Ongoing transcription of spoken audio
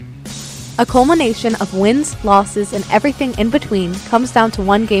A culmination of wins, losses, and everything in between comes down to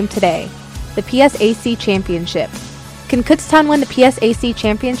one game today, the PSAC Championship. Can Kutztown win the PSAC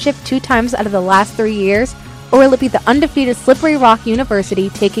Championship 2 times out of the last 3 years, or will it be the undefeated Slippery Rock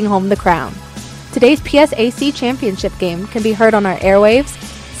University taking home the crown? Today's PSAC Championship game can be heard on our airwaves,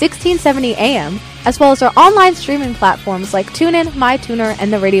 1670 AM, as well as our online streaming platforms like TuneIn, MyTuner,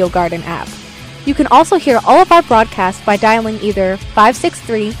 and the Radio Garden app. You can also hear all of our broadcasts by dialing either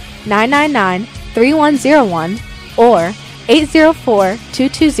 563-999-3101 or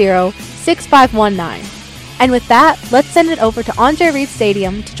 804-220-6519. And with that, let's send it over to Andre Reed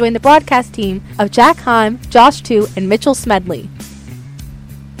Stadium to join the broadcast team of Jack Heim, Josh Tu, and Mitchell Smedley.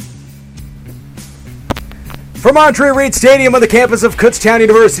 From Andre Reed Stadium on the campus of Kutztown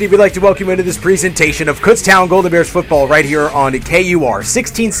University, we'd like to welcome you into this presentation of Kutztown Golden Bears football right here on KUR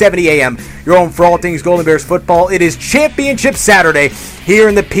 1670 AM. Your home for all things Golden Bears football. It is Championship Saturday here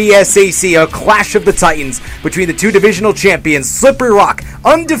in the PSAC, a clash of the Titans between the 2 divisional champions, Slippery Rock,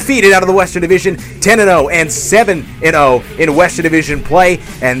 undefeated out of the Western Division, 10-0 and 7-0 in Western Division play,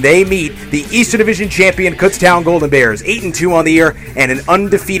 and they meet the Eastern Division champion Kutztown Golden Bears, 8-2 on the year and an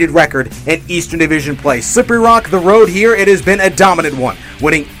undefeated record in Eastern Division play. Slippery Rock, the road here, it has been a dominant one,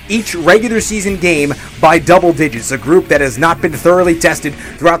 winning each regular season game by double digits, a group that has not been thoroughly tested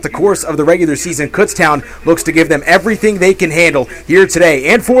throughout the course of the regular season. Kutztown looks to give them everything they can handle here today.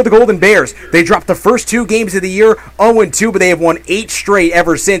 And for the Golden Bears, they dropped the first 2 games of the year 0-2, but they have won 8 straight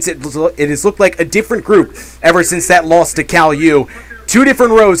ever since. It has looked like a different group ever since that loss to Cal U. 2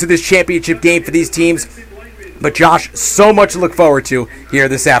 different roads to this championship game for these teams. But Josh, so much to look forward to here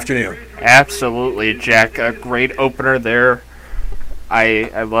this afternoon. Absolutely, Jack. A great opener there.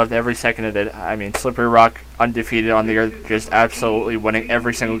 I loved every second of it. I mean, Slippery Rock undefeated on the year, just absolutely winning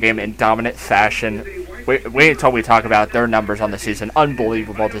every single game in dominant fashion. Wait until we talk about their numbers on the season.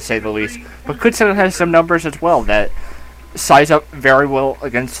 Unbelievable, to say the least. But Kutztown has some numbers as well that size up very well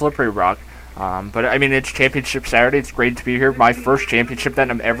against Slippery Rock. But, I mean, it's Championship Saturday. It's great to be here. My first championship that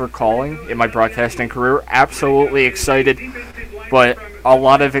I'm ever calling in my broadcasting career. Absolutely excited. But a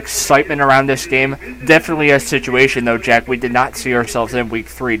lot of excitement around this game. Definitely a situation, though, Jack, we did not see ourselves in Week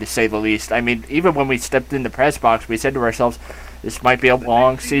 3, to say the least. I mean, even when we stepped in the press box, we said to ourselves, this might be a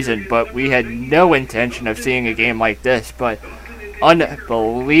long season, but we had no intention of seeing a game like this. But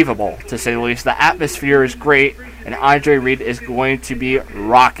unbelievable, to say the least. The atmosphere is great, and Andre Reed is going to be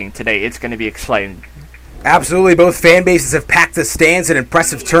rocking today. It's going to be exciting. Absolutely. Both fan bases have packed the stands. An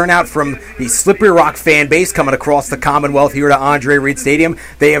impressive turnout from the Slippery Rock fan base coming across the Commonwealth here to Andre Reed Stadium.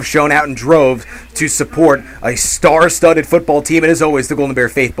 They have shown out in droves to support a star-studded football team, and as always, the Golden Bear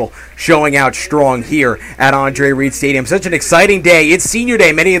faithful showing out strong here at Andre Reed Stadium. Such an exciting day. It's senior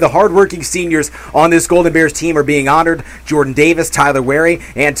day. Many of the hardworking seniors on this Golden Bears team are being honored. Jordan Davis, Tyler Wary,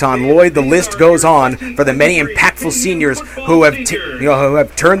 Anton Lloyd. The list goes on for the many impactful seniors who have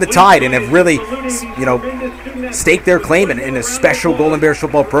turned the tide and have really, staked their claim in a special Golden Bears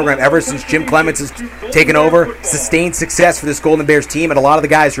football program ever since Jim Clements has taken over. Sustained success for this Golden Bears team, and a lot of the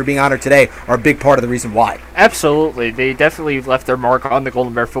guys who are being honored today are a big part of the reason why. Absolutely. They definitely left their mark on the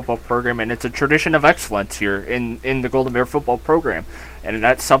Golden Bear football program, and it's a tradition of excellence here in the Golden Bear football program. And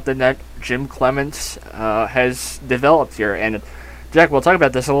that's something that Jim Clements has developed here. And, Jack, we'll talk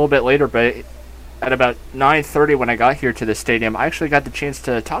about this a little bit later, but at about 9:30 when I got here to the stadium, I actually got the chance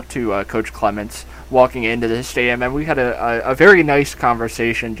to talk to Coach Clements walking into the stadium, and we had a very nice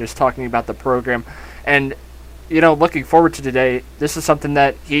conversation just talking about the program. And, looking forward to today, this is something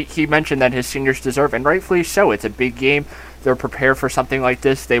that he mentioned that his seniors deserve, and rightfully so. It's a big game. They're prepared for something like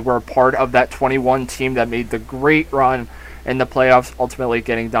this. They were a part of that 21 team that made the great run in the playoffs, ultimately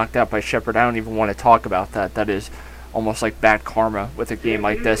getting knocked out by Shepherd. I don't even want to talk about that. That is almost like bad karma with a game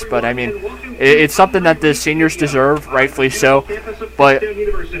like this. But, I mean, it's something that the seniors deserve, rightfully so. But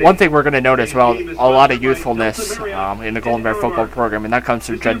one thing we're going to notice, well, a lot of youthfulness in the Golden Bear football program, and that comes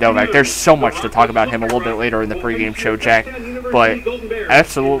from Judd Novak. There's so much to talk about him a little bit later in the pregame show, Jack. But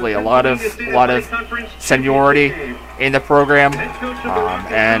absolutely, a lot of seniority in the program,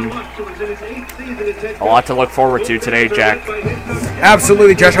 and a lot to look forward to today, Jack.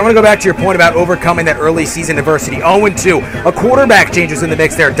 Absolutely, Josh. I want to go back to your point about overcoming that early season adversity. 0-2. A quarterback change was in the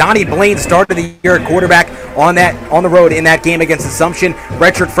mix there. Donnie Blaine started the year at quarterback on the road in that game against Assumption.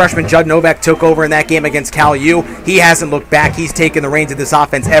 Redshirt freshman Judd Novak took over in that game against Cal U. He hasn't looked back. He's taken the reins of this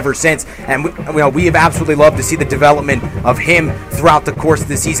offense ever since, and we have absolutely loved to see the development of him throughout the course of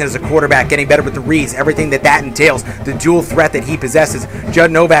the season as a quarterback, getting better with the reads, everything that entails, the dual threat that he possesses.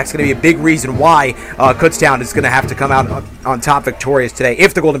 Judd Novak's going to be a big reason why Kutztown is going to have to come out on top victorious today.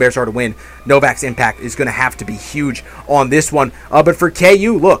 If the Golden Bears are to win, Novak's impact is going to have to be huge on this one. But for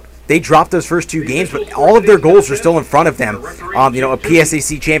KU, look, they dropped those first 2 games, but all of their goals are still in front of them. A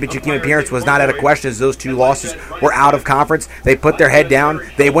PSAC championship game appearance was not out of question as those 2 losses were out of conference. They put their head down,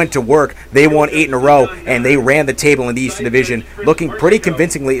 they went to work, they won 8 in a row, and they ran the table in the Eastern Division, looking pretty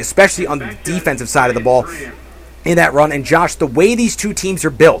convincingly, especially on the defensive side of the ball in that run. And Josh, the way these 2 teams are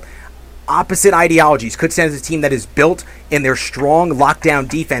built, opposite ideologies. Kutztown is a team that is built in their strong lockdown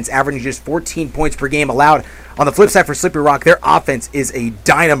defense, averaging just 14 points per game allowed. On the flip side for Slippery Rock, their offense is a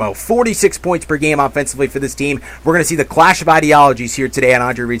dynamo. 46 points per game offensively for this team. We're going to see the clash of ideologies here today at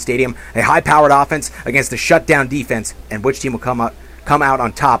Andre Reed Stadium. A high-powered offense against a shutdown defense, and which team will come out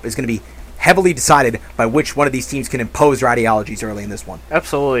on top is going to be heavily decided by which one of these teams can impose their ideologies early in this one.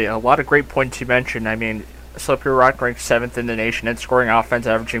 Absolutely. A lot of great points you mentioned. I mean, Slippery Rock ranked 7th in the nation in scoring offense,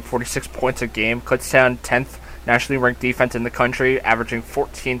 averaging 46 points a game. Kutztown, 10th nationally ranked defense in the country, averaging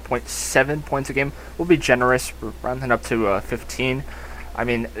 14.7 points a game. We'll be generous, we're rounding up to 15. I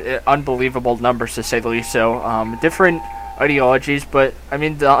mean, unbelievable numbers to say the least. So, different ideologies, but I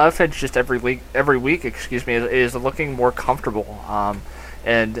mean, the offense just every week, is looking more comfortable.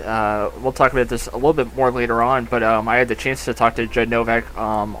 And we'll talk about this a little bit more later on, but I had the chance to talk to Judd Novak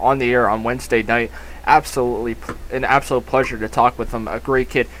on the air on Wednesday night. An absolute pleasure to talk with him. A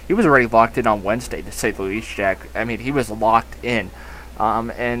great kid. He was already locked in on Wednesday, to say the least, Jack. I mean, he was locked in.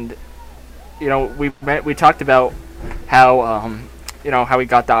 And, we talked about how, how he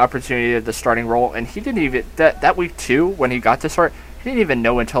got the opportunity of the starting role, and he didn't even, that week 2, when he got to start, he didn't even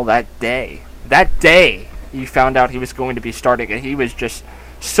know until that day. That day, he found out he was going to be starting, and he was just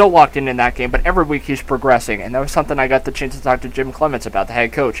so locked in that game. But every week he's progressing, and that was something I got the chance to talk to Jim Clements about, the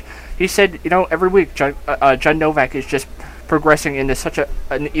head coach. He said, every week Judd Novak is just progressing into such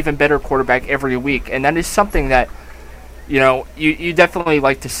an even better quarterback every week, and that is something that you definitely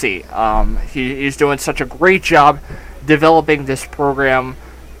like to see. He's doing such a great job developing this program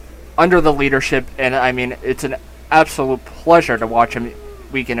under the leadership, and I mean, it's an absolute pleasure to watch him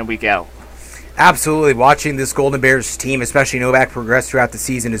week in and week out. Absolutely. Watching this Golden Bears team, especially Novak, progress throughout the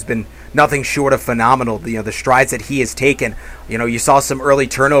season has been nothing short of phenomenal. The strides that he has taken. You saw some early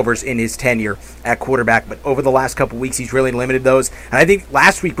turnovers in his tenure at quarterback, but over the last couple weeks, he's really limited those. And I think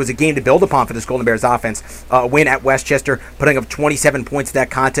last week was a game to build upon for this Golden Bears offense. A win at Westchester, putting up 27 points in that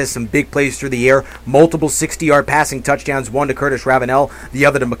contest, some big plays through the air, multiple 60-yard passing touchdowns, one to Curtis Ravenel, the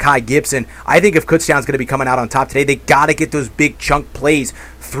other to Makai Gibson. I think if Kutztown's going to be coming out on top today, they got to get those big chunk plays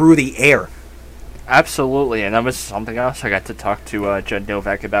through the air. Absolutely, and that was something else I got to talk to Judd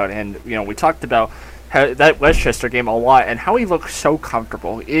Novak about. And, we talked about that Westchester game a lot and how he looked so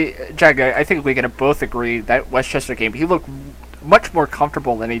comfortable. Jack, I think we can both agree that Westchester game, he looked much more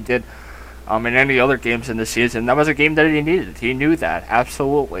comfortable than he did in any other games in the season. That was a game that he needed. He knew that,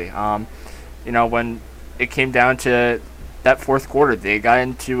 absolutely. When it came down to that fourth quarter, they got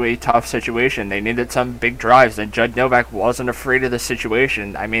into a tough situation. They needed some big drives, and Judd Novak wasn't afraid of the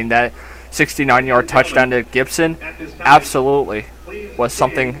situation. I mean, that 69-yard touchdown to Gibson absolutely was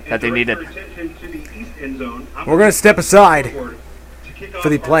something that they needed. We're going to step aside for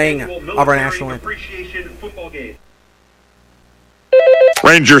the playing of our national anthem.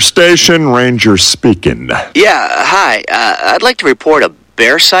 Ranger Station, Ranger speaking. Yeah, hi. I'd like to report a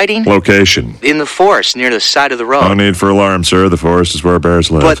bear sighting. Location? In the forest, near the side of the road. No need for alarm, sir. The forest is where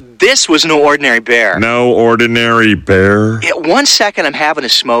bears live. But this was no ordinary bear. No ordinary bear? Yeah, 1 second I'm having a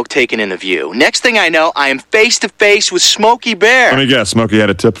smoke taken in the view. Next thing I know, I am face to face with Smokey Bear. Let me guess, Smokey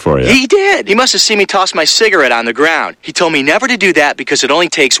had a tip for you. He did. He must have seen me toss my cigarette on the ground. He told me never to do that because it only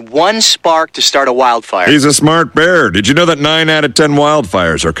takes 1 spark to start a wildfire. He's a smart bear. Did you know that 9 out of 10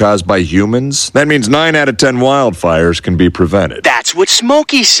 wildfires are caused by humans? That means 9 out of 10 wildfires can be prevented. That's what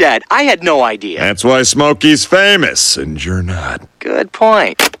Smokey said. I had no idea. That's why Smokey's famous, and you're not. Good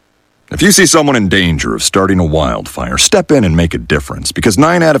point. If you see someone in danger of starting a wildfire, step in and make a difference, because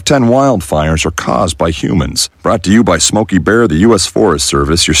 9 out of 10 wildfires are caused by humans. Brought to you by Smokey Bear, the U.S. Forest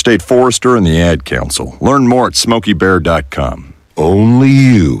Service, your state forester, and the Ad Council. Learn more at smokeybear.com. Only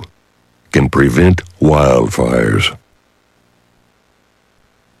you can prevent wildfires.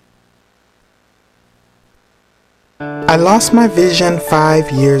 I lost my vision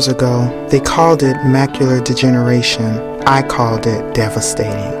 5 years ago. They called it macular degeneration. I called it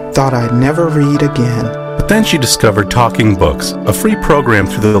devastating. Thought I'd never read again. But then she discovered Talking Books, a free program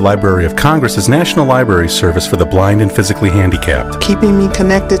through the Library of Congress's National Library Service for the Blind and Physically Handicapped. Keeping me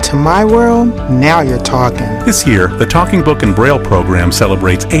connected to my world? Now you're talking. This year, the Talking Book and Braille program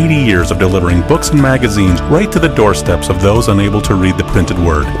celebrates 80 years of delivering books and magazines right to the doorsteps of those unable to read the printed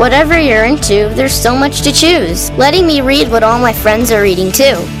word. Whatever you're into, there's so much to choose, letting me read what all my friends are reading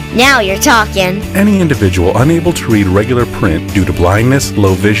too. Now you're talking. Any individual unable to read regular print due to blindness,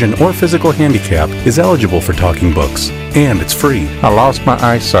 low vision, or physical handicap is eligible for Talking Books, and it's free. I lost my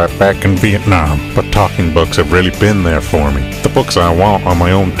eyesight back in Vietnam, but Talking Books have really been there for me. The books I want on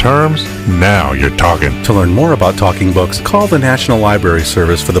my own terms, now you're talking. To learn more about Talking Books, call the National Library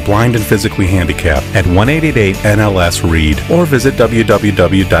Service for the Blind and Physically Handicapped at 1-888-NLS-READ or visit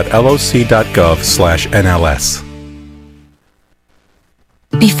www.loc.gov/NLS.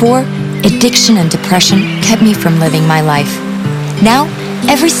 Before, addiction and depression kept me from living my life. Now,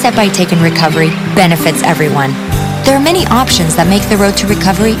 every step I take in recovery benefits everyone. There are many options that make the road to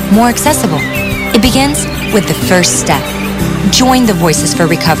recovery more accessible. It begins with the first step. Join the Voices for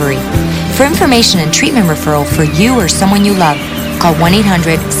Recovery. For information and treatment referral for you or someone you love, call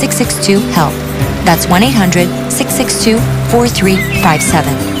 1-800-662-HELP. That's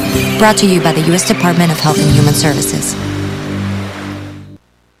 1-800-662-4357. Brought to you by the U.S. Department of Health and Human Services.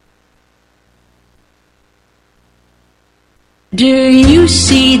 Do you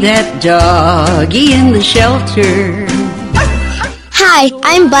see that doggy in the shelter? Hi,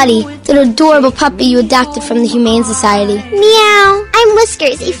 I'm Buddy, the adorable puppy you adopted from the Humane Society. Meow. I'm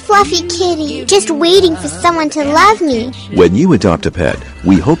Whiskers, a fluffy kitty, just waiting for someone to love me. When you adopt a pet,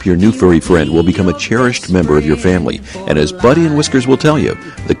 we hope your new furry friend will become a cherished member of your family. And as Buddy and Whiskers will tell you,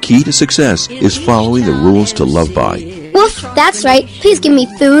 the key to success is following the rules to love by. Woof, that's right. Please give me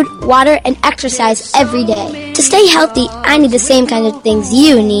food, water, and exercise every day. To stay healthy, I need the same kind of things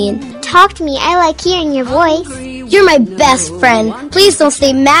you need. Talk to me. I like hearing your voice. You're my best friend. Please don't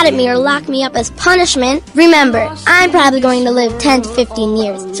stay mad at me or lock me up as punishment. Remember, I'm probably going to live 10 to 15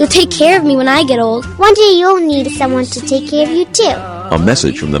 years, so take care of me when I get old. One day you'll need someone to take care of you, too. A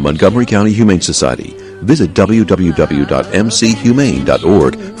message from the Montgomery County Humane Society. Visit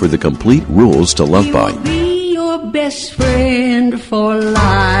www.mchumane.org for the complete rules to love by. Be your best friend for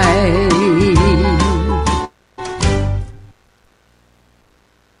life.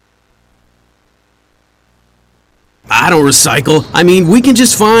 I don't recycle. I mean, we can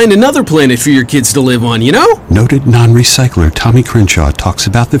just find another planet for your kids to live on, you know? Noted non-recycler Tommy Crenshaw talks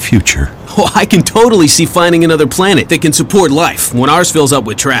about the future. Oh, I can totally see finding another planet that can support life when ours fills up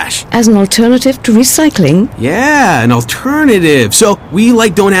with trash. As an alternative to recycling? Yeah, an alternative. So we,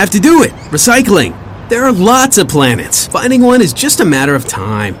 don't have to do it. Recycling. There are lots of planets. Finding one is just a matter of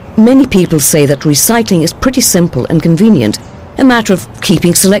time. Many people say that recycling is pretty simple and convenient. A matter of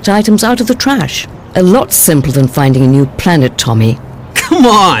keeping select items out of the trash. A lot simpler than finding a new planet, Tommy. Come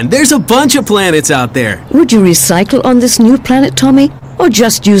on, there's a bunch of planets out there. Would you recycle on this new planet, Tommy? Or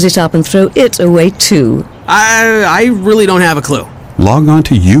just use it up and throw it away too? I really don't have a clue. Log on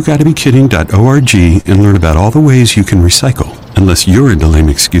to yougottabekidding.org and learn about all the ways you can recycle. Unless you're into lame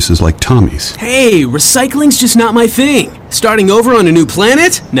excuses like Tommy's. Hey, recycling's just not my thing. Starting over on a new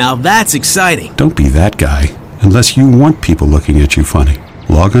planet? Now that's exciting. Don't be that guy. Unless you want people looking at you funny.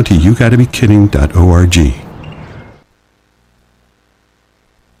 Log on to yougottabekidding.org.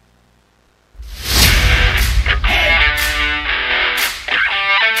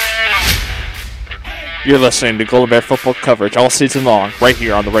 You're listening to Golden Bear football coverage all season long, right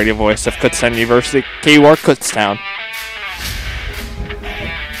here on the radio voice of Kutztown University, KUR Kutztown.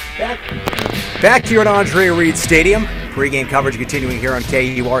 Back here at Andre Reed Stadium. Pre-game coverage continuing here on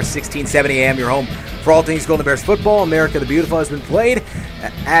KUR 1670 AM, your home for all things Golden Bears football. America the Beautiful has been played,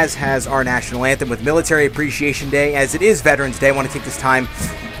 as has our national anthem with Military Appreciation Day. As it is Veterans Day, I want to take this time,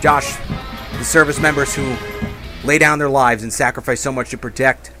 Josh, the service members who lay down their lives and sacrifice so much to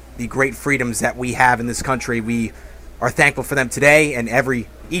protect the great freedoms that we have in this country. We are thankful for them today and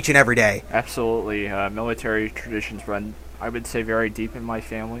each and every day. Absolutely. Military traditions run, I would say, very deep in my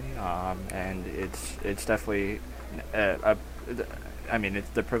family, and it's definitely it's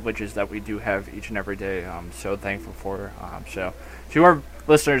the privileges that we do have each and every day. I'm so thankful for. So to our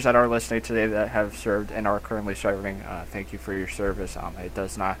listeners that are listening today that have served and are currently serving, thank you for your service. It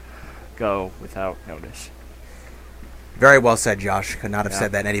does not go without notice. Very well said, Josh. Could not have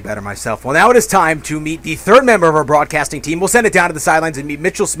said that any better myself. Well, now it is time to meet the third member of our broadcasting team. We'll send it down to the sidelines and meet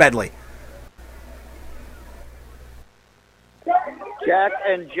Mitchell Smedley. Jack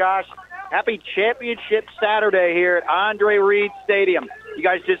and Josh, happy Championship Saturday here at Andre Reed Stadium. You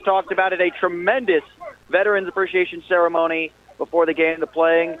guys just talked about it, a tremendous Veterans Appreciation Ceremony before the game, the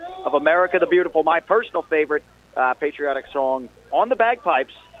playing of America the Beautiful, my personal favorite patriotic song on the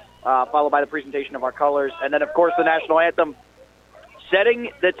bagpipes, followed by the presentation of our colors, and then, of course, the national anthem,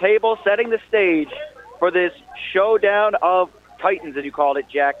 setting the table, setting the stage for this showdown of Titans, as you called it,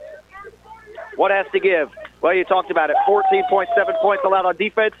 Jack. What has to give? Well, you talked about it. 14.7 points allowed on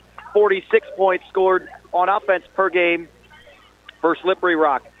defense, 46 points scored on offense per game for Slippery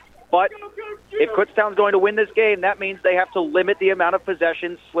Rock. But if Kutztown's going to win this game, that means they have to limit the amount of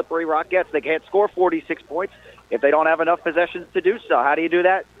possessions Slippery Rock gets. They can't score 46 points if they don't have enough possessions to do so. How do you do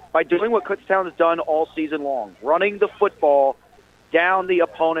that? By doing what Kutztown has done all season long, running the football down the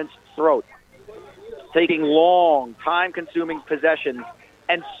opponent's throat, taking long, time-consuming possessions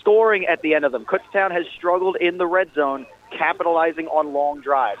and scoring at the end of them. Kutztown has struggled in the red zone, capitalizing on long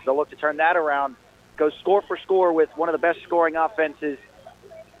drives. They'll look to turn that around, go score for score with one of the best scoring offenses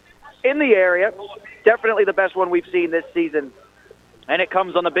in the area, definitely the best one we've seen this season, and it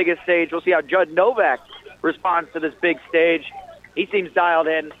comes on the biggest stage. We'll see how Judd Novak responds to this big stage. He seems dialed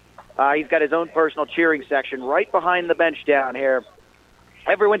in. He's got his own personal cheering section right behind the bench down here.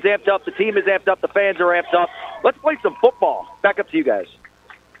 Everyone's amped up. The team is amped up. The fans are amped up. Let's play some football. Back up to you guys.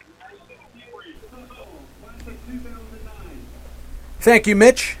 Thank you,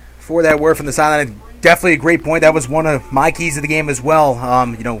 Mitch, for that word from the sideline. Definitely a great point. That was one of my keys to the game as well.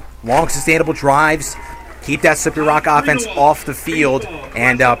 Long, sustainable drives, keep that Slippery Rock offense off the field,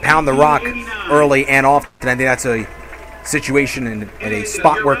 and pound the rock early and often. I think that's a situation and a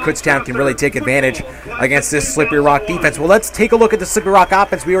spot where Kutztown can really take advantage against this Slippery Rock defense. Well, let's take a look at the Slippery Rock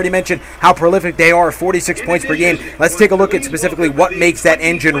offense. We already mentioned how prolific they are, 46 points per game. Let's take a look at specifically what makes that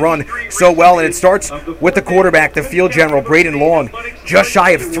engine run so well, and it starts with the quarterback, the field general, Braden Long. Just shy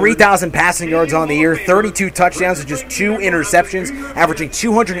of 3,000 passing yards on the year, 32 touchdowns and just 2 interceptions, averaging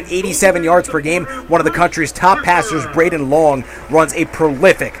 287 yards per game. One of the country's top passers, Braden Long, runs a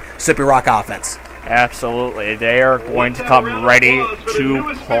prolific Slippery Rock offense. Absolutely. They are going to come ready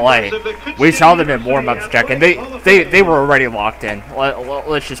to play. We saw them in warm-ups, Jack, and they were already locked in.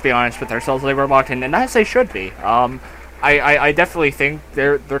 Let's just be honest with ourselves. They were locked in, and as they should be. I definitely think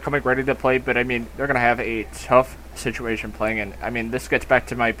they're coming ready to play, but, I mean, they're going to have a tough situation playing. And, I mean, this gets back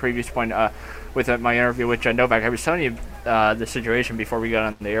to my previous point with my interview with Judd Novak. I was telling you the situation before we got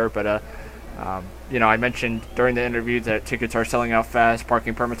on the air, but I mentioned during the interview that tickets are selling out fast,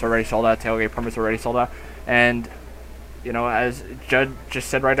 parking permits are already sold out, tailgate permits are already sold out, and, as Judd just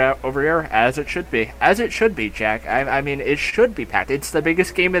said right out over here, as it should be. As it should be, Jack. I mean, it should be packed. It's the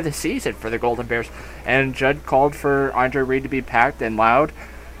biggest game of the season for the Golden Bears, and Judd called for Andre Reed to be packed and loud.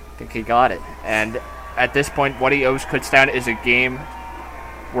 I think he got it. And at this point, what he owes Kutztown is a game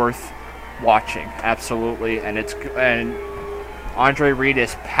worth watching, absolutely, and Andre Reed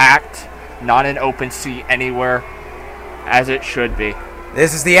is packed, not an open seat anywhere, as it should be.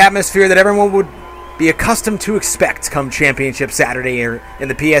 This is the atmosphere that everyone would be accustomed to expect come Championship Saturday here in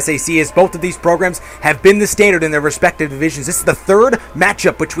the PSAC, as both of these programs have been the standard in their respective divisions. This is the third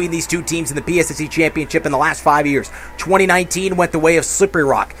matchup between these two teams in the PSAC Championship in the last 5 years. 2019 went the way of Slippery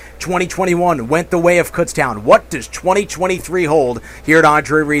Rock. 2021 went the way of Kutztown. What does 2023 hold here at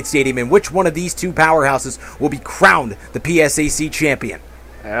Andre Reed Stadium, and which one of these two powerhouses will be crowned the PSAC champion?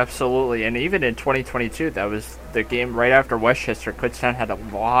 Absolutely, and even in 2022, that was the game right after Westchester. Kutztown had a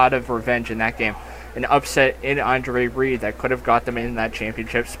lot of revenge in that game. An upset in Andre Reed that could have got them in that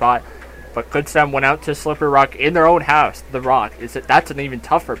championship spot. But Kutztown went out to Slippery Rock in their own house, The Rock. That's an even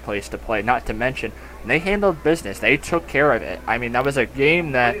tougher place to play, not to mention. And they handled business. They took care of it. I mean, that was a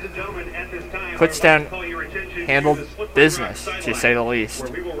game that Kutztown handled business, to say the least.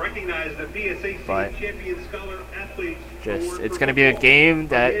 But it's going to be a game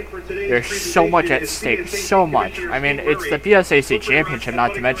that there's so much at stake, so much. I mean, it's the PSAC championship,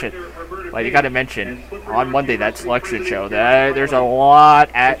 not to mention, like you got to mention, on Monday, that selection show, there's a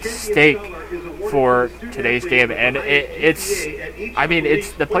lot at stake for today's game, and it's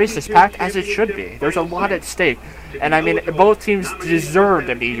the place is packed as it should be. There's a lot at stake, and I mean, both teams deserve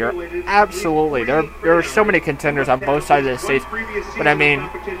to be here. Absolutely, there are so many contenders on both sides of the state, but I mean,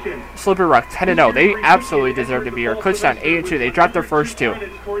 Slippery Rock 10-0, they absolutely deserve to be here. Kutztown 8-2, they dropped their first 2,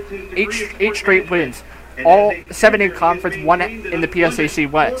 8 straight wins. All 7 in conference, 1 in the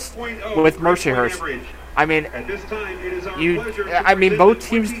PSAC West with Mercyhurst. I mean, both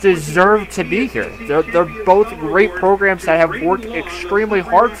teams deserve to be here. They're both great programs that have worked extremely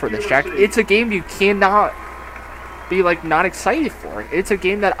hard for this, Jack. It's a game you cannot be not excited for. It's a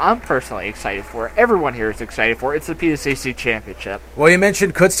game that I'm personally excited for. Everyone here is excited for. It's the PSAC Championship. Well, you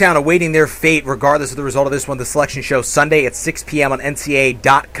mentioned Kutztown awaiting their fate regardless of the result of this one. The selection show Sunday at 6 p.m. on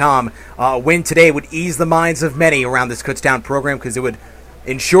NCAA.com. A win today would ease the minds of many around this Kutztown program because it would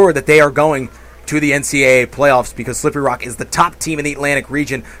ensure that they are going to the NCAA playoffs because Slippery Rock is the top team in the Atlantic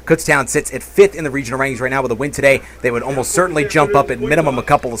region. Kutztown sits at 5th in the regional rankings right now. With a win today, they would almost certainly jump up at minimum a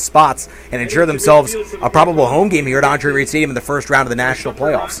couple of spots and ensure themselves a probable home game here at Andre Reed Stadium in the first round of the national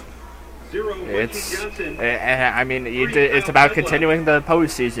playoffs. It's about continuing the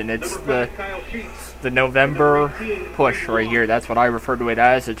postseason. It's the November push right here. That's what I refer to it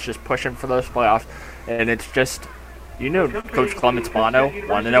as. It's just pushing for those playoffs, and it's just, Coach Clement's motto: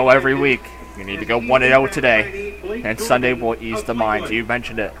 1-0 every week. You need to go 1-0 today, and Sunday will ease the minds. You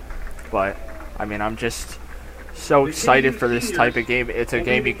mentioned it, but I'm just so excited for this type of game. It's a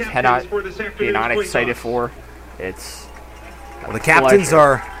game you cannot be not excited for. The captains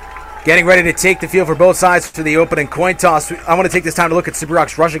are getting ready to take the field for both sides for the opening coin toss. I want to take this time to look at Slippery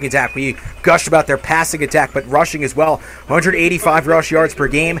Rock's rushing attack. We gushed about their passing attack, but rushing as well. 185 rush yards per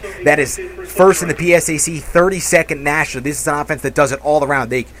game. That is first in the PSAC, 32nd nationally. This is an offense that does it all around.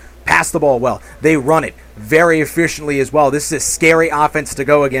 They pass the ball well. They run it very efficiently as well. This is a scary offense to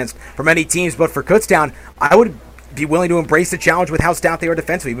go against for many teams, but for Kutztown, I would be willing to embrace the challenge with how stout they are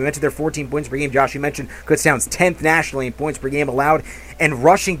defensively. We mentioned their 14 points per game. Josh, you mentioned Kutztown's 10th nationally in points per game allowed, and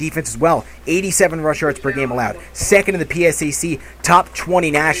rushing defense as well. 87 rush yards per game allowed. Second in the PSAC, top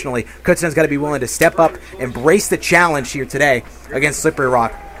 20 nationally. Kutztown's got to be willing to step up, embrace the challenge here today against Slippery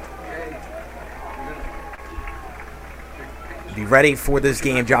Rock. Be ready for this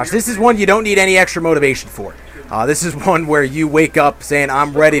game, Josh. This is one you don't need any extra motivation for. This is one where you wake up saying,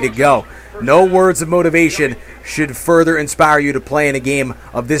 I'm ready to go. No words of motivation should further inspire you to play in a game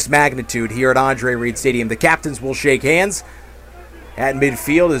of this magnitude here at Andre Reed Stadium. The captains will shake hands at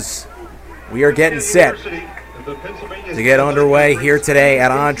midfield as we are getting set to get underway here today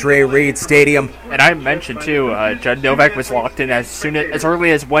at Andre Reed Stadium. And I mentioned too, Judd Novak was locked in as early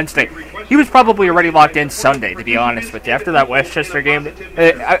as Wednesday. He was probably already locked in Sunday, to be honest with you. After that Westchester game,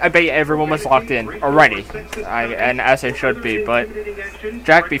 I bet everyone was locked in already, and as they should be. But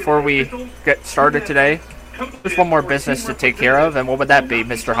Jack, before we get started today, there's one more business to take care of, and what would that be,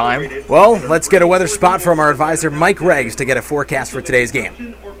 Mr. Heim? Well, let's get a weather spot from our advisor, Mike Reggs, to get a forecast for today's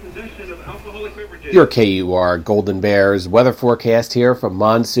game. Your KUR Golden Bears weather forecast here from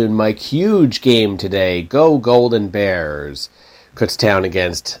Monsoon Mike. Huge game today. Go Golden Bears. Kutztown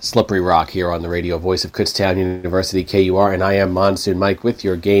against Slippery Rock here on the radio voice of Kutztown University KUR, and I am Monsoon Mike with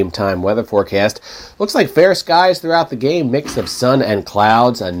your game time weather forecast. Looks like fair skies throughout the game, mix of sun and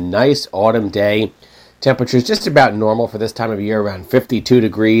clouds, a nice autumn day. Temperatures just about normal for this time of year, around 52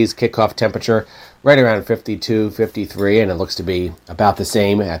 degrees. Kickoff temperature right around 52, 53, and it looks to be about the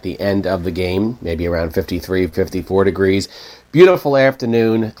same at the end of the game, maybe around 53, 54 degrees. Beautiful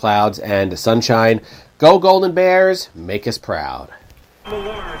afternoon, clouds and sunshine. Go Golden Bears, make us proud.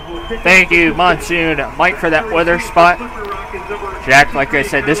 Thank you, Monsoon Mike, for that weather spot. Jack, like I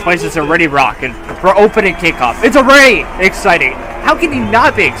said, this place is already rocking. For opening kickoff, it's already exciting. How can you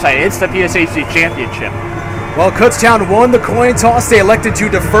not be excited? It's the PSAC Championship. Well, Kutztown won the coin toss. They elected to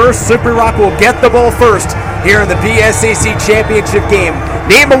defer. Slippery Rock will get the ball first here in the PSAC Championship game.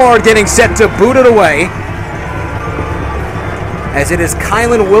 Nate Millard getting set to boot it away, as it is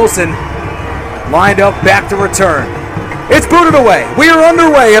Kylan Wilson lined up back to return. It's booted away. We are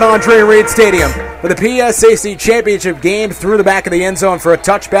underway at Andre Reed Stadium for the PSAC Championship game through the back of the end zone for a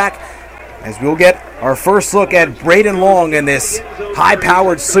touchback, as we'll get our first look at Braden Long in this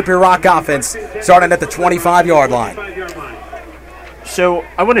high-powered Slippery Rock offense starting at the 25-yard line. So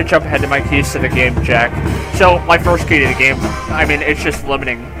I want to jump ahead to my keys to the game, Jack. So my first key to the game, it's just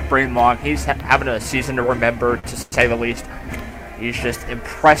limiting Braden Long. He's having a season to remember, to say the least. He's just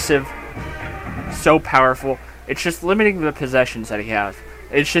impressive, so powerful. It's just limiting the possessions that he has.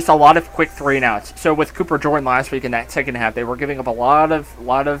 It's just a lot of quick 3-and-outs. So with Cooper Jordan last week in that second half, they were giving up a lot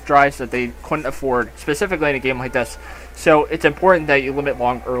of drives that they couldn't afford, specifically in a game like this. So it's important that you limit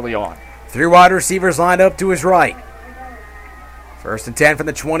Long early on. 3 wide receivers lined up to his right. First and 10 from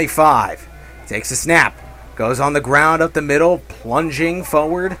the 25. Takes a snap. Goes on the ground up the middle, plunging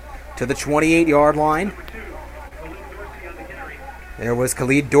forward to the 28-yard line. There was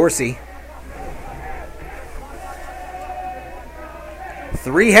Khalid Dorsey.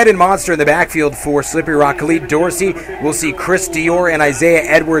 3-headed monster in the backfield for Slippery Rock. Khalid Dorsey. We'll see Chris Dior and Isaiah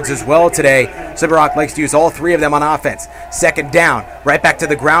Edwards as well today. Slippery Rock likes to use all 3 of them on offense. Second down. Right back to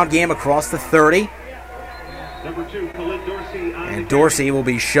the ground game across the 30. Number 2, Khalid Dorsey. And Dorsey will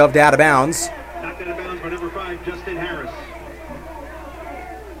be shoved out of bounds. Knocked out of bounds by number 5, Justin Harris.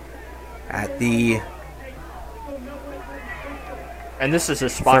 At the... And this is a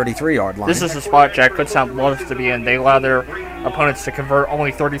spot. 33-yard line. This is a spot Jack Kutztown loves to be in. They allow their opponents to convert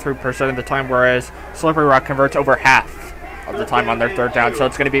only 33% of the time, whereas Slippery Rock converts over half of the time on their third down, so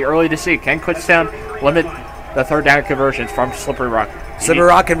it's going to be early to see. Can Kutztown limit the third down conversions from Slippery Rock? Slippery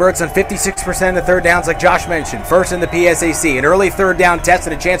Rock converts on 56% of third downs, like Josh mentioned. First in the PSAC. An early third down test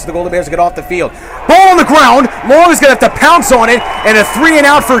and a chance for the Golden Bears to get off the field. Ball on the ground. Long is going to have to pounce on it, and a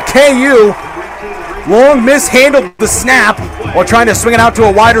 3-and-out for KU. Long mishandled the snap while trying to swing it out to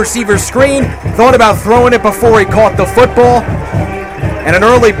a wide receiver screen. Thought about throwing it before he caught the football. And an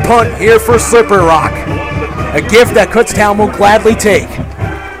early punt here for Slippery Rock. A gift that Kutztown will gladly take.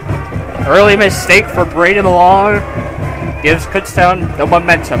 Early mistake for Braden Long gives Kutztown the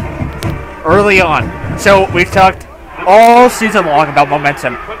momentum early on. So we've talked all season long about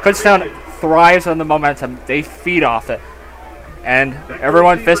momentum. Kutztown thrives on the momentum. They feed off it. And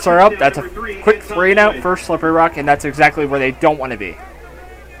everyone fists are up. That's a quick 3-and-out for Slippery Rock, and that's exactly where they don't want to be.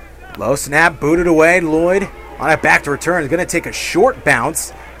 Low snap, booted away. Lloyd on it back to return. Is going to take a short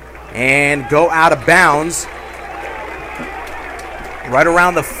bounce and go out of bounds right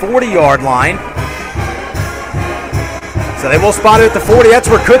around the 40-yard line. So they will spot it at the 40. That's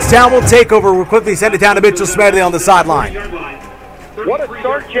where Kutztown will take over. We'll quickly send it down to Mitchell Smedley on the sideline. What a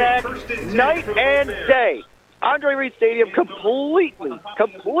start, Jack. Night and day. Andre Reed Stadium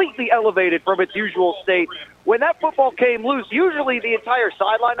completely elevated from its usual state. When that football came loose, usually the entire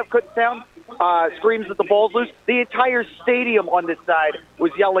sideline of Kutztown screams that the ball's loose. The entire stadium on this side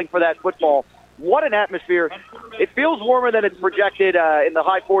was yelling for that football. What an atmosphere. It feels warmer than it's projected in the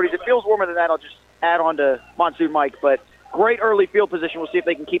high 40s. It feels warmer than that. I'll just add on to Monsoon Mike. But great early field position. We'll see if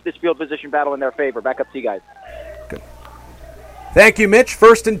they can keep this field position battle in their favor. Back up to you guys. Good. Thank you, Mitch.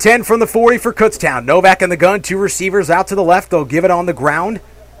 1st and 10 from the 40 for Kutztown. Novak in the gun, 2 receivers out to the left. They'll give it on the ground.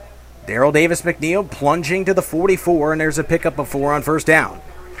 Daryl Davis McNeil plunging to the 44, and there's a pickup of 4 on first down.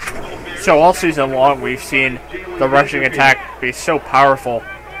 So all season long, we've seen the rushing attack be so powerful.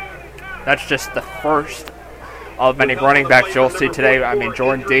 That's just the first of many running backs you'll see today. I mean,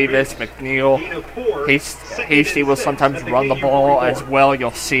 Jordan Davis, McNeil, Hasty will sometimes run the ball as well.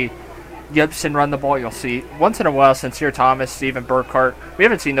 You'll see Gibson run the ball. You'll see once in a while Sincere Thomas, Stephen Burkhart. We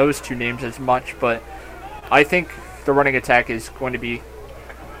haven't seen those two names as much, but I think the running attack is going to be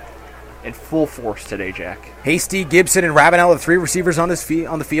in full force today, Jack. Hasty, Gibson, and Ravenel, the 3 receivers on the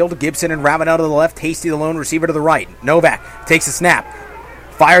field. Gibson and Ravenel to the left. Hasty, the lone receiver, to the right. Novak takes a snap.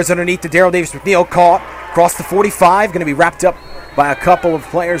 Fires underneath to Daryl Davis McNeil. Caught. Across the 45. Going to be wrapped up by a couple of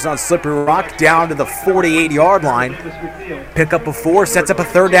players on Slippery Rock down to the 48-yard line. Pickup of 4. Sets up a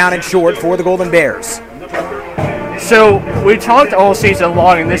third down and short for the Golden Bears. So we talked all season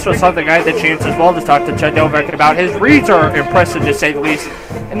long, and this was something I had the chance as well to talk to Chad Novak about. His reads are impressive, to say the least,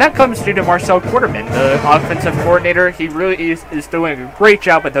 and that comes due to Marcel Quarterman, the offensive coordinator. He really is doing a great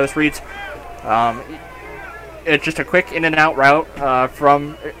job with those reads. It's just a quick in-and-out route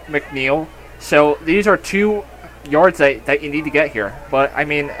from McNeil. So these are 2 yards that you need to get here. But, I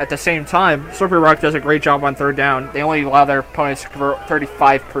mean, at the same time, Slippery Rock does a great job on third down. They only allow their opponents to convert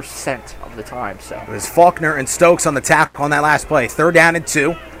 35% of the time. So it was Faulkner and Stokes on the tackle on that last play. 3rd down and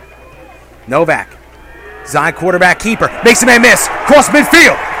 2. Novak, Zion quarterback keeper, makes a man miss. Cross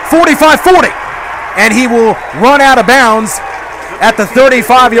midfield, 45-40. And he will run out of bounds at the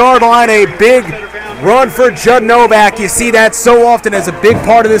 35-yard line. A big run for Judd Novak. You see that so often as a big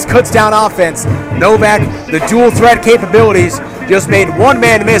part of this Kutztown offense. Novak, the dual threat capabilities, just made one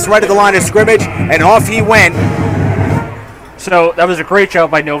man miss right at the line of scrimmage, and off he went. So that was a great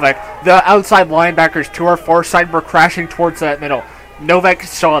job by Novak. The outside linebackers to our far side were crashing towards that middle. Novak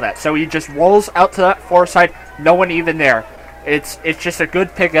saw that, so he just rolls out to that far side, no one even there. It's just a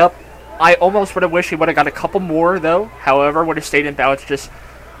good pickup. I almost would have wished he would have got a couple more, though. However, would have stayed in bounds, just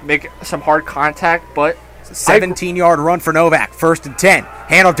make some hard contact, but it's a 17-yard run for Novak. 1st and 10.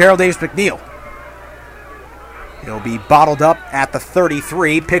 Handle Daryl Davis McNeil. He'll be bottled up at the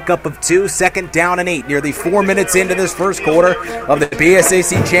 33. Pickup of 2. 2nd down and 8. Nearly 4 minutes into this first quarter of the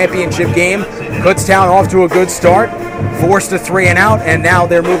BSAC championship game. Kutztown off to a good start. Forced to 3 and out, and now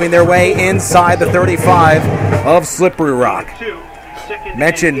they're moving their way inside the 35 of Slippery Rock.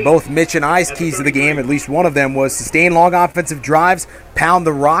 Mentioned both Mitch and I's keys to the game. At least one of them was sustain long offensive drives, pound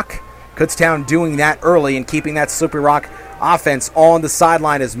the rock. Kutztown doing that early and keeping that Slippery Rock offense on the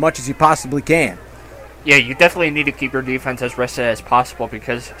sideline as much as you possibly can. Yeah, you definitely need to keep your defense as rested as possible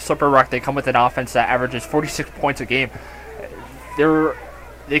because Slippery Rock, they come with an offense that averages 46 points a game.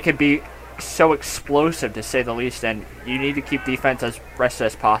 They can be so explosive, to say the least, and you need to keep defense as rested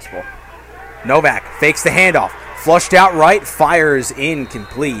as possible. Novak fakes the handoff. Flushed out right, fires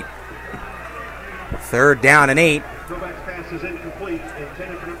incomplete. 3rd down and 8. Novak's pass is incomplete.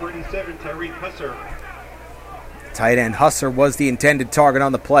 Intended for number 87, Tyreek Husser. Tight end Husser was the intended target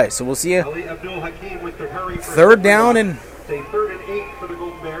on the play. So we'll see you. Ali Abdul Hakim with the hurry. 3rd down and It's a 3rd and 8 for the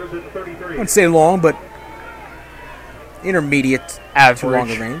Golden Bears at the 33. I wouldn't say long, but intermediate average to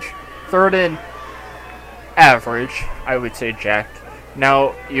longer range. 3rd and average, I would say, Jack.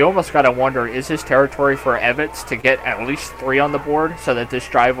 Now, you almost got to wonder, is this territory for Evans to get at least 3 on the board so that this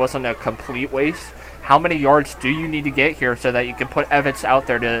drive wasn't a complete waste? How many yards do you need to get here so that you can put Evans out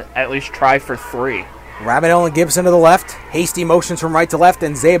there to at least try for 3? Ravenel and Gibson to the left. Hasty motions from right to left,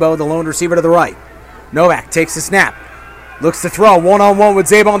 and Zabo, the lone receiver, to the right. Novak takes the snap. Looks to throw. One-on-one with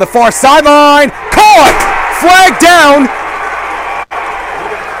Zabo on the far sideline. Caught! Flag down.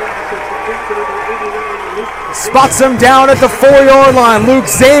 Spots him down at the 4-yard line. Luke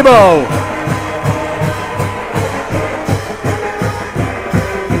Zabo.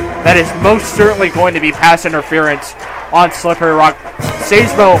 That is most certainly going to be pass interference on Slippery Rock.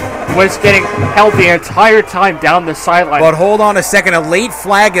 Zabo was getting held the entire time down the sideline. But hold on a second. A late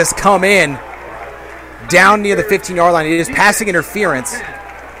flag has come in down near the 15-yard line. It is passing interference.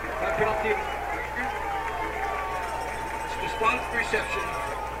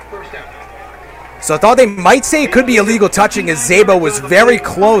 So I thought they might say it could be illegal touching, as Zabo was very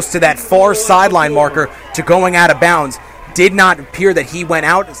close to that far sideline marker to going out of bounds. Did not appear that he went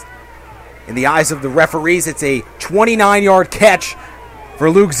out. In the eyes of the referees, it's a 29-yard catch for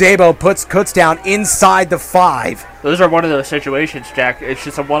Luke Zabo, puts Kutztown inside the 5. Those are one of those situations, Jack. It's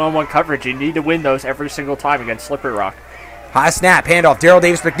just a one-on-one coverage. You need to win those every single time against Slippery Rock. High snap, handoff, Daryl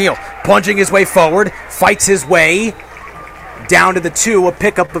Davis McNeil plunging his way forward, fights his way down to the 2, a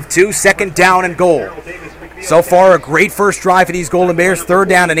pickup of 2, 2nd down and goal. So far, a great first drive for these Golden Bears, 3rd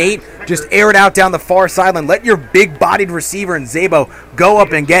down and 8. Just air it out down the far sideline. Let your big-bodied receiver in Zabo go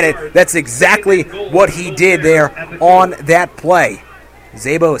up and get it. That's exactly what he did there on that play.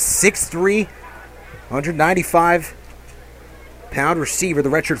 Zabo is 6'3", 195-pound receiver, the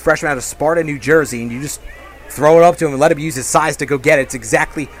redshirt freshman out of Sparta, New Jersey, and you just throw it up to him and let him use his size to go get it. It's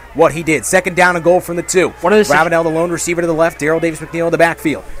exactly what he did. 2nd down and goal from the 2. Ravenel, the lone receiver to the left. Daryl Davis McNeil in the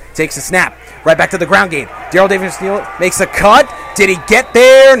backfield. Takes a snap. Right back to the ground game. Daryl Davis McNeil makes a cut. Did he get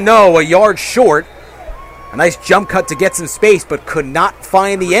there? No, a yard short. A nice jump cut to get some space, but could not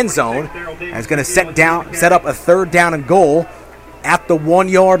find the end zone. And is going to set up a 3rd down and goal at the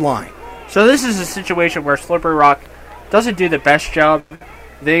 1-yard line. So this is a situation where Slippery Rock doesn't do the best job.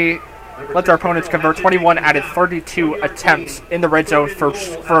 They let their opponents convert 21 out of 32 attempts in the red zone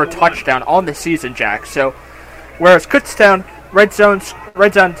for a touchdown on the season, Jack. So whereas Kutztown, red zone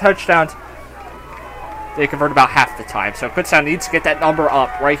touchdowns, they convert about half the time. So Kutztown needs to get that number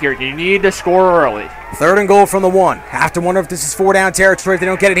up right here. You need to score early. 3rd and goal from the 1. Have to wonder if this is 4-down territory if they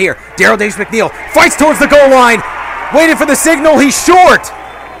don't get it here. Daryl Davis McNeil fights towards the goal line. Waiting for the signal. He's short.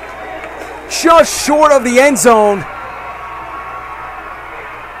 Just short of the end zone.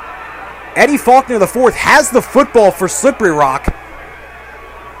 Eddie Faulkner, the 4th, has the football for Slippery Rock.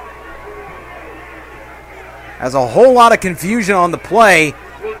 Has a whole lot of confusion on the play.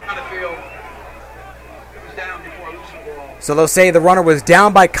 So they'll say the runner was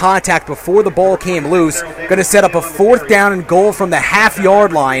down by contact before the ball came loose. Going to set up a 4th down and goal from the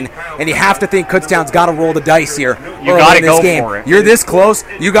half-yard line, and you have to think Kutztown's got to roll the dice here. You got to go for it. You're this close.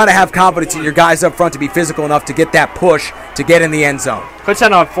 You got to have confidence in your guys up front to be physical enough to get that push to get in the end zone.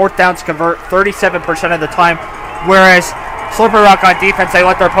 Kutztown on 4th downs convert 37% of the time, whereas Slippery Rock on defense, they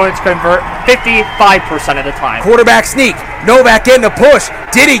let their opponents convert 55% of the time. Quarterback sneak. Novak getting a push.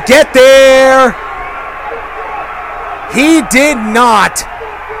 Did he get there? He did not.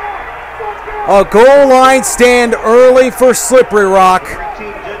 A goal line stand early for Slippery Rock.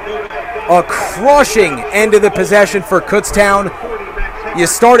 A crushing end of the possession for Kutztown. You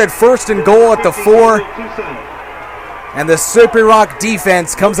started 1st and goal at the 4. And the Slippery Rock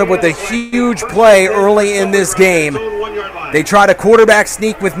defense comes up with a huge play early in this game. They tried a quarterback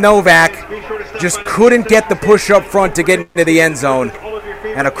sneak with Novak. Just couldn't get the push up front to get into the end zone.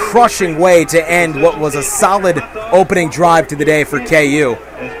 And a crushing way to end what was a solid opening drive to the day for KU.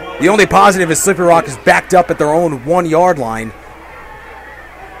 The only positive is Slippery Rock is backed up at their own 1-yard line.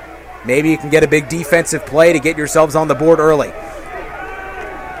 Maybe you can get a big defensive play to get yourselves on the board early.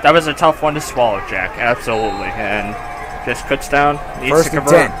 That was a tough one to swallow, Jack. Absolutely. And just Kutztown needs 1st to and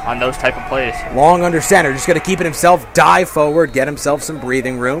convert 10. on those type of plays. Long under center. Just going to keep it himself, dive forward, get himself some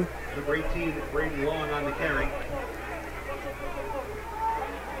breathing room. Number 18, Brady Long on the carry.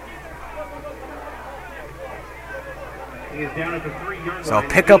 He is down at the 3-yard So line. a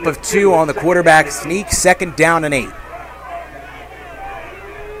pickup of 2 on the quarterback sneak, 2nd down and 8.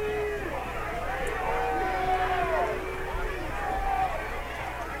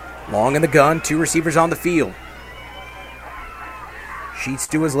 Long in the gun, 2 receivers on the field. Sheets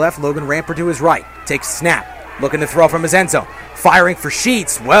to his left, Logan Ramper to his right. Takes snap. looking to throw from his end zone. Firing for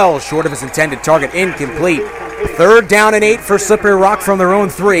Sheets, well short of his intended target, incomplete. 3rd down and 8 for Slippery Rock from their own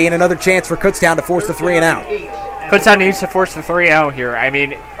 3, and another chance for Kutztown to force the 3 and out. Kutztown needs to force the 3 out here. I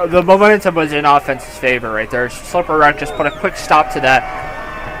mean, the momentum was in offense's favor right there. Slippery Rock just put a quick stop to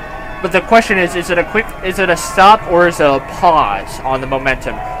that. But the question is it a stop or is it a pause on the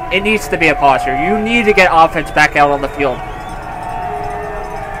momentum? It needs to be a pause here. You need to get offense back out on the field.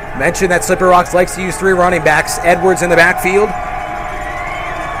 Mentioned that Slippery Rocks likes to use 3 running backs. Edwards in the backfield.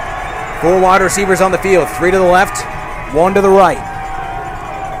 4 wide receivers on the field. 3 to the left, 1 to the right.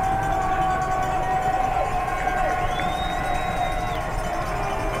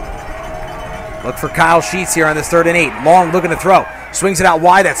 Look for Kyle Sheets here on this 3rd and 8. Long looking to throw. Swings it out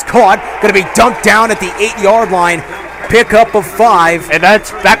wide. That's caught. Going to be dunked down at the 8-yard line. Pickup of 5. And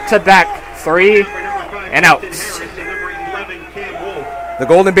that's back-to-back 3 and outs. The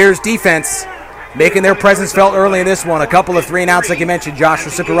Golden Bears defense making their presence felt early in this one. A couple of 3 and outs, like you mentioned, Josh, for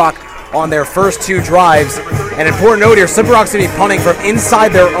Slippery Rock on their first 2 drives. An important note here, Slippery Rock's going to be punting from inside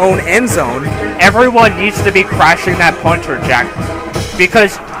their own end zone. Everyone needs to be crashing that punter, Jack,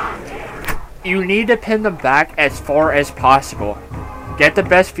 because you need to pin them back as far as possible. Get the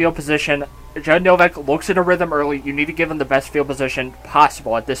best field position. Judd Novak looks at a rhythm early. You need to give him the best field position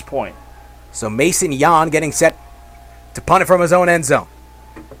possible at this point. So Mason Yan getting set to punt it from his own end zone.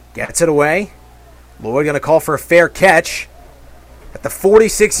 Gets it away. Lloyd going to call for a fair catch at the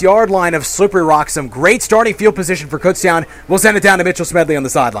 46-yard line of Slippery Rock. Some great starting field position for Kutztown. We'll send it down to Mitchell Smedley on the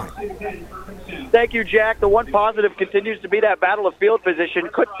sideline. Thank you, Jack. The one positive continues to be that battle of field position.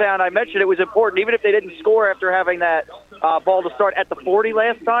 Kutztown, I mentioned it was important, even if they didn't score after having that ball to start at the 40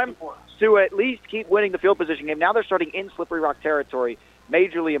 last time, to at least keep winning the field position game. Now they're starting in Slippery Rock territory.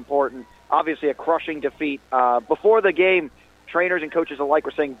 Majorly important. Obviously a crushing defeat. Before the game, trainers and coaches alike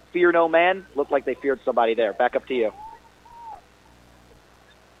were saying, fear no man. Looked like they feared somebody there. Back up to you.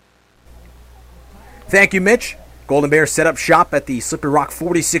 Thank you, Mitch. Golden Bears set up shop at the Slippery Rock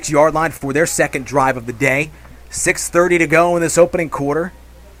 46-yard line for their second drive of the day. 6:30 to go in this opening quarter.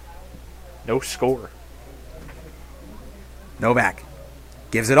 No score. Novak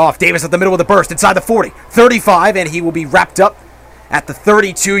gives it off. Davis at the middle of the burst inside the 40. 35, and he will be wrapped up at the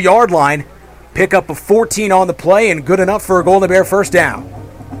 32-yard line. Pickup of 14 on the play, and good enough for a Golden Bear first down.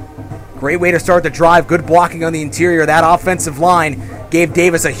 Great way to start the drive. Good blocking on the interior. That offensive line gave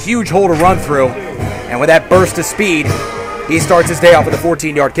Davis a huge hole to run through. And with that burst of speed, he starts his day off with a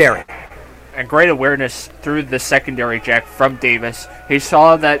 14-yard carry. And great awareness through the secondary, Jack, from Davis. He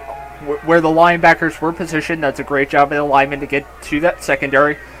saw that where the linebackers were positioned. That's a great job of the lineman to get to that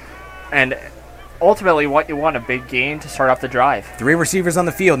secondary. And ultimately what you want, a big gain to start off the drive. 3 receivers on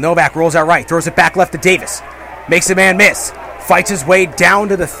the field. Novak rolls out right, throws it back left to Davis. Makes a man miss. Fights his way down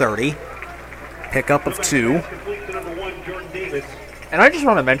to the 30. Pickup of 2. And I just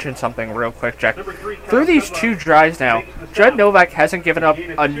want to mention something real quick, Jack. Through these 2 drives now, Judd Novak hasn't given up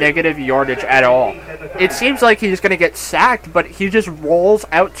a negative yardage at all. It seems like he's going to get sacked, but he just rolls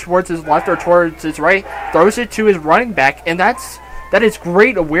out towards his left or towards his right, throws it to his running back, and that is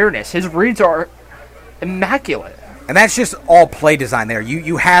great awareness. His reads are immaculate. And that's just all play design there.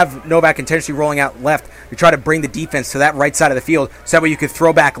 You have Novak intentionally rolling out left to try to bring the defense to that right side of the field so that way you could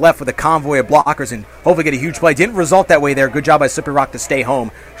throw back left with a convoy of blockers and hopefully get a huge play. Didn't result that way there. Good job by Slippery Rock to stay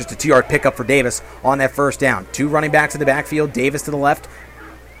home. Just a 2-yard pickup for Davis on that first down. 2 running backs in the backfield. Davis to the left.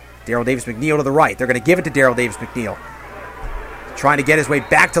 Darrell Davis-McNeil to the right. They're going to give it to Darrell Davis-McNeil. Trying to get his way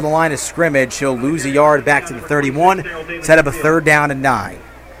back to the line of scrimmage. He'll lose a yard back to the 31. Set up a 3rd down and 9.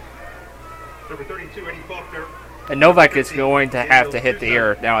 Number 32, Eddie Faulkner. And Novak is going to have to hit the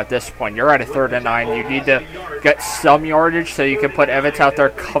air now at this point. You're at a 3rd and 9. You need to get some yardage so you can put Evans out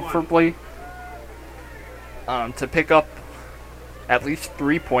there comfortably to pick up at least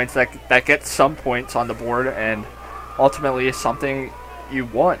 3 points. That gets some points on the board and ultimately is something you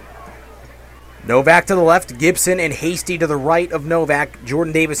want. Novak to the left, Gibson and Hasty to the right of Novak.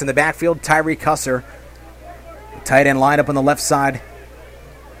 Jordan Davis in the backfield, Tyreek Husser. Tight end lineup on the left side.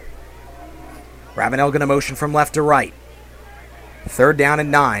 Ravenel going to motion from left to right. 3rd down and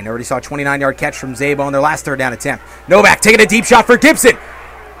 9. Already saw a 29-yard catch from Zabo on their last 3rd down attempt. Novak taking a deep shot for Gibson.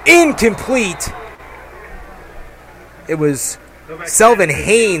 Incomplete. It was Selvin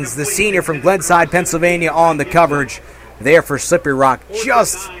Haynes, the senior from Glenside, Pennsylvania, on the coverage there for Slippery Rock.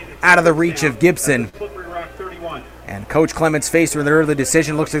 Just out of the reach of Gibson. And Coach Clements faced with an early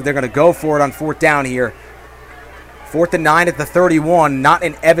decision. Looks like they're going to go for it on 4th down here. 4th and 9 at the 31. Not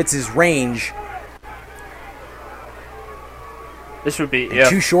in Evans' range. This would be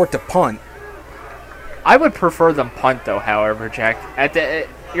too short to punt. I would prefer them punt, though, however, Jack.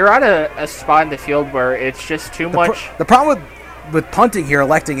 you're at a spot in the field where it's just too much. The problem with punting here,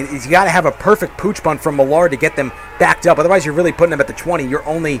 electing, is you got to have a perfect pooch punt from Millard to get them backed up. Otherwise, you're really putting them at the 20. You're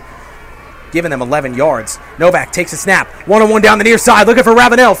only giving them 11 yards. Novak takes a snap. One-on-one down the near side, looking for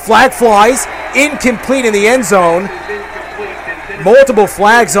Ravenel. Flag flies. Incomplete in the end zone. Multiple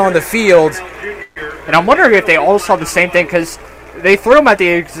flags on the field. And I'm wondering if they all saw the same thing, because they threw them at the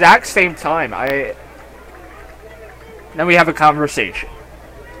exact same time. Then we have a conversation.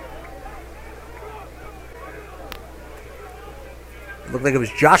 Looked like it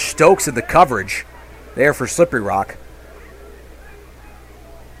was Josh Stokes in the coverage there for Slippery Rock.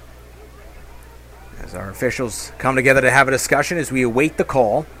 As our officials come together to have a discussion as we await the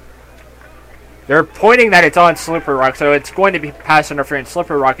call. They're pointing that it's on Slippery Rock, so it's going to be pass interference.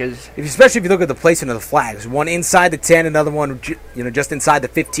 Slippery Rock is... Especially if you look at the placement of the flags. One inside the 10, another one just inside the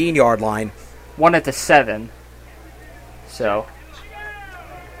 15-yard line. One at the 7. So...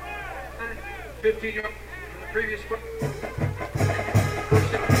 15 previous.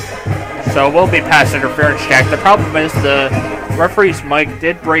 So it will be pass interference, Jack. The problem is the referee's mic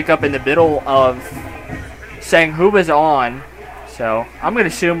did break up in the middle of saying who was on. So I'm going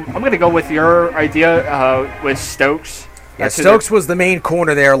to go with your idea with Stokes. Yeah, Stokes was the main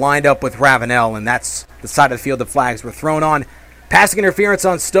corner there, lined up with Ravenel, and that's the side of the field the flags were thrown on. Passing interference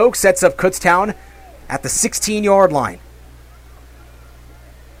on Stokes sets up Kutztown at the 16-yard line.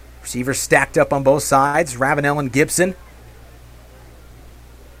 Receivers stacked up on both sides, Ravenel and Gibson.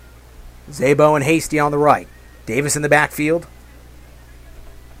 Zabo and Hasty on the right. Davis in the backfield.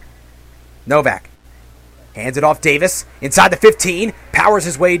 Novak hands it off Davis. Inside the 15. Powers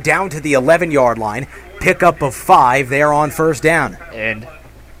his way down to the 11-yard line. Pickup of 5 there on first down. And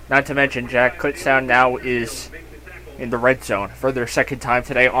not to mention, Jack, Kutztown now is in the red zone for their second time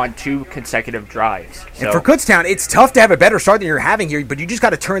today on 2 consecutive drives. So, and for Kutztown, it's tough to have a better start than you're having here, but you just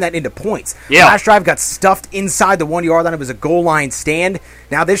got to turn that into points. Yeah. Last drive got stuffed inside the 1-yard line. It was a goal line stand.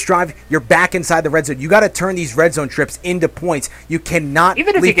 Now this drive, you're back inside the red zone. You got to turn these red zone trips into points. You cannot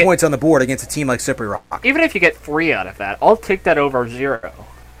leave points on the board against a team like Slippery Rock. Even if you get 3 out of that, I'll take that over 0.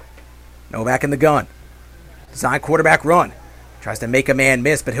 Novak in the gun. Design quarterback run. Tries to make a man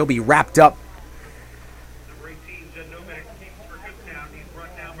miss, but he'll be wrapped up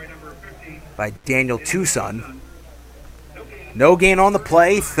by Daniel Tucson. No gain on the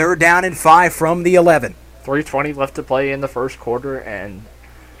play. 3rd down and 5 from the 11. 3:20 left to play in the first quarter, and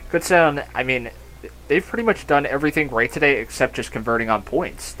Kutztown, I mean, they've pretty much done everything right today except just converting on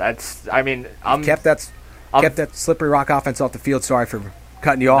points. Kept that Slippery Rock offense off the field. Sorry for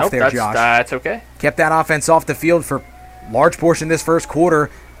cutting you off there, Josh. That's okay. Kept that offense off the field for a large portion of this first quarter,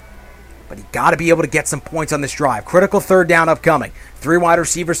 but you got to be able to get some points on this drive. Critical 3rd down upcoming. 3 wide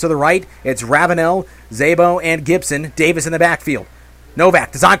receivers to the right. It's Ravenel, Zabo, and Gibson. Davis in the backfield.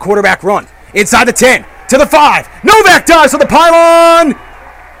 Novak, design quarterback run. Inside the 10, to the 5. Novak dives for the pylon.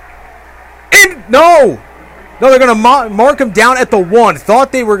 No, they're going to mark him down at the 1.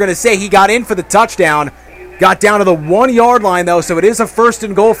 Thought they were going to say he got in for the touchdown. Got down to the 1-yard line, though, so it is a 1st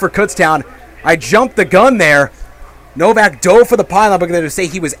and goal for Kutztown. I jumped the gun there. Novak dove for the pylon, but they're going to say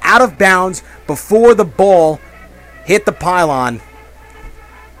he was out of bounds before the ball hit the pylon.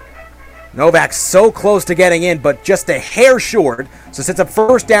 Novak so close to getting in, but just a hair short. So sets up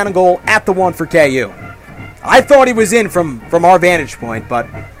 1st down and goal at the 1 for KU. I thought he was in from our vantage point, but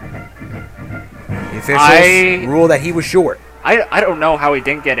the officials ruled that he was short. I don't know how he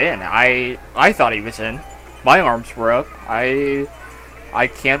didn't get in. I thought he was in. My arms were up. I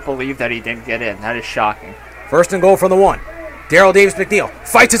can't believe that he didn't get in. That is shocking. 1st and goal from the 1. Daryl Davis McNeil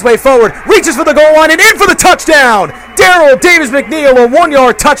fights his way forward, reaches for the goal line, and in for the touchdown! Daryl Davis McNeil, a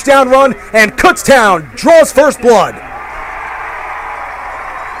 1-yard touchdown run, and Kutztown draws first blood.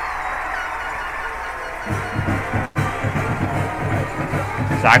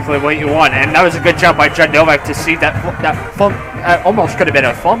 Exactly what you want, and that was a good job by Judd Novak to see that almost could have been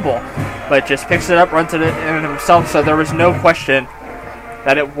a fumble, but just picks it up, runs it in himself, so there was no question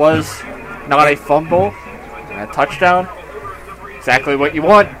that it was not a fumble and a touchdown. Exactly what you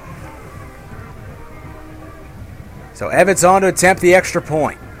want. So Evans on to attempt the extra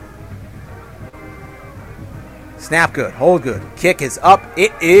point. Snap good, hold good. Kick is up,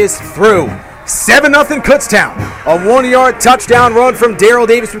 it is through. 7-0 Kutztown. A 1-yard touchdown run from Daryl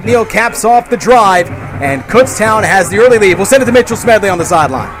Davis McNeil caps off the drive, and Kutztown has the early lead. We'll send it to Mitchell Smedley on the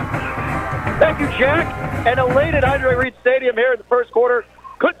sideline. Thank you, Jack. And elated Andre Reed Stadium here in the first quarter.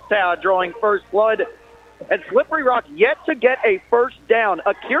 Kutztown drawing first blood. And Slippery Rock yet to get a 1st down.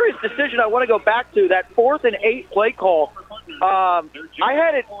 A curious decision I want to go back to, that 4th and 8 play call. I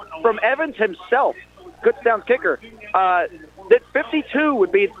had it from Evans himself, Kutztown's kicker. that 52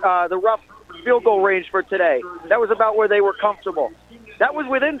 would be the rough field goal range for today. That was about where they were comfortable. That was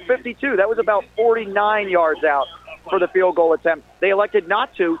within 52. That was about 49 yards out for the field goal attempt. They elected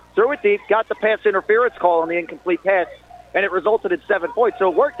not to, threw it deep, got the pass interference call on the incomplete pass, and it resulted in 7 points. So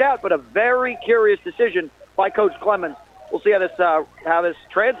it worked out, but a very curious decision by Coach Clemens. We'll see how this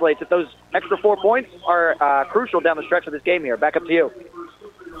translates. If those extra 4 points are crucial down the stretch of this game here. Back up to you.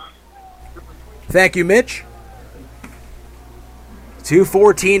 Thank you, Mitch.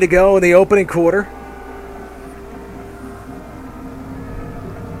 2:14 to go in the opening quarter.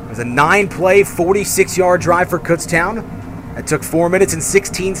 It was a 9-play, 46-yard drive for Kutztown. It took 4 minutes and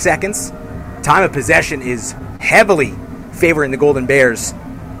 16 seconds. Time of possession is heavily favoring the Golden Bears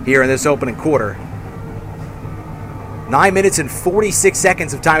here in this opening quarter. 9 minutes and 46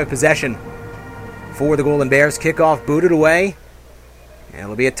 seconds of time of possession for the Golden Bears. Kickoff booted away. And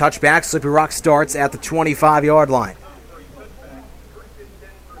it'll be a touchback. Slippery Rock starts at the 25-yard line.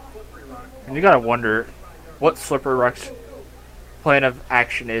 And you got to wonder what Slippery Rock's plan of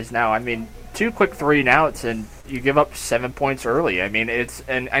action is now. I mean, 2 quick 3-and-outs, and you give up 7 points early. I mean,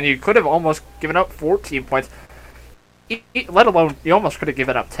 and you could have almost given up 14 points, let alone you almost could have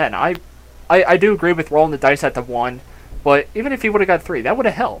given up 10. I do agree with rolling the dice at the 1, but even if you would have got 3, that would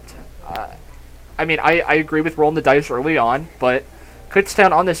have helped. I mean, I agree with rolling the dice early on, but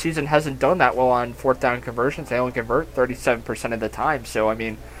Kutztown on this season hasn't done that well on 4th down conversions. They only convert 37% of the time, so, I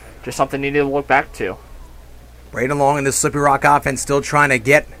mean, just something you need to look back to. Braden Long and the Slippery Rock offense still trying to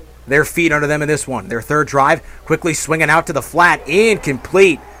get their feet under them in this one. Their third drive, quickly swinging out to the flat,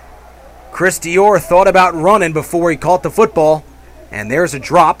 incomplete. Chris Dior thought about running before he caught the football, and there's a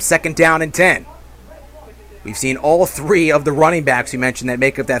drop, 2nd down and 10. We've seen all 3 of the running backs you mentioned that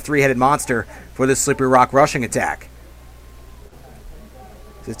make up that 3-headed monster for the Slippery Rock rushing attack.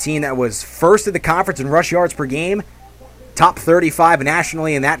 It's a team that was first in the conference in rush yards per game, top 35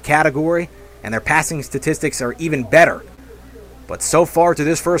 nationally in that category, and their passing statistics are even better. But so far to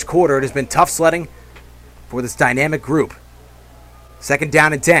this first quarter, it has been tough sledding for this dynamic group. 2nd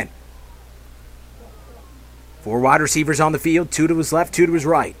down and 10. 4 wide receivers on the field, 2 to his left, 2 to his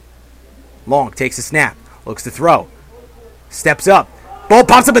right. Long takes a snap, looks to throw, steps up, ball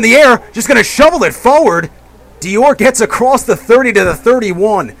pops up in the air, just going to shovel it forward. Dior gets across the 30 to the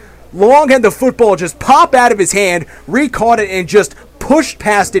 31. Long had the football just pop out of his hand, re-caught it, and just pushed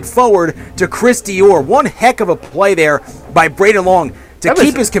past it forward to Chris Dior. One heck of a play there by Braden Long to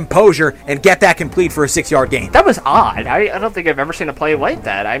keep his composure and get that complete for a 6-yard gain. That was odd. I don't think I've ever seen a play like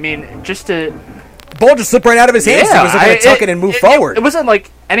that. I mean, just to... Ball just slipped right out of his hands. He was going to tuck it and move forward. It wasn't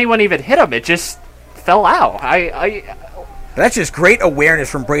like anyone even hit him. It just fell out. That's just great awareness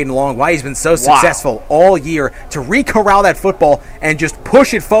from Braden Long, why he's been so successful all year to re-corral that football and just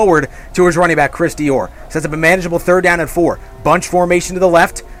push it forward to his running back, Chris Dior. Sets up a manageable 3rd down and 4. Bunch formation to the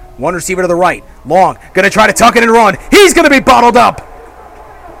left, 1 receiver to the right. Long, going to try to tuck it and run. He's going to be bottled up.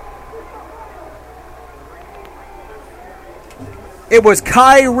 It was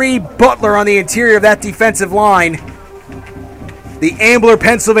Kyrie Butler on the interior of that defensive line. The Ambler,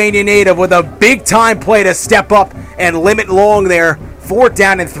 Pennsylvania native with a big-time play to step up and limit Long there. 4th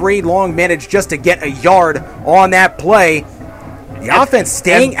down and 3. Long managed just to get a yard on that play. The offense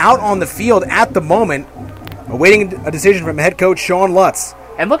staying out on the field at the moment, awaiting a decision from head coach Sean Lutz.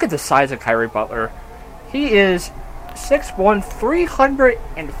 And look at the size of Kyrie Butler. He is 6'1",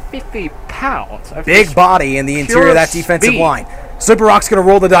 350 pounds. Big body in the interior of that defensive line. Slippery Rock's going to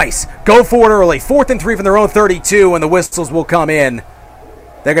roll the dice. Go for it early. 4th and 3 from their own 32, and the whistles will come in.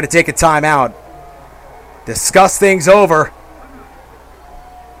 They're going to take a timeout. Discuss things over.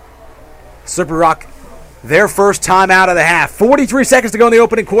 Slippery Rock, their first timeout of the half. 43 seconds to go in the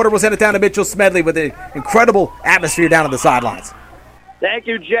opening quarter. We'll send it down to Mitchell Smedley with an incredible atmosphere down on the sidelines. Thank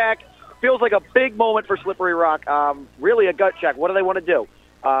you, Jack. Feels like a big moment for Slippery Rock. Really a gut check. What do they want to do?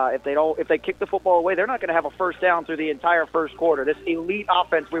 If they kick the football away, they're not going to have a first down through the entire first quarter. This elite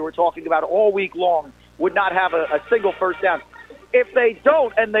offense we were talking about all week long would not have a single first down. If they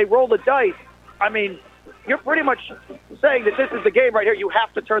don't and they roll the dice, I mean, you're pretty much saying that this is the game right here. You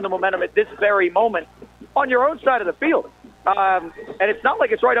have to turn the momentum at this very moment on your own side of the field. And it's not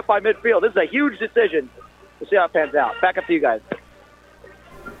like it's right up by midfield. This is a huge decision. We'll see how it pans out. Back up to you guys.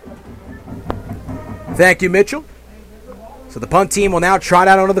 Thank you, Mitchell. So the punt team will now trot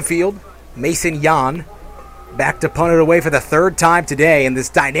out onto the field. Mason Yan back to punt it away for the 3rd time today. And this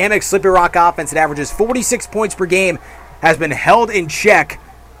dynamic Slippery Rock offense that averages 46 points per game has been held in check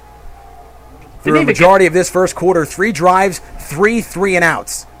through a majority of this first quarter. 3 drives, 3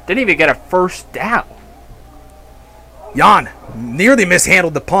 3-and-outs. Didn't even get a first down. Yan nearly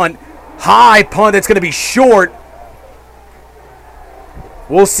mishandled the punt. High punt that's going to be short.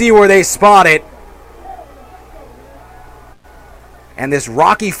 We'll see where they spot it. And this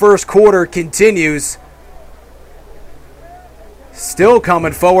rocky first quarter continues. Still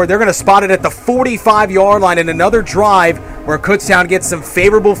coming forward. They're going to spot it at the 45-yard line in another drive where Kutztown gets some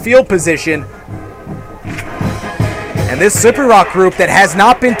favorable field position. And this Slippery Rock group that has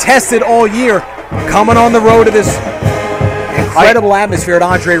not been tested all year, coming on the road to this incredible atmosphere at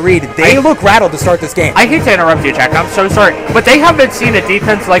Andre Reed. They look rattled to start this game. I hate to interrupt you, Jack. I'm so sorry. But they haven't seen a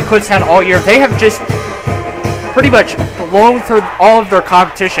defense like Kutztown all year. They have just pretty much blown through all of their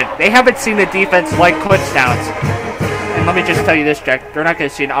competition. They haven't seen a defense like Kutztown's. And let me just tell you this, Jack. They're not going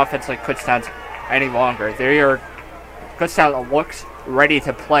to see an offense like Kutztown's any longer. Kutztown looks ready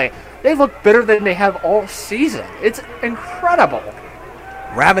to play. They look better than they have all season. It's incredible.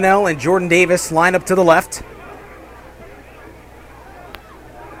 Ravenel and Jordan Davis line up to the left.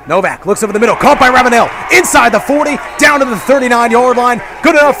 Novak looks over the middle, caught by Ravenel, inside the 40, down to the 39-yard line.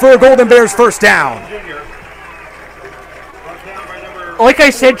 Good enough for a Golden Bears first down. Like I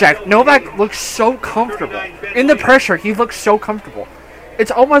said, Jack, Novak looks so comfortable. In the pressure, he looks so comfortable.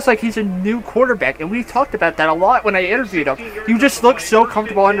 It's almost like he's a new quarterback, and we talked about that a lot when I interviewed him. You just look so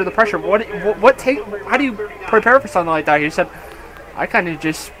comfortable under the pressure. How do you prepare for something like that? He said, I kind of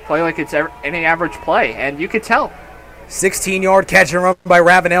just play like it's any average play, and you could tell. 16-yard catch and run by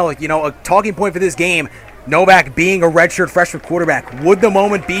Ravenel. You know, a talking point for this game, Novak being a redshirt freshman quarterback. Would the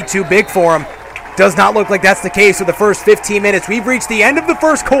moment be too big for him? Does not look like that's the case for the first 15 minutes. We've reached the end of the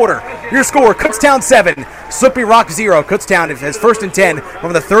first quarter. Your score, Kutztown 7, Slippery Rock 0. Kutztown has first and 10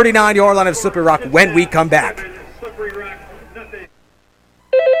 from the 39-yard line of Slippery Rock when we come back.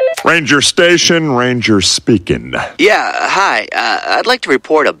 Ranger Station, Ranger speaking. Yeah, hi. I'd like to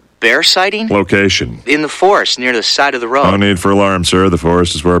report a bear sighting. Location? In the forest near the side of the road. No need for alarm, sir. The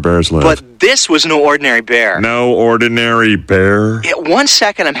forest is where bears live. But this was no ordinary bear. No ordinary bear? Yeah, 1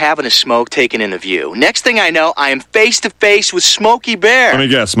 second I'm having a smoke taken in the view. Next thing I know, I am face to face with Smokey Bear. Let me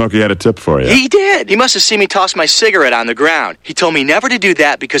guess, Smokey had a tip for you. He did. He must have seen me toss my cigarette on the ground. He told me never to do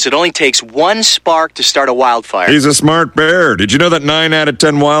that because it only takes one spark to start a wildfire. He's a smart bear. Did you know that 9 out of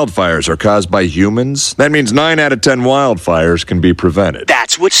 10 wildfires are caused by humans? That means 9 out of 10 wildfires can be prevented.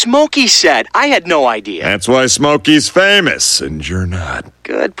 That's what Smokey said. I had no idea. That's why Smokey's famous, and you're not.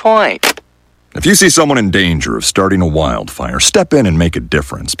 Good point. If you see someone in danger of starting a wildfire, step in and make a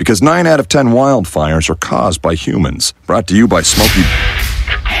difference, because 9 out of 10 wildfires are caused by humans. Brought to you by Smokey.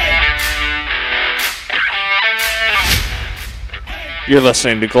 You're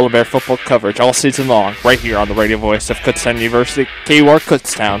listening to Golden Bear football coverage all season long, right here on the radio voice of Kutztown University, KUR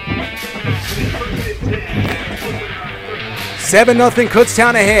Kutztown. 7-0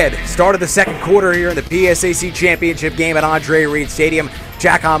 Kutztown ahead. Start of the second quarter here in the PSAC Championship game at Andre Reed Stadium.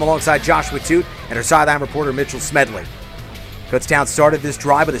 Jack Hom alongside Joshua Toot and our sideline reporter Mitchell Smedley. Kutztown started this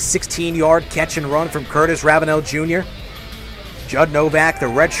drive with a 16-yard catch and run from Curtis Ravenel Jr. Judd Novak, the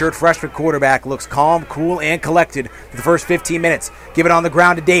redshirt freshman quarterback, looks calm, cool, and collected for the first 15 minutes. Give it on the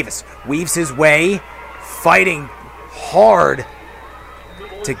ground to Davis. Weaves his way, fighting hard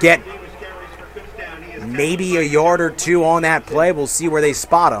to get maybe a yard or two on that play. We'll see where they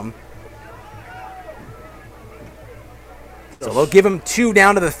spot him. So they'll give him 2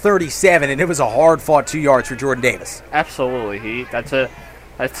 down to the 37, and it was a hard-fought 2 yards for Jordan Davis. Absolutely. That's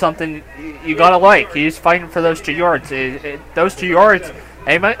something you gotta like. He's fighting for those 2 yards. Those 2 yards,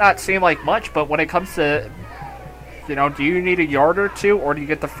 they might not seem like much, but when it comes to, do you need a yard or two, or do you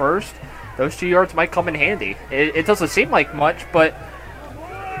get the first? Those 2 yards might come in handy. It doesn't seem like much, but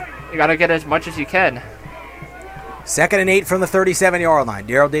you gotta get as much as you can. 2nd and 8 from the 37-yard line.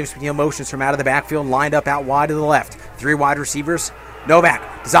 Daryl Davis McNeil motions from out of the backfield, lined up out wide to the left. 3 wide receivers.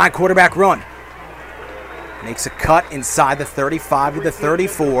 Novak, design quarterback run. Makes a cut inside the 35 to the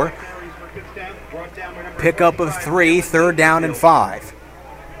 34. Pickup of 3, 3rd down and 5.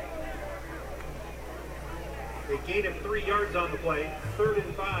 A gain of 3 yards on the play. 3rd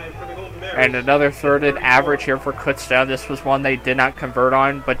and 5 for the Golden Bears. And another 3rd and average here for Kutztown. This was one they did not convert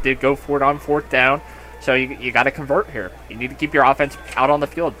on, but did go for it on 4th down. So you got to convert here. You need to keep your offense out on the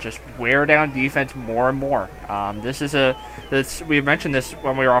field. Just wear down defense more and more. We mentioned this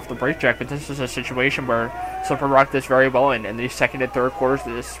when we were off the break, Jack, but this is a situation where Slippery Rock does very well in these second and third quarters.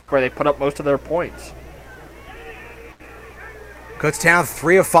 This is where they put up most of their points. Kutztown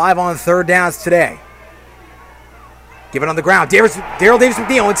 3 of 5 on 3rd downs today. Give it on the ground. Daryl Davis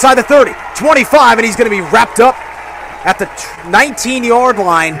McNeil inside the 30, 25, and he's going to be wrapped up at the 19-yard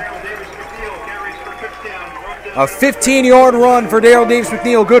line. A 15-yard run for Daryl Davis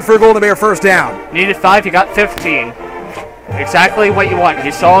McNeil, good for a Golden Bear first down. Needed 5, you got 15. Exactly what you want.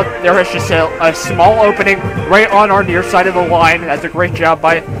 You saw there was just a small opening right on our near side of the line. That's a great job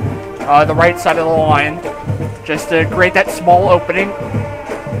by the right side of the line. Just to create that small opening.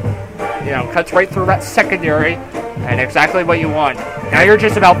 Cuts right through that secondary. And exactly what you want. Now you're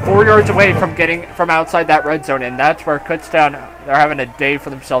just about 4 yards away from getting from outside that red zone. And that's where Kutztown, they're having a day for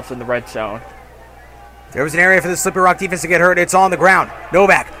themselves in the red zone. There was an area for the Slippery Rock defense to get hurt. It's on the ground.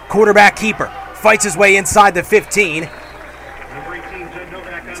 Novak, quarterback keeper, fights his way inside the 15.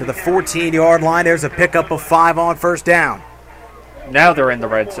 To the 14-yard line. There's a pickup of 5 on first down. Now they're in the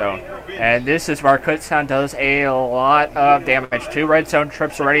red zone. And this is where Kutztown does a lot of damage. 2 red zone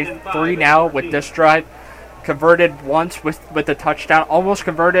trips already. 3 now with this drive. Converted once with the touchdown. Almost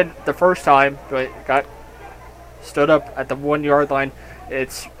converted the first time, but got stood up at the 1 yard line.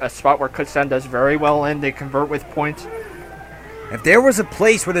 It's a spot where Kutztown does very well in. They convert with points. If there was a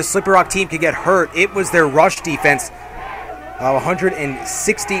place where the Slippery Rock team could get hurt, it was their rush defense.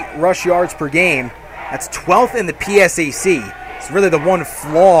 160 rush yards per game. That's 12th in the PSAC. It's really the one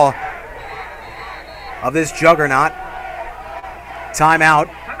flaw of this juggernaut. Timeout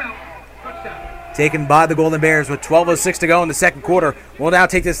taken by the Golden Bears with 12:06 to go in the second quarter. We'll now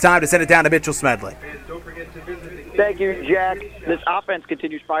take this time to send it down to Mitchell Smedley. Thank you, Jack. This offense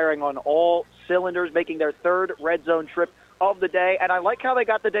continues firing on all cylinders, making their 3rd red zone trip of the day, and I like how they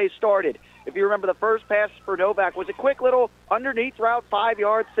got the day started. If you remember, the first pass for Novak was a quick little underneath route, 5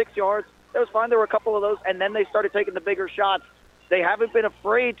 yards, 6 yards. That was fine. There were a couple of those, and then they started taking the bigger shots. They haven't been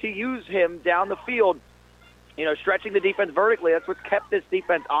afraid to use him down the field, stretching the defense vertically. That's what's kept this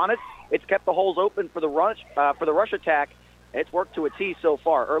defense honest. It's kept the holes open for the rush attack, and it's worked to a T so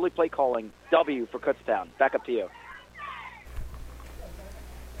far. Early play calling, W for Kutztown. Back up to you.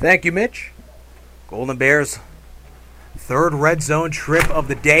 Thank you, Mitch. Golden Bears, 3rd red zone trip of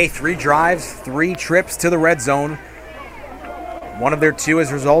the day. 3 drives, 3 trips to the red zone. One of their 2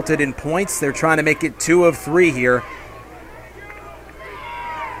 has resulted in points. They're trying to make it 2 of 3 here.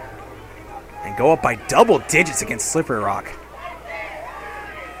 And go up by double digits against Slippery Rock.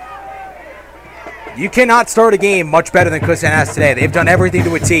 You cannot start a game much better than Kutztown has today. They've done everything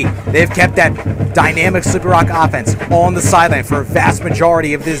to a T. They've kept that dynamic Slippery Rock offense on the sideline for a vast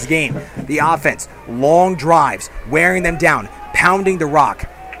majority of this game. The offense, long drives, wearing them down, pounding the rock,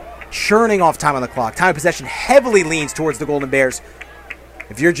 churning off time on the clock. Time of possession heavily leans towards the Golden Bears.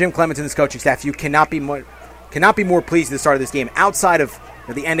 If you're Jim Clements and this coaching staff, you cannot be more pleased at the start of this game outside of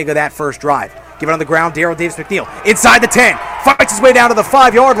the ending of that first drive. Give it on the ground, Darrell Davis McNeil inside the 10, fights his way down to the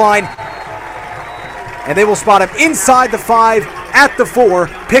 5-yard line. And they will spot him inside the 5, at the 4,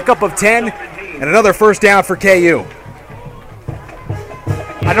 pickup of 10, and another first down for KU.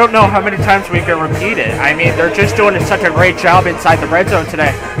 I don't know how many times we can repeat it. I mean, they're just doing such a great job inside the red zone today.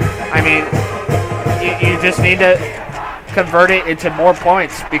 I mean, you just need to convert it into more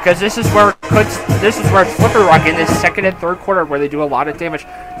points, because this is where Slippery Rock in this second and third quarter where they do a lot of damage.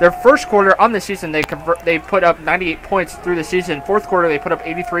 Their first quarter on the season, they put up 98 points through the season. Fourth quarter, they put up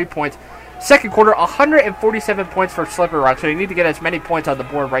 83 points. Second quarter, 147 points for Slippery Rock, so you need to get as many points on the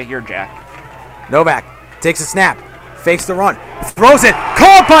board right here, Jack. Novak takes a snap, fakes the run, throws it,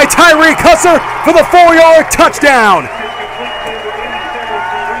 caught by Tyreek Husser for the 4-yard touchdown.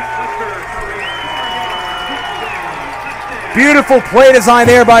 Beautiful play design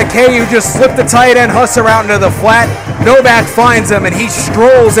there by KU, just slipped the tight end Husser out into the flat. Novak finds him, and he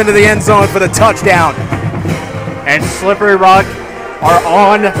strolls into the end zone for the touchdown. And Slippery Rock are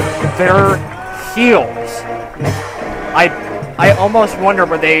on their heels. I almost wonder,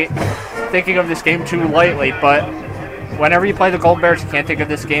 were they thinking of this game too lightly, but whenever you play the Golden Bears, you can't think of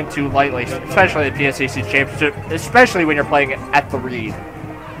this game too lightly, especially the PSAC Championship, especially when you're playing it at the Reed.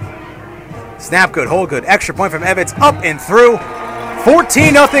 Snap good, hold good, extra point from Evans, up and through.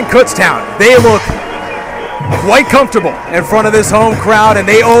 14-0 Kutztown. They look quite comfortable in front of this home crowd, and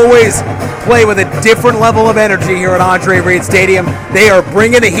they always play with a different level of energy here at Andre Reed Stadium. They are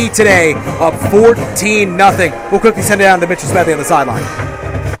bringing the heat today, up 14-0. We'll quickly send it down to Mitchell Smedley on the sideline.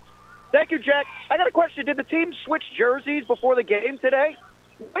 Thank you, Jack. I got a question. Did the team switch jerseys before the game today?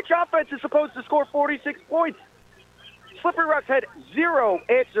 Which offense is supposed to score 46 points? Slippery Rock's had zero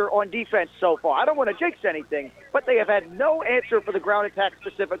answer on defense so far. I don't want to jinx anything, but they have had no answer for the ground attack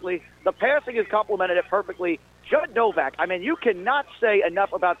specifically. The passing has complemented it perfectly. Judd Novak, I mean, you cannot say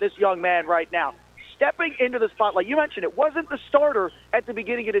enough about this young man right now. Stepping into the spotlight, you mentioned it wasn't the starter at the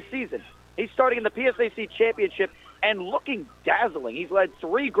beginning of the season. He's starting in the PSAC Championship and looking dazzling. He's led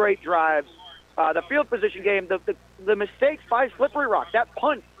 3 great drives. The field position game, the mistakes by Slippery Rock, that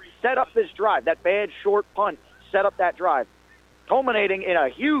punt set up this drive, that bad short punt set up that drive. culminating in a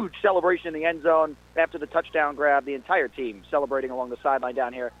huge celebration in the end zone after the touchdown grab. The entire team celebrating along the sideline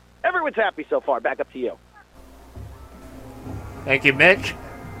down here. Everyone's happy so far. Back up to you. Thank you, Mitch.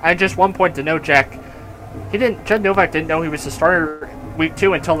 And just one point to note, Jack. Judd Novak didn't know he was the starter week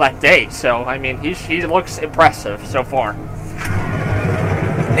 2 until that day. So, I mean, he looks impressive so far.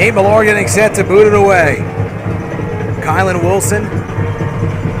 Nate Millar getting set to boot it away. Kylan Wilson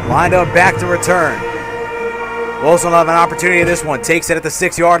lined up back to return. Wilson will have an opportunity in this one. Takes it at the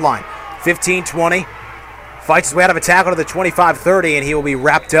 6-yard line. 15-20. Fights his way out of a tackle to the 25-30, and he will be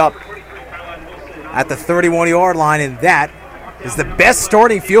wrapped up at the 31-yard line, and that is the best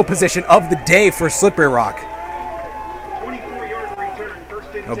starting field position of the day for Slippery Rock.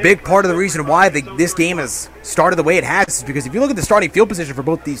 A big part of the reason why this game has started the way it has is because if you look at the starting field position for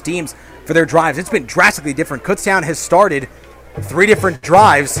both these teams for their drives, it's been drastically different. Kutztown has started 3 different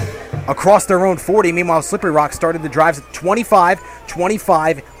drives across their own 40. Meanwhile, Slippery Rock started the drives at 25,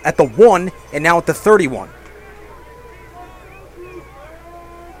 25 at the 1, and now at the 31.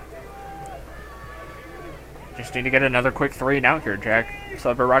 Just need to get another quick 3 and out here, Jack.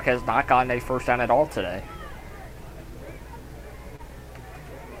 Slippery Rock has not gotten a first down at all today.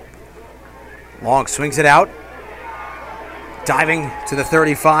 Long swings it out. Diving to the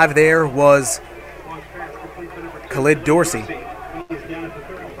 35 there was Khalid Dorsey.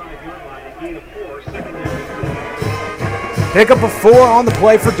 Pick up a 4 on the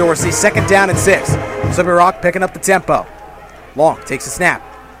play for Dorsey. 2nd down and 6. Slippery Rock picking up the tempo. Long takes a snap.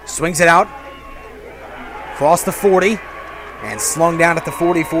 Swings it out. Across the 40. And slung down at the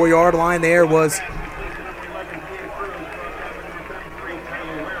 44-yard line there was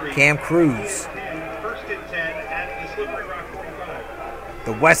Cam Cruz.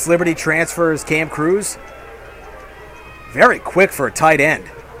 The West Liberty transfers Cam Cruz. Very quick for a tight end.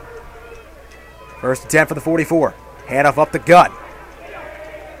 First and 10 for the 44. Handoff up the gut.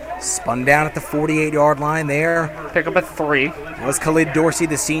 Spun down at the 48-yard line there. Pick up a 3. Was Khalid Dorsey,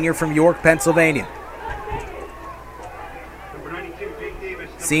 the senior from York, Pennsylvania.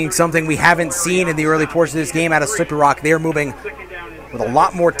 Seeing something we haven't seen in the early portion of this game out of Slippery Rock. They're moving with a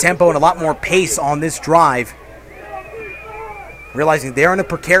lot more tempo and a lot more pace on this drive. Realizing they're in a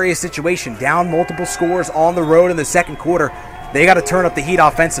precarious situation, down multiple scores on the road in the second quarter. They got to turn up the heat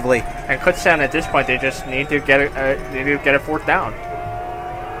offensively. And Kutztown at this point, they just need to get a 4th down.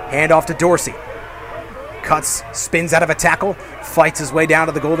 Hand off to Dorsey. Cuts, spins out of a tackle, fights his way down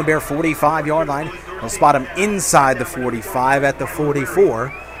to the Golden Bear 45-yard line. They'll spot him inside the 45 at the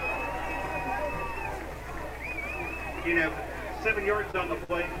 44. 7 yards on the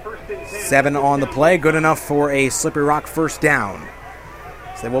play. 7 on the play, good enough for a Slippery Rock first down.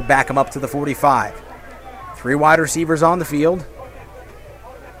 So they will back him up to the 45. 3 wide receivers on the field.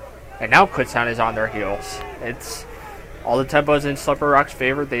 And now Kutztown is on their heels. It's all the tempos in Slippery Rock's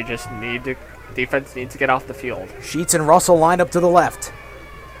favor. They just defense needs to get off the field. Sheets and Russell lined up to the left.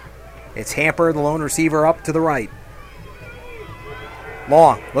 It's Hamper, the lone receiver, up to the right.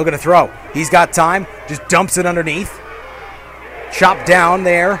 Long, looking to throw. He's got time, just dumps it underneath. Chopped down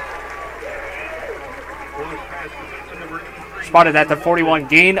there. Spotted at the 41,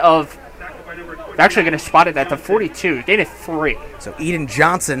 gain of... They're actually going to spot it at the 42, gain of 3. So Eden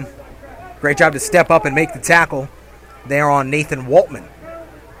Johnson, great job to step up and make the tackle there on Nathan Waltman,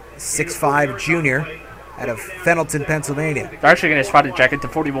 6'5 junior out of Fenelton, Pennsylvania. They're actually going to spot it, Jack, at the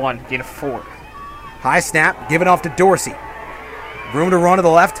 41, gain of 4. High snap, given off to Dorsey. Room to run to the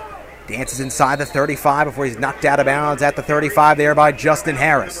left. Dances inside the 35 before he's knocked out of bounds at the 35 there by Justin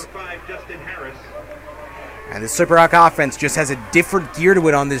Harris. And the Slippery Rock offense just has a different gear to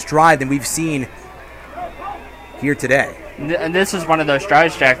it on this drive than we've seen here today. And this is one of those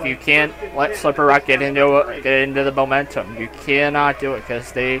drives, Jack. You can't let Slippery Rock get into the momentum. You cannot do it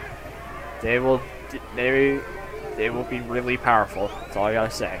because they will be really powerful. That's all I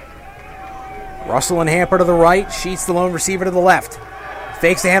gotta say. Russell and Hamper to the right. Sheets, the lone receiver, to the left.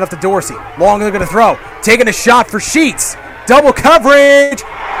 Fakes the handoff to Dorsey. Long looking to throw. Taking a shot for Sheets. Double coverage.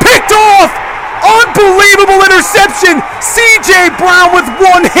 Picked off! Unbelievable interception! C.J. Brown with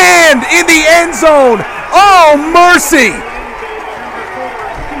one hand in the end zone. Oh, mercy!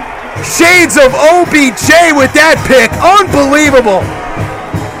 Shades of OBJ with that pick. Unbelievable.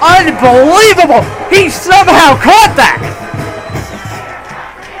 Unbelievable! He somehow caught that!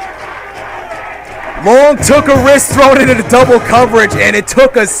 Long took a risk throwing it into double coverage, and it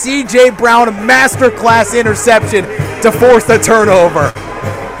took a C.J. Brown masterclass interception to force the turnover.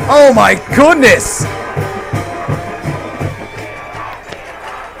 Oh my goodness!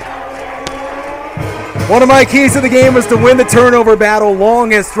 One of my keys to the game was to win the turnover battle. Long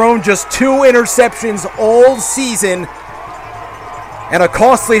has thrown just 2 interceptions all season. And a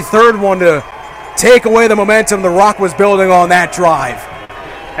costly third one to take away the momentum the Rock was building on that drive.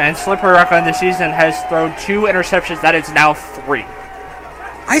 And Slippery Rock on the season has thrown 2 interceptions. That is now 3.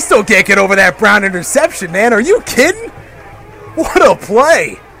 I still can't get over that Brown interception, man. Are you kidding? What a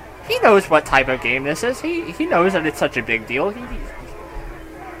play. He knows what type of game this is. He knows that it's such a big deal.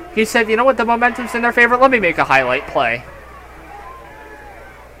 He said, you know what, the momentum's in their favor. Let me make a highlight play.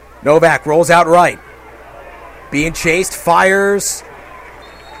 Novak rolls out right. Being chased, fires.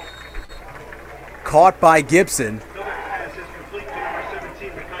 Caught by Gibson.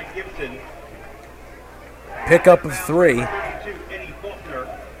 Pickup of 3.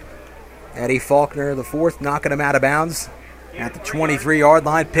 Eddie Faulkner, the 4th, knocking him out of bounds at the 23-yard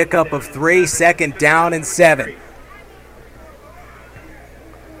line. Pickup of 3, 2nd down and 7.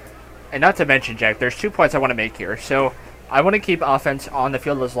 And not to mention, Jack, there's 2 points I want to make here. So I want to keep offense on the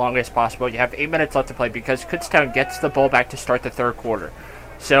field as long as possible. You have 8 minutes left to play because Kutztown gets the ball back to start the third quarter.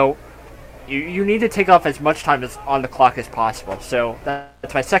 So you need to take off as much time on the clock as possible. So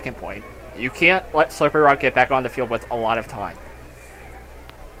that's my second point. You can't let Slippery Rock get back on the field with a lot of time.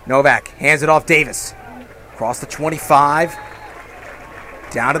 Novak hands it off Davis. Across the 25.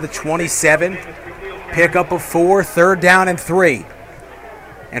 Down to the 27. Pickup of 4. 3rd down and 3.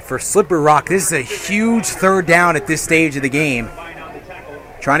 And for Slippery Rock, this is a huge 3rd down at this stage of the game.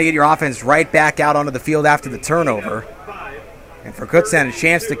 Trying to get your offense right back out onto the field after the turnover. And for Kutztown, a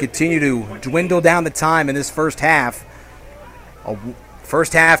chance to continue to dwindle down the time in this first half. A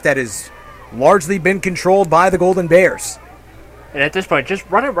first half that has largely been controlled by the Golden Bears. And at this point, just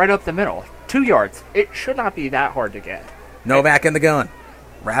run it right up the middle. 2 yards. It should not be that hard to get. Novak in the gun.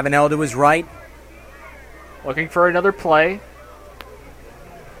 Ravenel to his right. Looking for another play.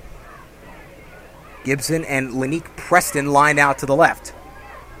 Gibson and Lanique Preston lined out to the left.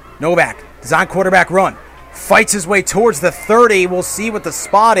 Novak, design quarterback run. Fights his way towards the 30. We'll see what the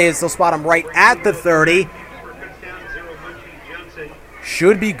spot is. They'll spot him right at the 30.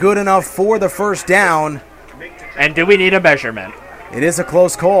 Should be good enough for the first down. And do we need a measurement? It is a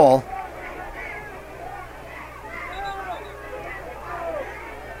close call.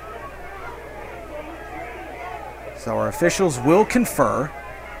 So our officials will confer.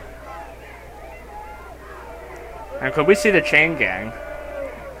 And could we see the chain gang?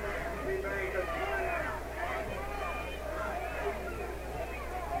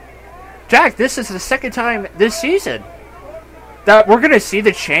 Jack, this is the second time this season that we're going to see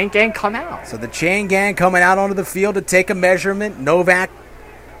the chain gang come out. So the chain gang coming out onto the field to take a measurement. Novak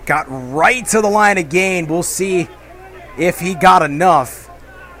got right to the line of gain. We'll see if he got enough.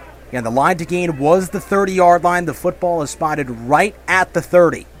 And the line to gain was the 30-yard line. The football is spotted right at the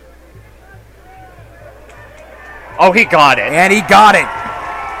 30. Oh, he got it. And he got it.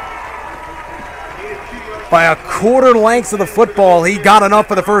 By a quarter length of the football, he got enough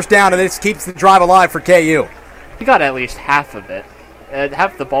for the first down, and this keeps the drive alive for KU. He got at least half of it.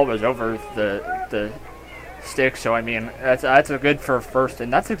 Half the ball was over the stick, so, I mean, that's a good for first,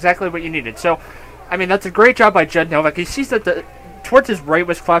 and that's exactly what you needed. So, I mean, that's a great job by Judd Novak. He sees that towards his right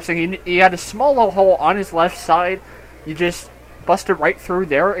was collapsing. He had a small little hole on his left side. You just busted right through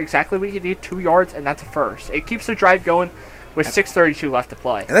there. Exactly what you need, 2 yards, and that's a first. It keeps the drive going with 6:32 left to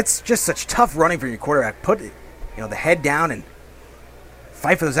play. And that's just such tough running for your quarterback. Put the head down and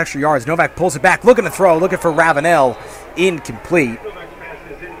fight for those extra yards. Novak pulls it back, looking to throw, looking for Ravenel. Incomplete.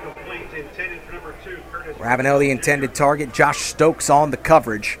 Ravenel, the intended target. Josh Stokes on the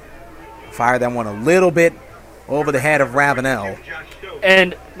coverage. Fire that one a little bit over the head of Ravenel.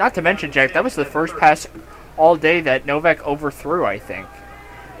 And not to mention, Jack, that was the first pass all day that Novak overthrew, I think.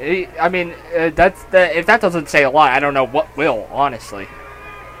 I mean, if that doesn't say a lot, I don't know what will, honestly.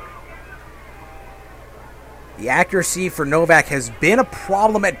 The accuracy for Novak has been a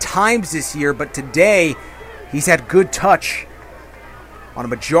problem at times this year, but today he's had good touch on a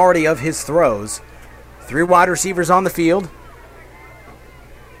majority of his throws. 3 wide receivers on the field.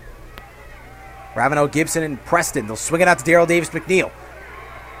 Ravenel, Gibson, and Preston. They'll swing it out to Darrell Davis McNeil.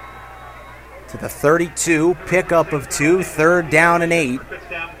 To the 32, pickup of 2, 3rd down and 8.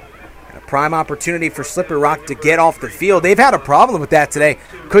 And a prime opportunity for Slippery Rock to get off the field. They've had a problem with that today.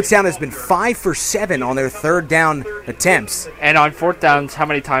 Kutztown has been 5 for 7 on their 3rd down attempts. And on 4th downs, how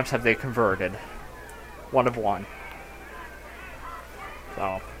many times have they converted? 1 of 1.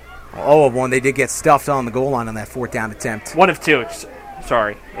 So. 0 of 1. They did get stuffed on the goal line on that 4th down attempt. 1 of 2.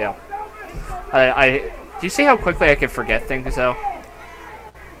 Sorry, yeah. Do you see how quickly I can forget things, though?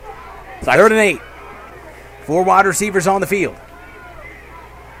 3rd and 8. 4 wide receivers on the field.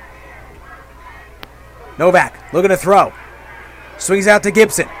 Novak looking to throw. Swings out to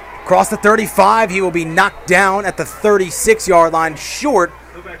Gibson. Across the 35, he will be knocked down at the 36-yard line, short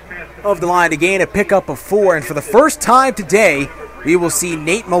of the line to gain a pickup of 4. And for the first time today, we will see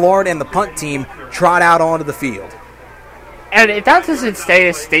Nate Millard and the punt team trot out onto the field. And if that doesn't stay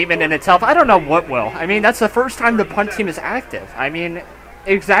a statement in itself, I don't know what will. I mean, that's the first time the punt team is active. I mean,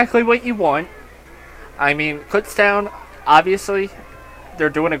 exactly what you want. I mean, Kutztown, obviously, they're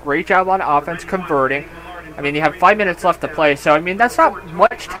doing a great job on offense, converting. I mean, you have 5 minutes left to play, so, I mean, that's not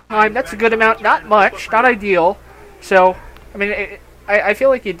much time. That's a good amount. Not much, not ideal. So, I mean, I feel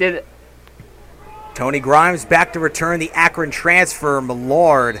like you did. Tony Grimes back to return the Akron transfer.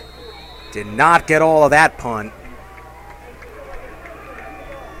 Millard did not get all of that punt.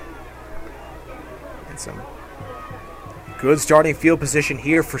 And some good starting field position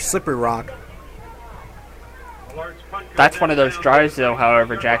here for Slippery Rock. That's one of those drives, though,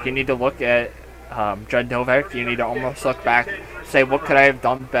 however, Jack, you need to look at Judd Novak. You need to almost look back, say, what could I have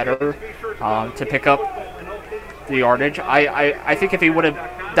done better to pick up the yardage? I think if he would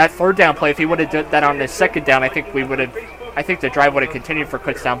have, that third down play, if he would have done that on his second down, I think the drive would have continued for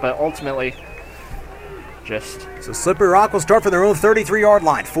Kutztown, but ultimately, just. So Slippery Rock will start from their own 33-yard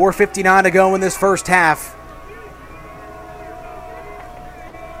line. 4:59 to go in this first half.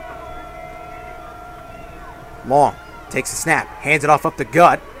 Long takes a snap, hands it off up the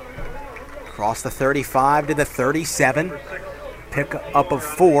gut. Across the 35 to the 37. Pick up of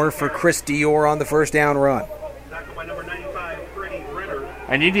 4 for Chris Dior on the first down run.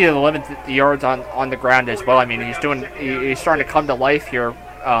 And you need 11 yards on the ground as well. I mean, he's starting to come to life here.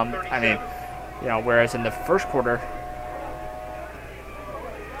 I mean, you know, whereas in the first quarter.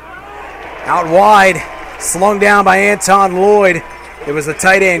 Out wide, slung down by Anton Lloyd. It was the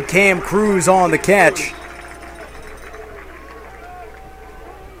tight end Cam Cruz on the catch.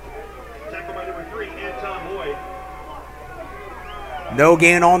 No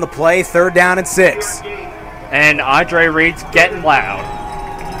gain on the play, 3rd down and 6. And Andre Reed's getting loud.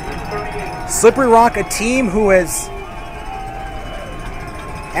 Slippery Rock, a team who is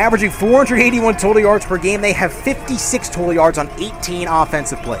averaging 481 total yards per game. They have 56 total yards on 18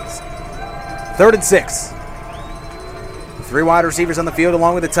 offensive plays. 3rd and 6. 3 wide receivers on the field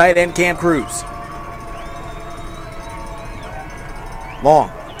along with the tight end Cam Cruz. Long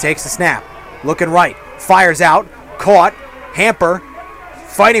takes the snap, looking right, fires out, caught, Hamper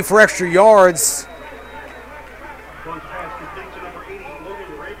fighting for extra yards.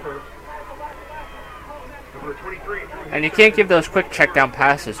 And you can't give those quick check down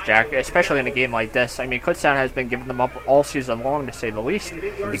passes, Jack, especially in a game like this. I mean, Kutztown has been giving them up all season long, to say the least.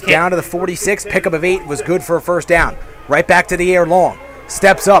 He's down to the 46. Pickup of 8 was good for a first down. Right back to the air, Long.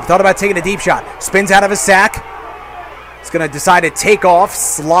 Steps up, thought about taking a deep shot. Spins out of his sack. He's going to decide to take off,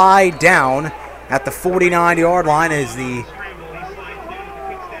 slide down at the 49-yard line as the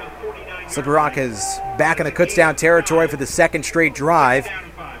Slippery Rock is back in the Kutztown territory for the second straight drive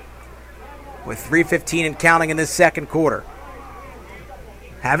with 3:15 and counting in this second quarter.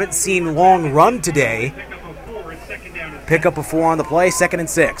 Haven't seen Long run today. Pick up a 4 on the play, 2nd and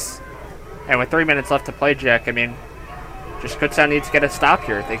 6. And with 3 minutes left to play, Jack, I mean, just Kutztown needs to get a stop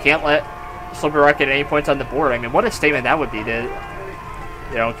here. They can't let Slippery Rock get any points on the board. I mean, what a statement that would be to,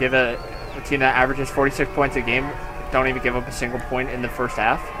 you know, give a team that averages 46 points a game, don't even give up a single point in the first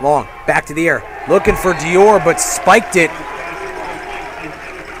half. Long, back to the air, looking for Dior, but spiked it.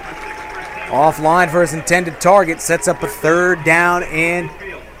 Offline for his intended target, sets up a 3rd down and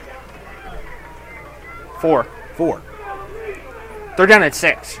 4. 3rd down at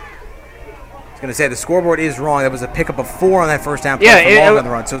 6. I was going to say, the scoreboard is wrong. That was a pickup of 4 on that first down play for Long on the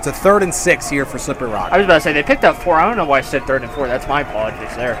run. So it's a 3rd and 6 here for Slippery Rock. I was about to say, they picked up 4. I don't know why I said 3rd and 4. That's my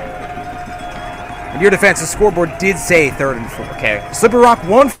apologies there. In your defense, the scoreboard did say 3rd and 4. Okay. Slippery Rock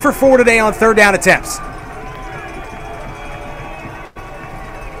 1 for 4 today on 3rd down attempts.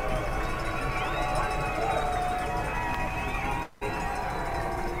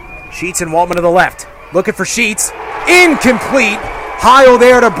 Sheets and Waltman to the left. Looking for Sheets. Incomplete. Heil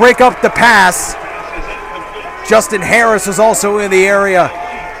there to break up the pass. Justin Harris was also in the area.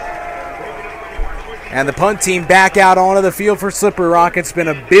 And the punt team back out onto the field for Slippery Rock. It's been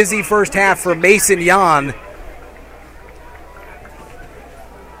a busy first half for Mason Yan.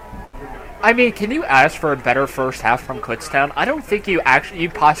 I mean, can you ask for a better first half from Kutztown? I don't think you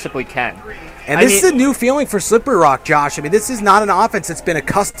possibly can. And this is a new feeling for Slippery Rock, Josh. I mean, this is not an offense that's been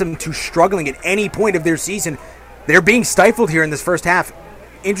accustomed to struggling at any point of their season. They're being stifled here in this first half.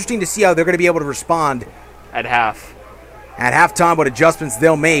 Interesting to see how they're going to be able to respond at half. At halftime, what adjustments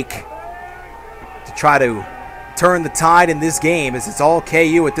they'll make to try to turn the tide in this game, as it's all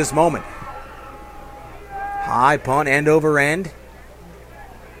KU at this moment. High punt, end over end.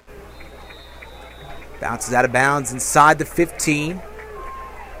 Bounces out of bounds inside the 15.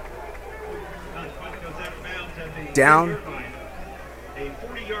 Down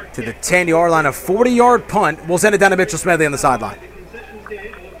to the 10-yard line. A 40-yard punt. We'll send it down to Mitchell Smedley on the sideline.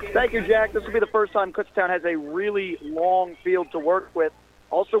 Thank you, Jack. This will be the first time Kutztown has a really long field to work with.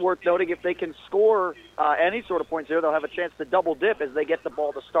 Also worth noting, if they can score any sort of points here, they'll have a chance to double dip as they get the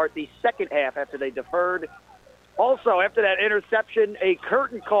ball to start the second half after they deferred. Also, after that interception, a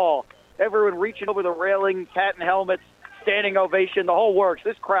curtain call. Everyone reaching over the railing, patent helmets, standing ovation, the whole works.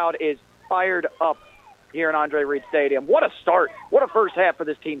 This crowd is fired up here in Andre Reed Stadium. What a start. What a first half for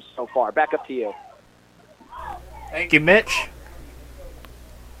this team so far. Back up to you. Thank you, Mitch.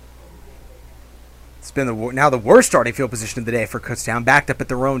 It's been now the worst starting field position of the day for Kutztown, backed up at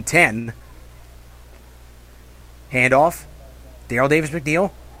their own 10. Handoff. Daryl Davis McNeil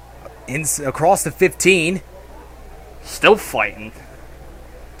across the 15. Still fighting.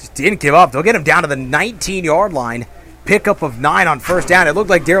 Just didn't give up. They'll get him down to the 19-yard line. Pickup of 9 on first down. It looked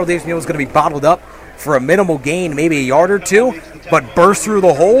like Daryl Davis McNeil was going to be bottled up for a minimal gain, maybe a yard or two, but burst through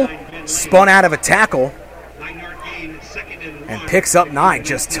the hole, spun out of a tackle, and picks up 9.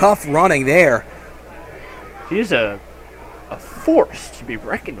 Just tough running there. He's a force to be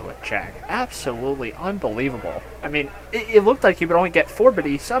reckoned with, Jack. Absolutely unbelievable. I mean, it looked like he would only get 4, but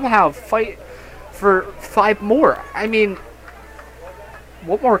he somehow fight for 5 more. I mean,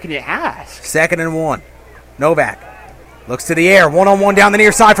 what more can you ask? 2nd and 1. Novak looks to the air. One-on-one down the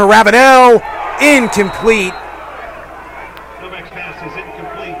near side for Ravenel. Incomplete.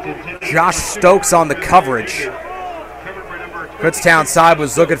 Josh Stokes on the coverage. Kutztown side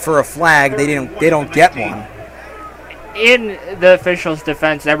was looking for a flag. They don't get one. In the officials'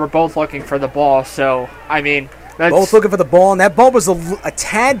 defense, they were both looking for the ball. So, I mean, both looking for the ball, and that ball was a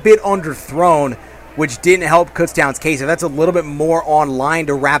tad bit underthrown, which didn't help Kutztown's case. If that's a little bit more on line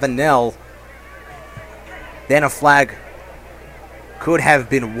to Ravenel, then a flag could have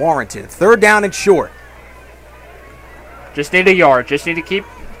been warranted. 3rd down and short. Just need a yard. Just need to keep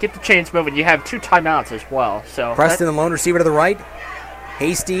the chains moving. You have 2 timeouts as well. So Preston, the lone receiver to the right.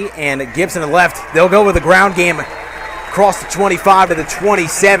 Hasty and Gibson to the left. They'll go with the ground game across the 25 to the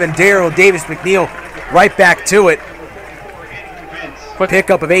 27. Daryl Davis McNeil right back to it. Quick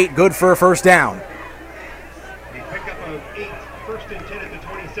pickup of 8, good for a first down.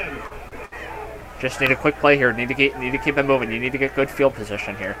 Just need a quick play here. Need to keep it moving. You need to get good field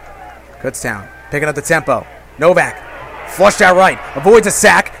position here. Kutztown picking up the tempo. Novak flushed out right, avoids a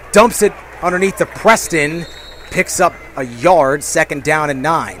sack, dumps it underneath to Preston, picks up a yard. 2nd down and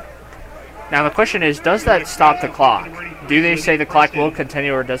 9. Now the question is, does that stop the clock? Do they say the clock will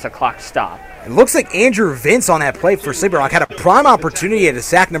continue, or does the clock stop? It looks like Andrew Vince on that play for Sleepy Rock had a prime opportunity at a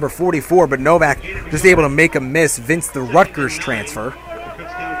sack number 44, but Novak just able to make a miss. Vince, the Rutgers transfer.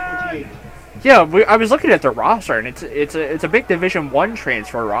 Yeah, I was looking at the roster, and it's a big Division I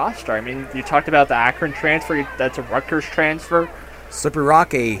transfer roster. I mean, you talked about the Akron transfer. That's a Rutgers transfer. Slippery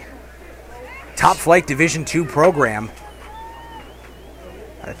Rock, a top-flight Division II program.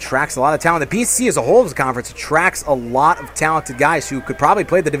 That attracts a lot of talent. The PCC as a whole as a conference attracts a lot of talented guys who could probably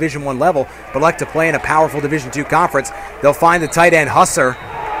play the Division I level, but like to play in a powerful Division II conference. They'll find the tight end, Husser.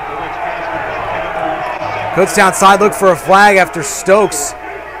 Kutztown side look for a flag after Stokes.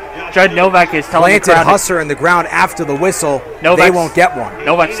 Judd Novak is telling planted the crowd Husser in the ground after the whistle. They won't get one.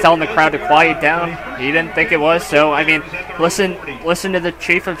 Novak's telling the crowd to quiet down. He didn't think it was, so, I mean, listen to the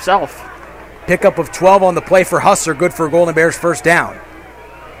chief himself. Pickup of 12 on the play for Husser, good for Golden Bears first down.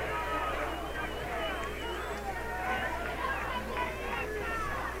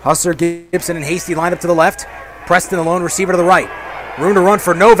 Husser, Gibson, and Hasty line up to the left. Preston, the lone receiver, to the right. Room to run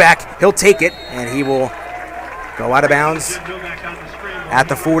for Novak. He'll take it, and he will go out of bounds at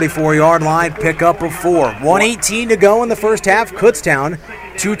the 44-yard line. Pickup of 4. 1:18 to go in the first half. Kutztown,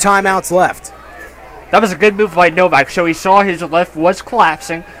 2 timeouts left. That was a good move by Novak. So he saw his left was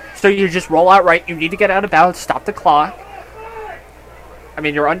collapsing. So you just roll out right. You need to get out of bounds, stop the clock. I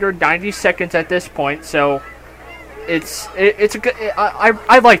mean, you're under 90 seconds at this point, so it's a good.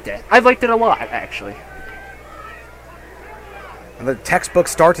 I liked it. I liked it a lot, actually. And the textbook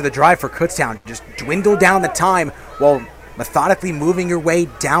start to the drive for Kutztown. Just dwindle down the time while methodically moving your way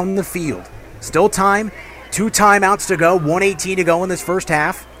down the field. Still time. 2 timeouts to go. 1:18 to go in this first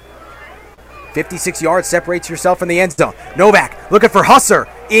half. 56 yards separates yourself from the end zone. Novak looking for Husser.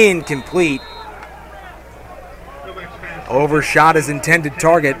 Incomplete. Overshot his intended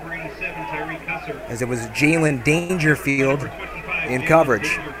target as it was Jalen Dangerfield in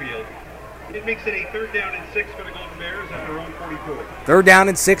coverage. It makes it a 3rd down and 6 for the Golden Bears at their own 44. 3rd down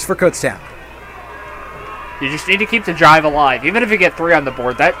and 6 for Kutztown. You just need to keep the drive alive. Even if you get 3 on the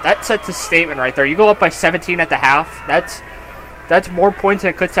board, that sets a statement right there. You go up by 17 at the half. That's more points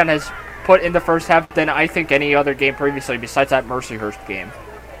that Kutztown has put in the first half than I think any other game previously besides that Mercyhurst game.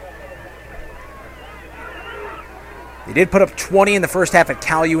 They did put up 20 in the first half at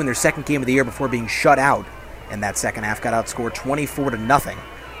Cal U in their second game of the year before being shut out in that second half. Got outscored 24-0.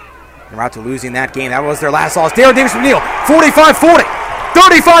 They're out to losing that game. That was their last loss. Daryl Davis McNeil, 45-40,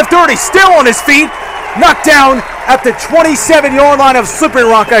 35-30, still on his feet. Knocked down at the 27-yard line of Slippery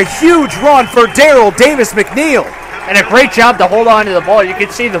Rock. A huge run for Daryl Davis McNeil. And a great job to hold on to the ball. You can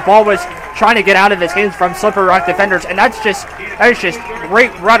see the ball was trying to get out of his hands from Slippery Rock defenders, and that is just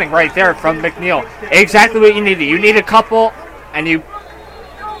great running right there from McNeil. Exactly what you needed. You need a couple, and you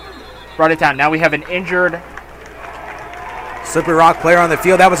run it down. Now we have an injured Slippery Rock player on the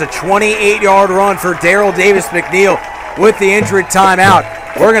field. That was a 28-yard run for Daryl Davis McNeil with the injury timeout.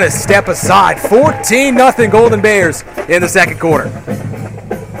 We're going to step aside. 14-0 Golden Bears in the second quarter.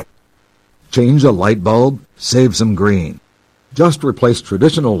 Change a light bulb, save some green. Just replace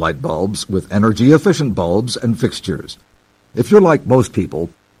traditional light bulbs with energy-efficient bulbs and fixtures. If you're like most people,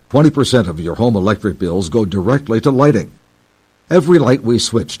 20% of your home electric bills go directly to lighting. Every light we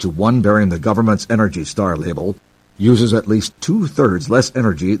switch to one bearing the government's Energy Star label uses at least 2/3 less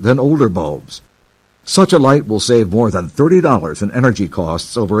energy than older bulbs. Such a light will save more than $30 in energy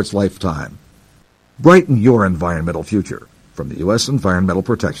costs over its lifetime. Brighten your environmental future from the U.S. Environmental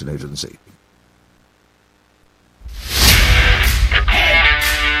Protection Agency.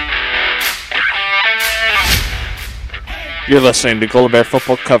 You're listening to Golden Bear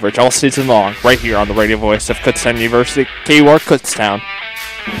football coverage all season long, right here on the radio voice of Kutztown University, KUR Kutztown.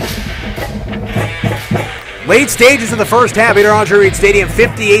 Late stages of the first half here at Andre Reed Stadium.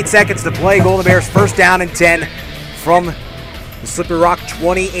 58 seconds to play. Golden Bears first down and 10 from the Slippery Rock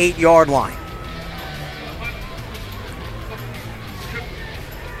 28-yard line.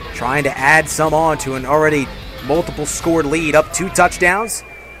 Trying to add some on to an already multiple scored lead, up 2 touchdowns.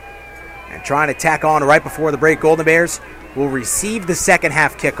 And trying to tack on right before the break. Golden Bears will receive the second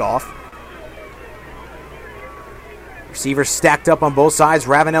half kickoff. Receivers stacked up on both sides.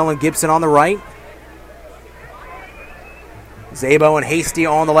 Ravenel and Gibson on the right. Zabo and Hasty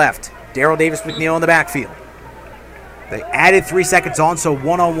on the left. Daryl Davis McNeil in the backfield. They added 3 seconds on, so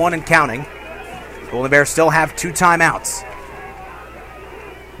 1-on-1 and counting. Golden Bears still have 2 timeouts.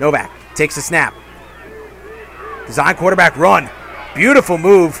 Novak takes a snap. Design quarterback run. Beautiful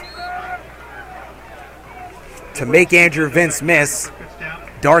move to make Andrew Vince miss.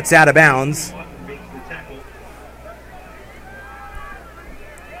 Darts out of bounds.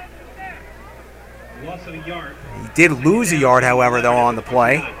 He did lose a yard, however, though, on the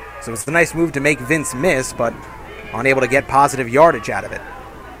play. So it's a nice move to make Vince miss, but unable to get positive yardage out of it.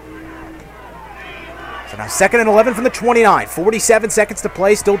 So now 2nd and 11 from the 29. 47 seconds to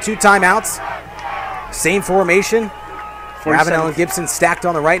play, still 2 timeouts. Same formation. Ravenel and Gibson stacked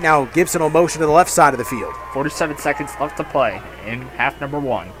on the right. Now Gibson will motion to the left side of the field. 47 seconds left to play in half number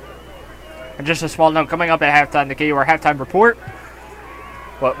 1. And just a small note, coming up at halftime, the KUR halftime report.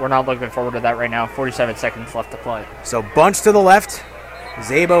 But we're not looking forward to that right now. 47 seconds left to play. So bunch to the left.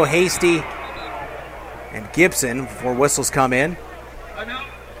 Zabo, Hasty, and Gibson before whistles come in.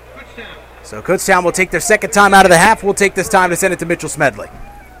 So Kutztown will take their second time out of the half. We'll take this time to send it to Mitchell Smedley.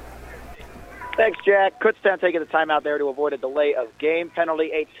 Thanks, Jack. Kutztown taking the timeout there to avoid a delay of game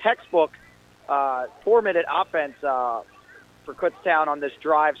penalty. A textbook 4-minute offense for Kutztown on this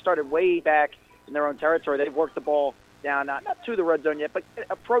drive. Started way back in their own territory. They've worked the ball down, not to the red zone yet, but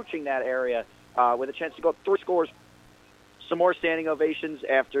approaching that area with a chance to go up 3 scores. Some more standing ovations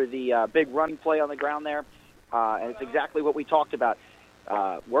after the big running play on the ground there. And it's exactly what we talked about.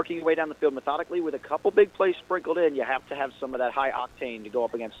 Working your way down the field methodically with a couple big plays sprinkled in, you have to have some of that high octane to go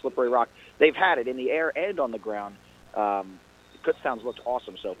up against Slippery Rock. They've had it in the air and on the ground. Kutztown's looked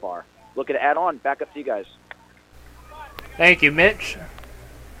awesome so far. Looking to add on. Back up to you guys. Thank you, Mitch.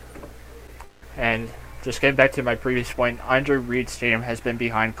 And just getting back to my previous point, Andre Reed Stadium has been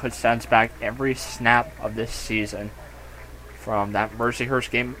behind Kutztown's back every snap of this season. From that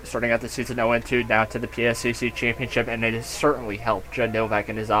Mercyhurst game starting out the season 0-2 now to the PSCC Championship, and it has certainly helped Judd Novak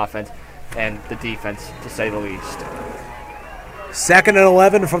and his offense and the defense, to say the least. 2nd and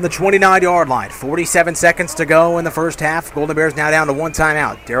 11 from the 29-yard line. 47 seconds to go in the first half. Golden Bears now down to 1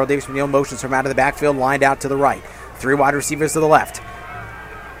 timeout. Daryl Davis McNeil motions from out of the backfield, lined out to the right. 3 wide receivers to the left.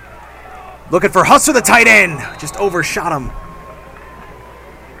 Looking for Hustler, the tight end. Just overshot him.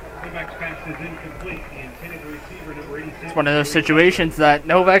 It's one of those situations that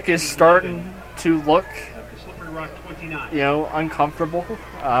Novak is starting to look uncomfortable,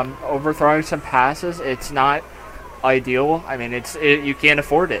 overthrowing some passes. It's not ideal. I mean, you can't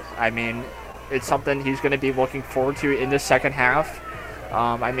afford it. I mean, it's something he's going to be looking forward to in the second half.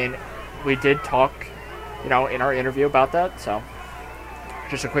 I mean, we did talk, in our interview about that, so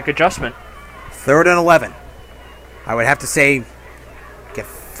just a quick adjustment. 3rd and 11. I would have to say get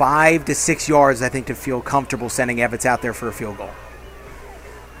 5 to 6 yards, I think, to feel comfortable sending Evans out there for a field goal.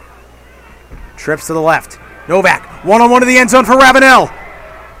 Trips to the left. Novak, one-on-one to the end zone for Ravenel.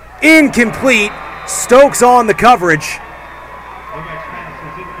 Incomplete. Stokes on the coverage.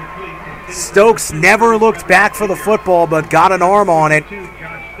 Stokes never looked back for the football, but got an arm on it.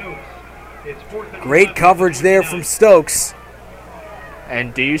 Great coverage there from Stokes.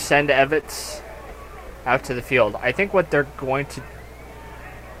 And do you send Evans out to the field? I think what they're going to...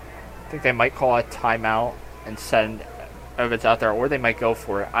 I think they might call a timeout and send Evans out there, or they might go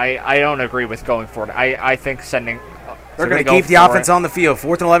for it. I don't agree with going for it. I think sending... They're going to keep the offense on the field.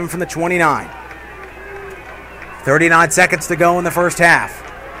 4th and 11 from the 29. 39 seconds to go in the first half.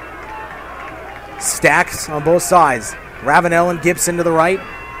 Stacks on both sides. Ravenel and Gibson to the right.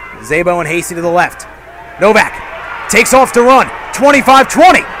 Zabo and Hasty to the left. Novak takes off to run.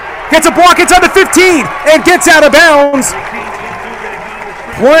 25-20. Gets a block inside the 15 and gets out of bounds.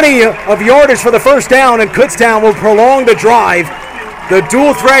 Plenty of yardage for the first down, and Kutztown will prolong the drive. The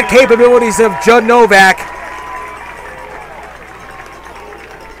dual threat capabilities of Judd Novak.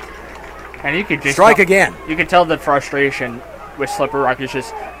 And you could just strike again. You can tell the frustration with Slippery Rock is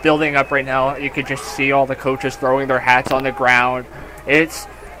just building up right now. You could just see all the coaches throwing their hats on the ground. It's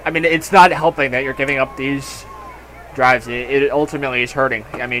not helping that you're giving up these drives. It ultimately is hurting.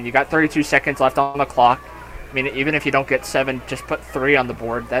 I mean, you got 32 seconds left on the clock. I mean, even if you don't get 7, just put 3 on the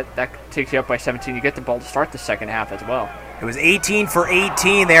board. That takes you up by 17. You get the ball to start the second half as well. It was 18 for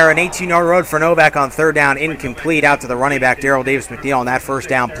 18 there, an 18-yard road for Novak on 3rd down, incomplete out to the running back, Daryl Davis-McNeil, on that first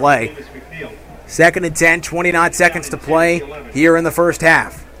down play. 2nd and 10, 29 seconds to play here in the first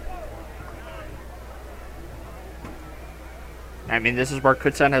half. I mean, this is where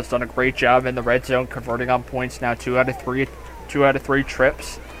Kutztown has done a great job in the red zone, converting on points now. 2 out of 3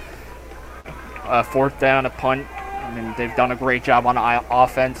 trips. 4th down, a punt. I mean, they've done a great job on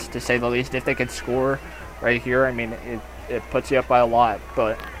offense, to say the least. If they can score right here, I mean, it puts you up by a lot.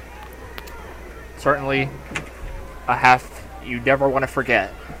 But certainly a half you never want to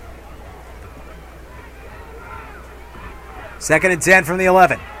forget. 2nd and 10 from the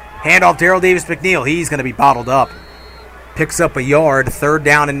 11. Handoff Daryl Davis-McNeil. He's going to be bottled up. Picks up a yard. 3rd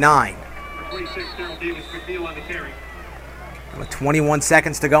down and 9. 26, Daryl Davis-McNeil on the carry. With 21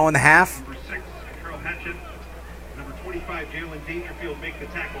 seconds to go in the half. Number 6, Carl Hatchet. Number 25, Jalen Dangerfield make the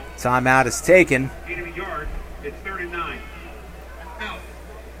tackle. Timeout is taken. 8 of a yard. It's 3rd and 9. Out.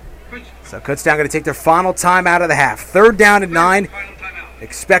 So Kutztown going to take their final timeout of the half. 3rd down and 9.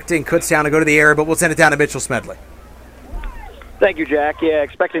 Expecting Kutztown to go to the air, but we'll send it down to Mitchell Smedley. Thank you, Jack. Yeah,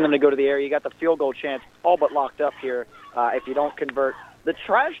 expecting them to go to the air. You got the field goal chance all but locked up here if you don't convert. The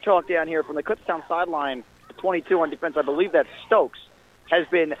trash talk down here from the Kutztown sideline, 22 on defense, I believe that's Stokes, has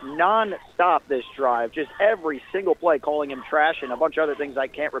been non-stop this drive. Just every single play calling him trash and a bunch of other things I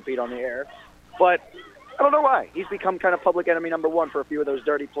can't repeat on the air. But I don't know why. He's become kind of public enemy number 1 for a few of those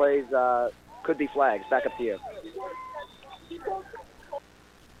dirty plays. Could be flags. Back up to you.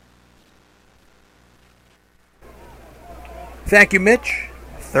 Thank you, Mitch.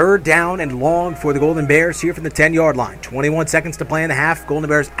 3rd down and long for the Golden Bears here from the 10-yard line. 21 seconds to play in the half. Golden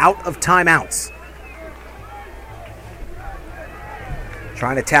Bears out of timeouts.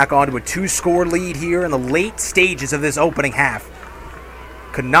 Trying to tack on to a 2-score lead here in the late stages of this opening half.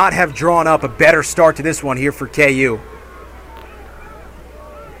 Could not have drawn up a better start to this one here for KU.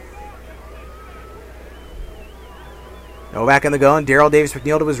 Novak in the gun. Daryl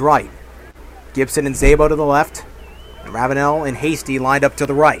Davis-McNeil to his right. Gibson and Zabo to the left. And Ravenel and Hasty lined up to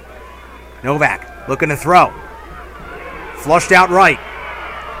the right. Novak looking to throw. Flushed out right.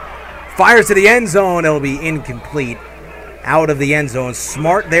 Fires to the end zone. It'll be incomplete. Out of the end zone.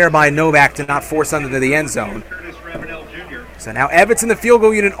 Smart there by Novak to not force under the end zone. So now Evans in the field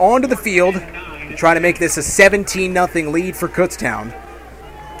goal unit onto the field to try to make this a 17-0 lead for Kutztown.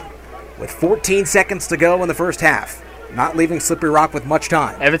 With 14 seconds to go in the first half. Not leaving Slippery Rock with much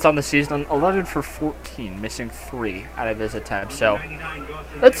time. Evans on the season, 11 for 14, missing 3 out of his attempts. So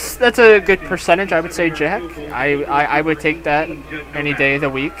that's a good percentage, I would say, Jack. I would take that any day of the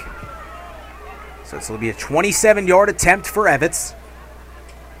week. So this will be a 27-yard attempt for Evans.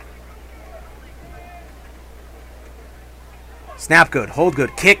 Snap good, hold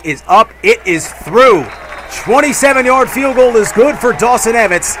good, kick is up, it is through. 27-yard field goal is good for Dawson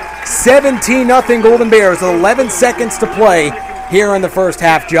Evans. 17-0 Golden Bears with 11 seconds to play here in the first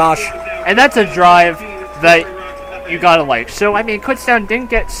half, Josh. And that's a drive that you gotta like. So, Kutztown didn't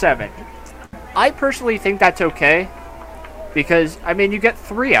get 7. I personally think that's okay because, you get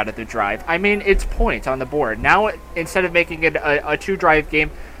 3 out of the drive. It's points on the board. Now, instead of making it a 2-drive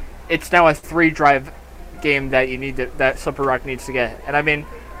game, it's now a 3-drive game that Slippery Rock needs to get. And,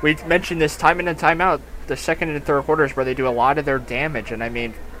 we mentioned this time in and time out, the second and third quarters where they do a lot of their damage. And,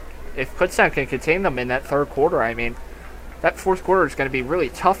 if Kutztown can contain them in that third quarter, that fourth quarter is going to be really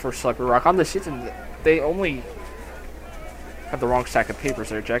tough for Slippery Rock. On the season, they only have the wrong stack of papers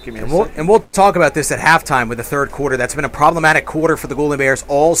there, Jack. And we'll talk about this at halftime with the third quarter. That's been a problematic quarter for the Golden Bears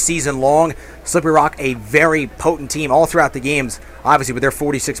all season long. Slippery Rock, a very potent team all throughout the games, obviously with their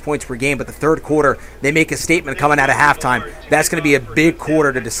 46 points per game, but the third quarter, they make a statement coming out of halftime. That's going to be a big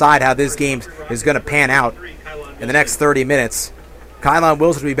quarter to decide how this game is going to pan out in the next 30 minutes. Kylan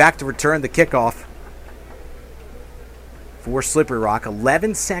Wilson will be back to return the kickoff for Slippery Rock.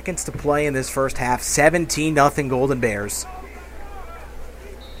 11 seconds to play in this first half. 17-0 Golden Bears.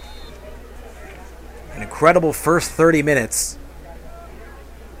 An incredible first 30 minutes.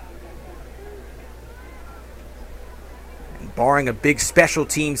 And barring a big special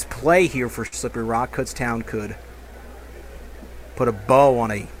teams play here for Slippery Rock, Kutztown could put a bow on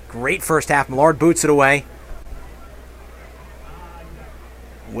a great first half. Millard boots it away.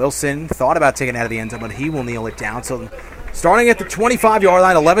 Wilson thought about taking it out of the end zone, but he will kneel it down. So starting at the 25-yard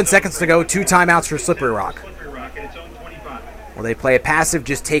line, 11 seconds to go, 2 timeouts for Slippery Rock. Will they play a passive,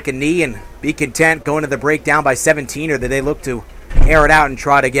 just take a knee and be content going to the break down by 17, or do they look to air it out and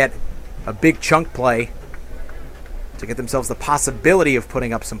try to get a big chunk play to get themselves the possibility of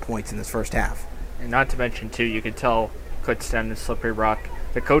putting up some points in this first half? And not to mention, too, you can tell Kutztown and Slippery Rock,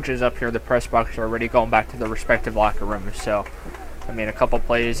 the coaches up here in the press box are already going back to their respective locker rooms. So, a couple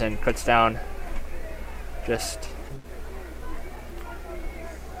plays and Kutztown just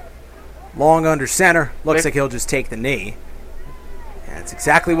long under center. Looks like he'll just take the knee. That's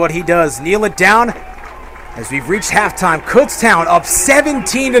exactly what he does. Kneel it down as we've reached halftime. Kutztown up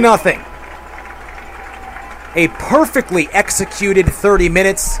 17-0. A perfectly executed 30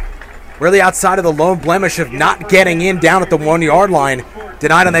 minutes. Really outside of the lone blemish of not getting in down at the 1-yard line.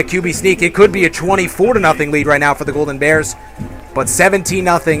 Denied on that QB sneak. It could be a 24-0 lead right now for the Golden Bears. But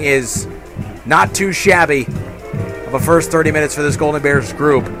 17-0 is not too shabby of a first 30 minutes for this Golden Bears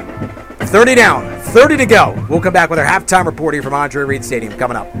group. 30 down, 30 to go. We'll come back with our halftime report here from Andre Reed Stadium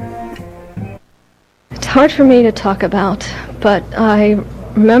coming up. It's hard for me to talk about, but I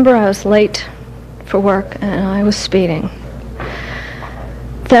remember I was late for work and I was speeding.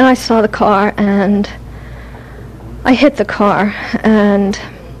 Then I saw the car and I hit the car, and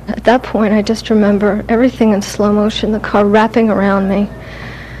at that point I just remember everything in slow motion, the car wrapping around me,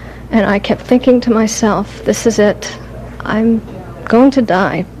 and I kept thinking to myself, this is it. I'm going to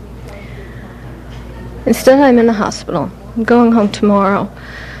die. Instead, I'm in the hospital. I'm going home tomorrow.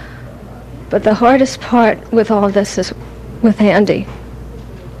 But the hardest part with all this is with Andy.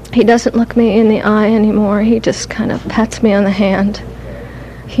 He doesn't look me in the eye anymore. He just kind of pats me on the hand.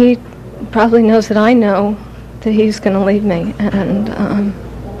 He probably knows that I know that he's going to leave me, and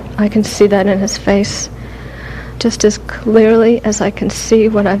I can see that in his face just as clearly as I can see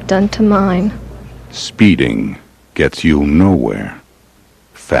what I've done to mine. Speeding gets you nowhere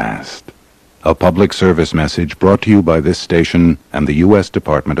fast. A public service message brought to you by this station and the U.S.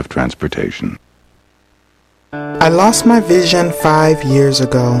 Department of Transportation. I lost my vision 5 years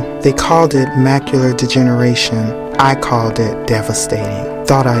ago. They called it macular degeneration. I called it devastating.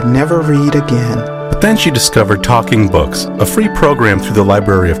 Thought I'd never read again. But then she discovered Talking Books, a free program through the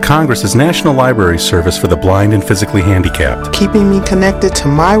Library of Congress's National Library Service for the Blind and Physically Handicapped. Keeping me connected to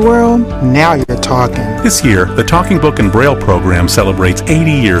my world? Now you're talking. This year, the Talking Book and Braille program celebrates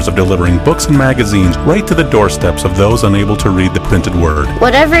 80 years of delivering books and magazines right to the doorsteps of those unable to read the printed word.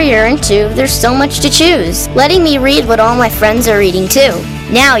 Whatever you're into, there's so much to choose. Letting me read what all my friends are reading too.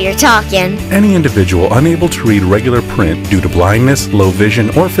 Now you're talking. Any individual unable to read regular print due to blindness, low vision,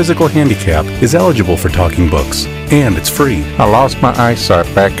 or physical handicap is eligible for Talking Books. And it's free. I lost my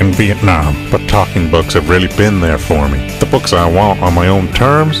eyesight back in Vietnam, but Talking Books have really been there for me. The books I want on my own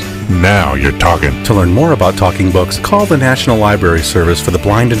terms? Now you're talking. To learn more about Talking Books, call the National Library Service for the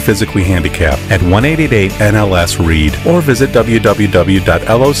Blind and Physically Handicapped at 1-888-NLS-READ or visit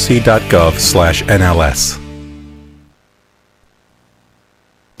www.loc.gov/NLS.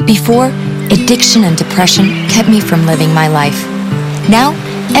 Before, addiction and depression kept me from living my life. Now,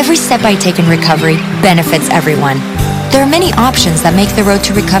 every step I take in recovery benefits everyone. There are many options that make the road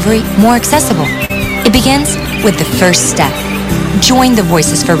to recovery more accessible. It begins with the first step. Join the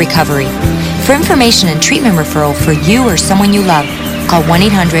Voices for Recovery. For information and treatment referral for you or someone you love, call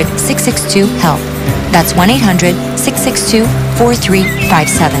 1-800-662-HELP. That's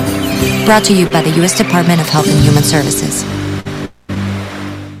 1-800-662-4357. Brought to you by the U.S. Department of Health and Human Services.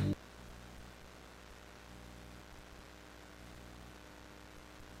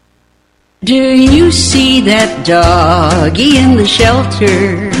 Do you see that doggy in the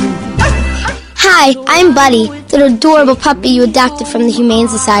shelter? Hi, I'm Buddy, the adorable puppy you adopted from the Humane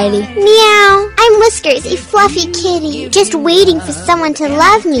Society. Meow. I'm Whiskers, a fluffy kitty, just waiting for someone to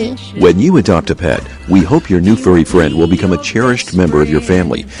love me. When you adopt a pet, we hope your new furry friend will become a cherished member of your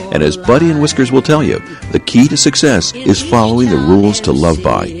family. And as Buddy and Whiskers will tell you, the key to success is following the rules to love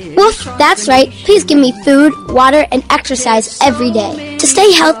by. Woof, that's right. Please give me food, water, and exercise every day. To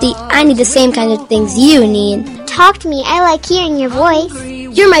stay healthy, I need the same kind of things you need. Talk to me. I like hearing your voice.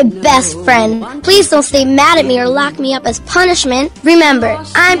 You're my best friend. Please don't stay mad at me or lock me up as punishment. Remember,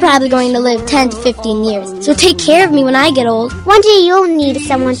 I'm probably going to live 10 to 15 years, so take care of me when I get old. One day you'll need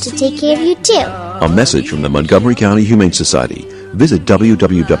someone to take care of you, too. A message from the Montgomery County Humane Society. Visit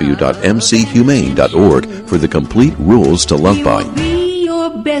www.mchumane.org for the complete rules to love by. Be your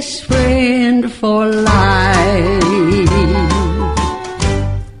best friend for life.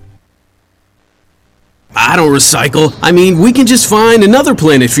 I don't recycle. I mean, we can just find another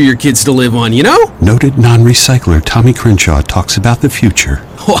planet for your kids to live on, you know? Noted non-recycler Tommy Crenshaw talks about the future.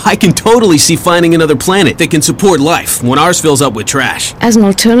 Oh, I can totally see finding another planet that can support life when ours fills up with trash. As an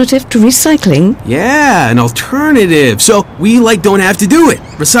alternative to recycling? Yeah, an alternative. So we, don't have to do it.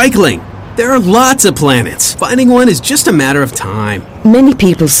 Recycling. There are lots of planets. Finding one is just a matter of time. Many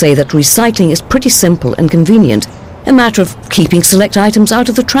people say that recycling is pretty simple and convenient. A matter of keeping select items out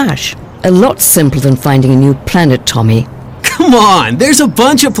of the trash. A lot simpler than finding a new planet, Tommy. Come on, there's a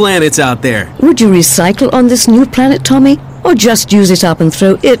bunch of planets out there. Would you recycle on this new planet, Tommy? Or just use it up and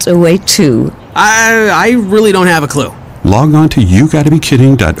throw it away too? I really don't have a clue. Log on to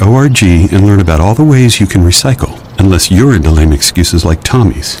yougottabekidding.org and learn about all the ways you can recycle. Unless you're into lame excuses like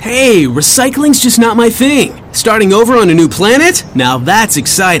Tommy's. Hey, recycling's just not my thing. Starting over on a new planet? Now that's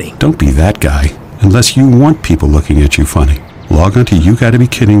exciting. Don't be that guy. Unless you want people looking at you funny. Log on to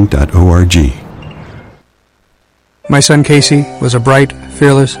yougottabekidding.org. My son Casey was a bright,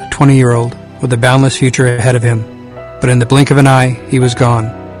 fearless 20-year-old with a boundless future ahead of him. But in the blink of an eye, he was gone.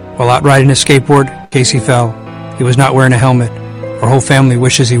 While out riding his skateboard, Casey fell. He was not wearing a helmet. Our whole family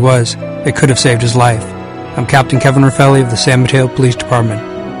wishes he was. It could have saved his life. I'm Captain Kevin Raffelli of the San Mateo Police Department.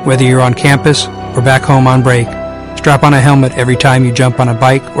 Whether you're on campus or back home on break, strap on a helmet every time you jump on a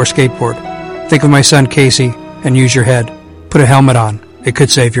bike or skateboard. Think of my son Casey and use your head. Put a helmet on. It could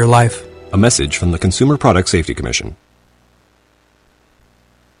save your life. A message from the Consumer Product Safety Commission.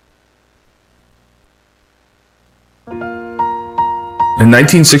 In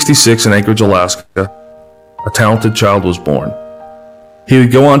 1966 in Anchorage, Alaska, a talented child was born. He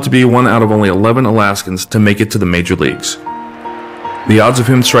would go on to be one out of only 11 Alaskans to make it to the major leagues. The odds of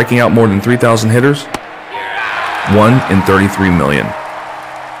him striking out more than 3,000 hitters? 1 in 33 million.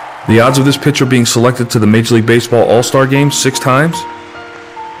 The odds of this pitcher being selected to the Major League Baseball All-Star Game 6 times?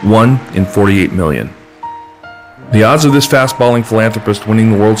 1 in 48 million. The odds of this fast-balling philanthropist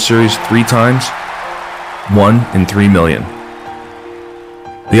winning the World Series 3 times? 1 in 3 million.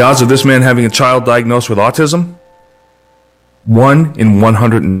 The odds of this man having a child diagnosed with autism? 1 in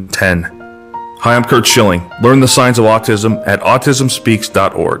 110. Hi, I'm Kurt Schilling. Learn the signs of autism at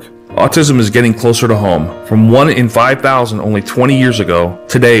autismspeaks.org. Autism is getting closer to home. From 1 in 5,000 only 20 years ago,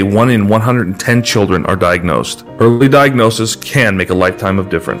 today 1 in 110 children are diagnosed. Early diagnosis can make a lifetime of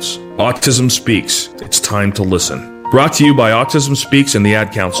difference. Autism Speaks. It's time to listen. Brought to you by Autism Speaks and the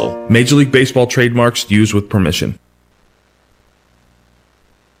Ad Council. Major League Baseball trademarks used with permission.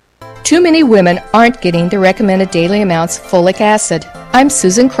 Too many women aren't getting the recommended daily amounts of folic acid. I'm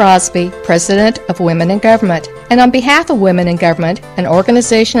Susan Crosby, President of Women in Government, and on behalf of Women in Government, an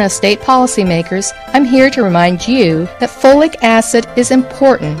organization of state policymakers, I'm here to remind you that folic acid is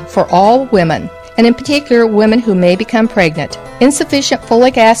important for all women, and in particular women who may become pregnant. Insufficient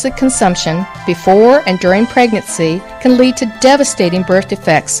folic acid consumption before and during pregnancy can lead to devastating birth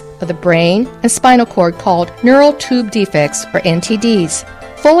defects of the brain and spinal cord called neural tube defects, or NTDs.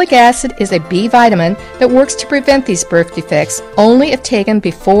 Folic acid is a B vitamin that works to prevent these birth defects only if taken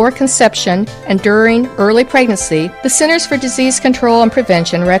before conception and during early pregnancy. The Centers for Disease Control and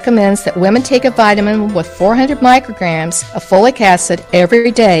Prevention recommends that women take a vitamin with 400 micrograms of folic acid every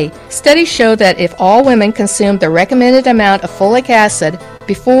day. Studies show that if all women consume the recommended amount of folic acid,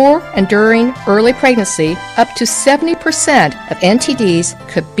 Before and during early pregnancy, up to 70% of NTDs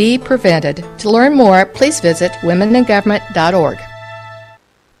could be prevented. To learn more, please visit womeningovernment.org.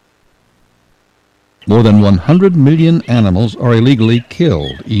 More than 100 million animals are illegally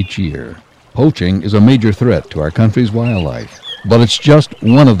killed each year. Poaching is a major threat to our country's wildlife, but it's just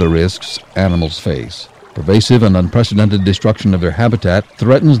one of the risks animals face. Pervasive and unprecedented destruction of their habitat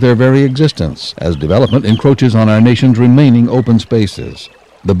threatens their very existence as development encroaches on our nation's remaining open spaces.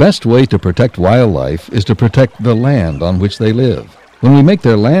 The best way to protect wildlife is to protect the land on which they live. When we make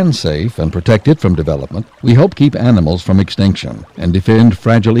their land safe and protect it from development, we help keep animals from extinction and defend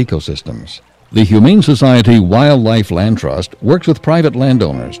fragile ecosystems. The Humane Society Wildlife Land Trust works with private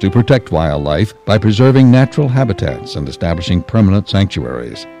landowners to protect wildlife by preserving natural habitats and establishing permanent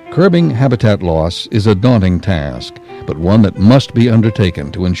sanctuaries. Curbing habitat loss is a daunting task, but one that must be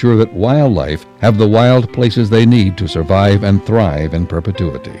undertaken to ensure that wildlife have the wild places they need to survive and thrive in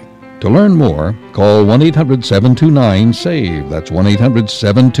perpetuity. To learn more, call 1-800-729-SAVE, that's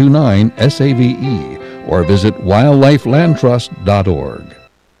 1-800-729-SAVE, or visit wildlifelandtrust.org.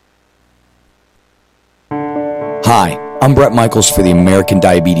 Hi, I'm Brett Michaels for the American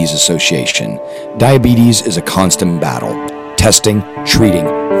Diabetes Association. Diabetes is a constant battle. Testing, treating,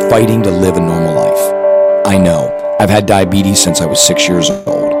 fighting to live a normal life. I know, I've had diabetes since I was 6 years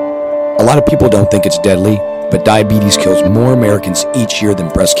old. A lot of people don't think it's deadly, but diabetes kills more Americans each year than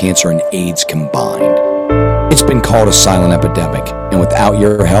breast cancer and AIDS combined. It's been called a silent epidemic, and without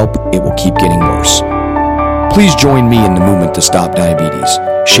your help, it will keep getting worse. Please join me in the movement to stop diabetes.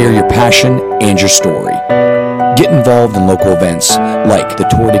 Share your passion and your story. Get involved in local events like the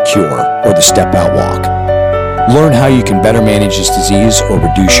Tour de Cure or the Step Out Walk. Learn how you can better manage this disease or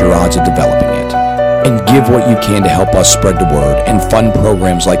reduce your odds of developing it. And give what you can to help us spread the word and fund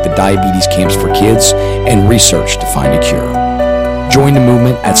programs like the Diabetes Camps for Kids and research to find a cure. Join the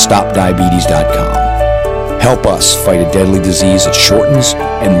movement at StopDiabetes.com. Help us fight a deadly disease that shortens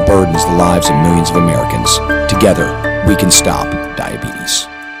and burdens the lives of millions of Americans. Together, we can stop diabetes.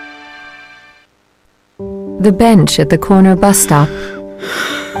 The bench at the corner bus stop.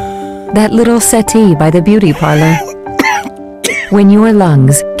 That little settee by the beauty parlor. When your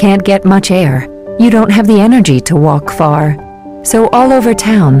lungs can't get much air, you don't have the energy to walk far. So all over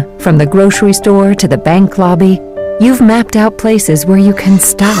town, from the grocery store to the bank lobby, you've mapped out places where you can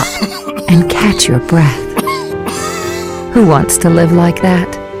stop and catch your breath. Who wants to live like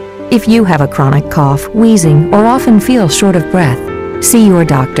that? If you have a chronic cough, wheezing, or often feel short of breath, see your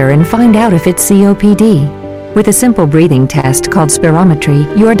doctor and find out if it's COPD. With a simple breathing test called spirometry,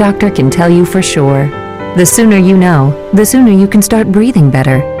 your doctor can tell you for sure. The sooner you know, the sooner you can start breathing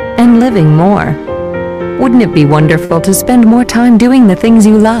better and living more. Wouldn't it be wonderful to spend more time doing the things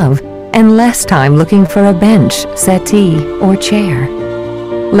you love and less time looking for a bench, settee, or chair?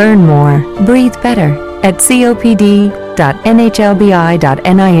 Learn more, breathe better at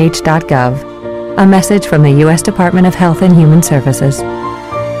copd.nhlbi.nih.gov. A message from the U.S. Department of Health and Human Services.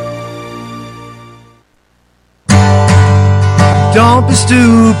 Don't be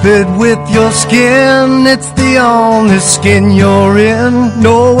stupid with your skin. It's the only skin you're in.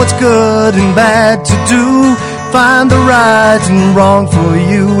 Know what's good and bad to do. Find the right and wrong for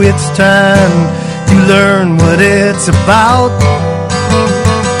you. It's time you learn what it's about.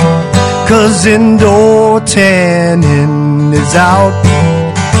 'Cause indoor tanning is out.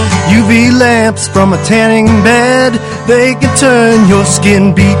 UV lamps from a tanning bed, they can turn your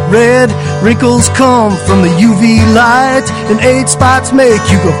skin beet red. Wrinkles come from the UV light, and age spots make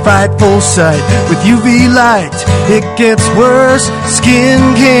you go fight full sight. With UV light, it gets worse.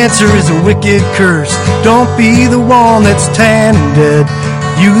 Skin cancer is a wicked curse. Don't be the one that's tan and dead.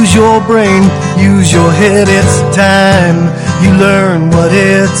 Use your brain, use your head. It's time you learn what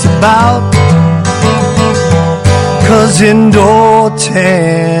it's about. 'Cause indoor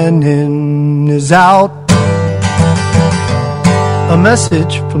tanning is out. A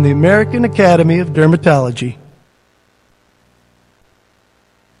message from the American Academy of Dermatology.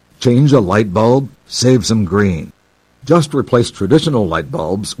 Change a light bulb, save some green. Just replace traditional light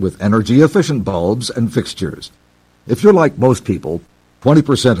bulbs with energy-efficient bulbs and fixtures. If you're like most people,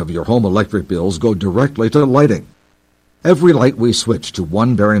 20% of your home electric bills go directly to lighting. Every light we switch to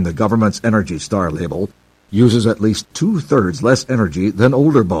one bearing the government's Energy Star label uses at least 2/3 less energy than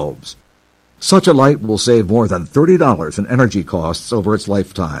older bulbs. Such a light will save more than $30 in energy costs over its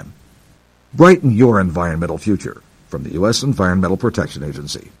lifetime. Brighten your environmental future from the U.S. Environmental Protection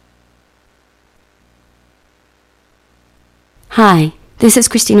Agency. Hi, this is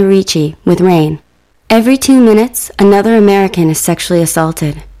Christina Ricci with RAIN. Every 2 minutes, another American is sexually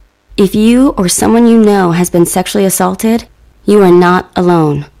assaulted. If you or someone you know has been sexually assaulted, You are not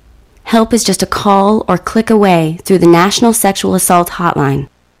alone. Help is just a call or click away through the National Sexual Assault Hotline.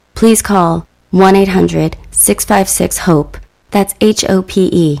 Please call 1-800-656-HOPE, that's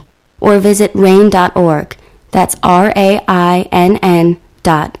HOPE, or visit RAINN.org, that's RAINN.org.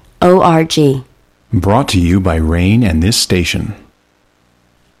 Brought to you by RAINN and this station.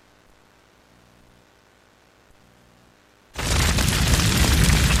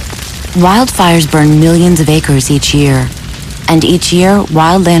 Wildfires burn millions of acres each year. And each year,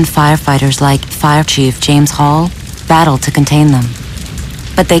 wildland firefighters like Fire Chief James Hall battle to contain them.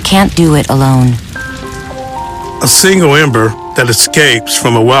 But they can't do it alone. A single ember that escapes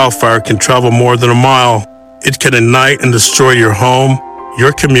from a wildfire can travel more than a mile. It can ignite and destroy your home,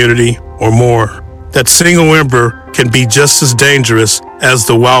 your community, or more. That single ember can be just as dangerous as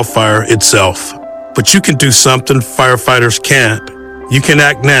the wildfire itself. But you can do something firefighters can't. You can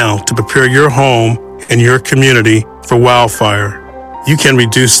act now to prepare your home and your community for wildfire. You can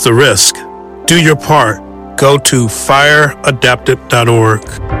reduce the risk. Do your part. Go to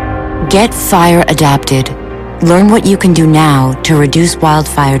fireadapted.org. Get fire adapted. Learn what you can do now to reduce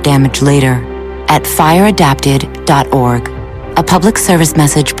wildfire damage later at fireadapted.org. A public service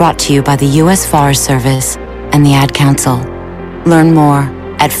message brought to you by the U.S. Forest Service and the Ad Council. Learn more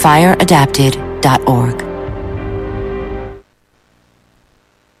at fireadapted.org.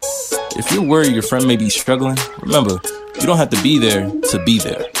 If you're worried your friend may be struggling, remember, you don't have to be there to be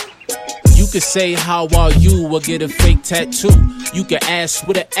there. You could say, how are you, or get a fake tattoo. You can ask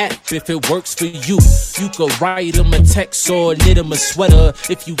with an app if it works for you. You could write him a text or knit him a sweater.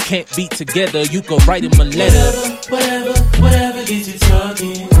 If you can't be together, you could write him a letter. Whatever gets you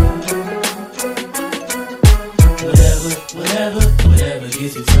talking. Whatever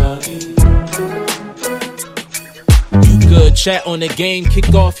gets you talking. You could chat on the game,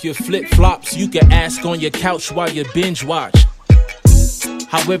 kick off your flip-flops. You can ask on your couch while you binge watch.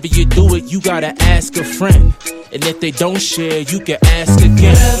 However you do it, you gotta ask a friend. And if they don't share, you can ask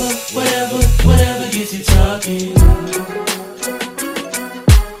again. Whatever gets you talking.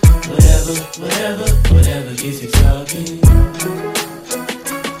 Whatever gets you talking.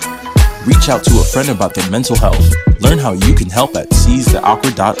 Reach out to a friend about their mental health. Learn how you can help at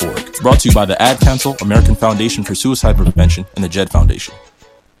seizetheawkward.org. Brought to you by the Ad Council, American Foundation for Suicide Prevention, and the JED Foundation.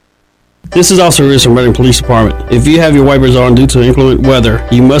 This is Officer Riz from Reading Police Department. If you have your wipers on due to inclement weather,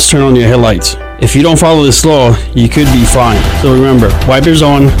 you must turn on your headlights. If you don't follow this law, you could be fined. So remember, wipers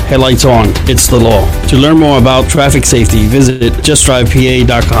on, headlights on. It's the law. To learn more about traffic safety, visit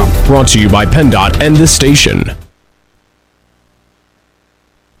justdrivepa.com. Brought to you by PennDOT and this station.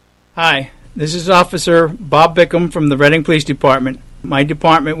 Hi, this is Officer Bob Bickham from the Reading Police Department. My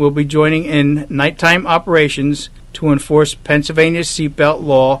department will be joining in nighttime operations to enforce Pennsylvania's seatbelt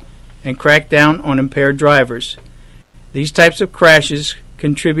law and crack down on impaired drivers. These types of crashes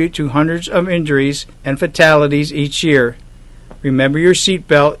contribute to hundreds of injuries and fatalities each year. Remember, your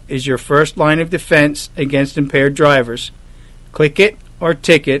seatbelt is your first line of defense against impaired drivers. Click it or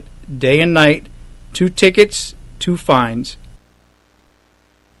ticket, day and night, 2 tickets, 2 fines.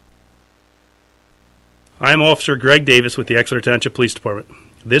 I'm Officer Greg Davis with the Exeter Township Police Department.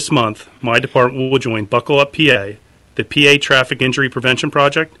 This month, my department will join Buckle Up PA, the PA Traffic Injury Prevention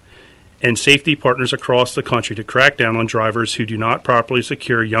Project, and safety partners across the country to crack down on drivers who do not properly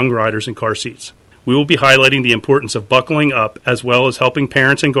secure young riders in car seats. We will be highlighting the importance of buckling up as well as helping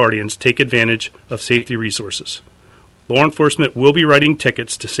parents and guardians take advantage of safety resources. Law enforcement will be writing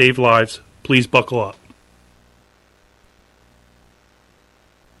tickets to save lives. Please buckle up.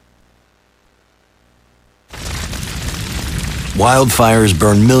 Wildfires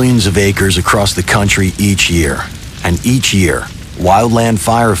burn millions of acres across the country each year. And each year, wildland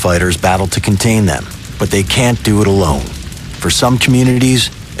firefighters battle to contain them, but they can't do it alone. For some communities,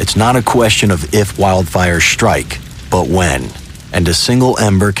 it's not a question of if wildfires strike, but when. And a single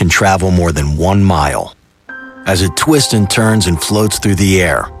ember can travel more than 1 mile. As it twists and turns and floats through the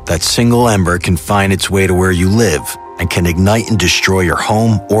air, that single ember can find its way to where you live and can ignite and destroy your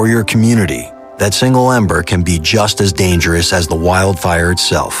home or your community. That single ember can be just as dangerous as the wildfire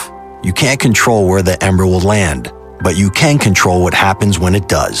itself. You can't control where the ember will land, but you can control what happens when it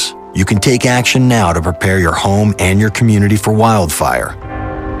does. You can take action now to prepare your home and your community for wildfire.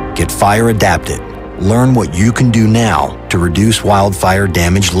 Get fire adapted. Learn what you can do now to reduce wildfire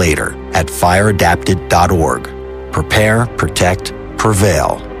damage later at fireadapted.org. Prepare, protect,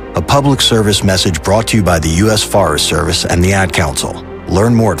 prevail. A public service message brought to you by the U.S. Forest Service and the Ad Council.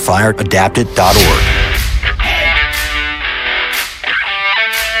 Learn more at fireadapted.org.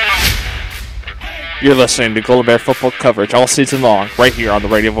 You're listening to Golden Bear football coverage all season long, right here on the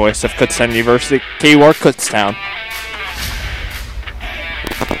radio voice of Kutztown University, KUR Kutztown.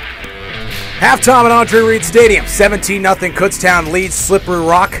 Halftime at Andre Reed Stadium. 17-0 Kutztown leads Slippery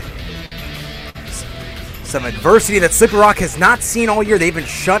Rock. Some adversity that Slippery Rock has not seen all year. They've been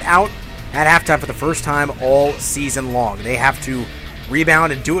shut out at halftime for the first time all season long. They have to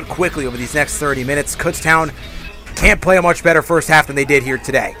rebound and do it quickly over these next 30 minutes. Kutztown can't play a much better first half than they did here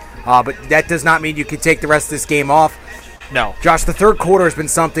today. But that does not mean you can take the rest of this game off. No. Josh, the third quarter has been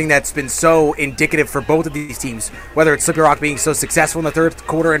something that's been so indicative for both of these teams, whether it's Slippery Rock being so successful in the third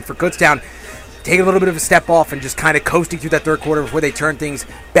quarter and for Kutztown taking a little bit of a step off and just kind of coasting through that third quarter before they turn things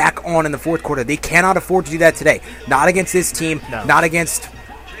back on in the fourth quarter. They cannot afford to do that today. Not against this team, not against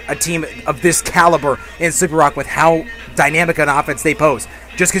a team of this caliber in Slippery Rock with how dynamic an offense they pose.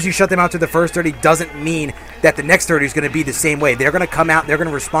 Just because you shut them out to the first 30 doesn't mean that the next 30 is going to be the same way. They're going to come out, they're going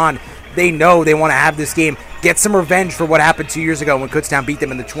to respond. They know they want to have this game, get some revenge for what happened 2 years ago when Kutztown beat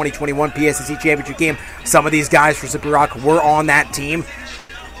them in the 2021 PSSC Championship game. Some of these guys for Slippery Rock were on that team.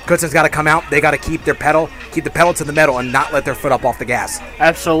 Kutztown's got to come out. They got to keep the pedal to the metal and not let their foot up off the gas.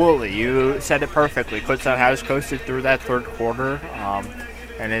 Absolutely. You said it perfectly. Kutztown has coasted through that third quarter,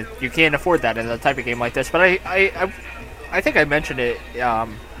 and you can't afford that in a type of game like this. But I think I mentioned it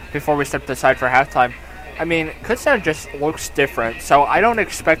before we stepped aside for halftime. I mean, Kutztown just looks different, so I don't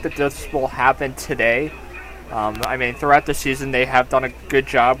expect that this will happen today. I mean, throughout the season, they have done a good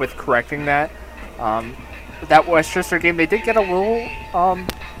job with correcting that. That Westchester game, they did get a little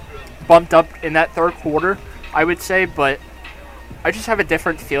bumped up in that third quarter, I would say, but I just have a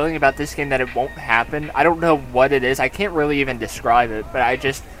different feeling about this game that it won't happen. I don't know what it is. I can't really even describe it, but I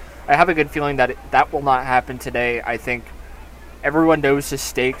have a good feeling that that will not happen today. I think everyone knows the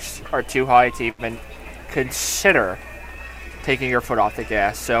stakes are too high to even consider taking your foot off the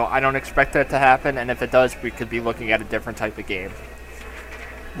gas, so I don't expect that to happen, and if it does, we could be looking at a different type of game.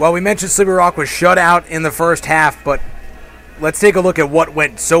 Well, we mentioned Slippery Rock was shut out in the first half, but let's take a look at what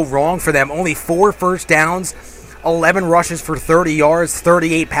went so wrong for them. Only 4 first downs, 11 rushes for 30 yards,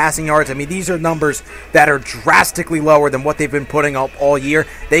 38 passing yards. I mean, these are numbers that are drastically lower than what they've been putting up all year.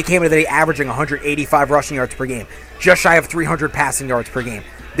 They came into the day averaging 185 rushing yards per game, just shy of 300 passing yards per game.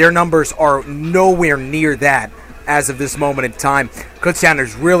 Their numbers are nowhere near that as of this moment in time. Kutztown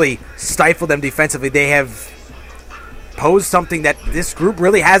has really stifled them defensively. They have posed something that this group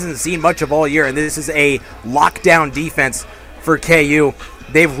really hasn't seen much of all year, and this is a lockdown defense for KU.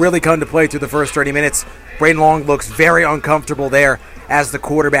 They've really come to play through the first 30 minutes. Braden Long looks very uncomfortable there as the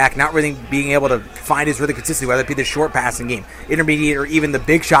quarterback, not really being able to find his rhythm consistently, whether it be the short passing game, intermediate, or even the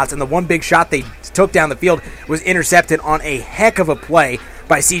big shots. And the one big shot they took down the field was intercepted on a heck of a play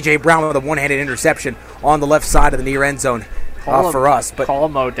by C.J. Brown with a one-handed interception on the left side of the near end zone for us. But call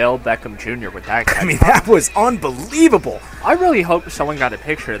him Odell Beckham Jr. with that guy. I mean, that was unbelievable. I really hope someone got a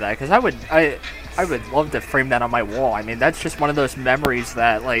picture of that, because I would love to frame that on my wall. I mean, that's just one of those memories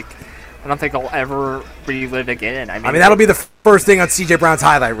that, like, I don't think I'll ever relive again. I mean that'll be the first thing on C.J. Brown's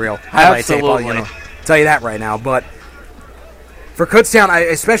highlight tape. Absolutely. I'll tell you that right now. But for Kutztown,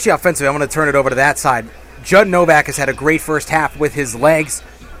 especially offensively, I'm going to turn it over to that side. Judd Novak has had a great first half with his legs.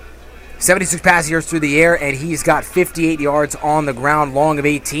 76 pass yards through the air, and he's got 58 yards on the ground, long of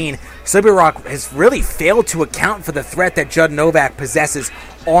 18. Slippery Rock has really failed to account for the threat that Judd Novak possesses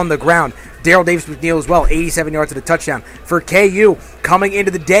on the ground. Daryl Davis McNeil as well, 87 yards to the touchdown. For KU, coming into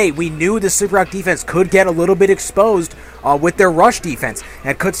the day, we knew the Slippery Rock defense could get a little bit exposed with their rush defense,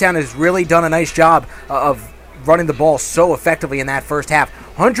 and Kutztown has really done a nice job of running the ball so effectively in that first half.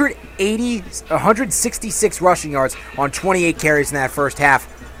 166 rushing yards on 28 carries in that first half.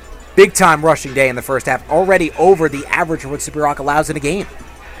 Big-time rushing day in the first half, already over the average of what Slippery Rock allows in a game.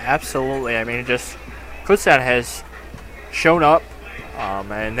 Absolutely. I mean, just Kutztown has shown up,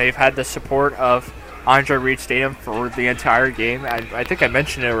 and they've had the support of Andre Reed Stadium for the entire game. I think I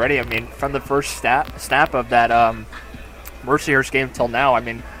mentioned it already. I mean, from the first snap of that Mercyhurst game till now, I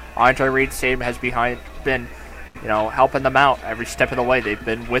mean, Andre Reed Stadium has been helping them out every step of the way. They've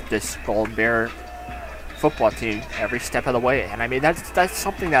been with this Golden Bear football team every step of the way, and I mean that's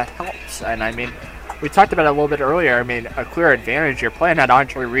something that helps. And I mean, we talked about it a little bit earlier. I mean, a clear advantage. You're playing at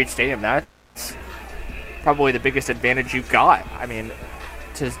Andre Reed Stadium. That's probably the biggest advantage you've got. I mean,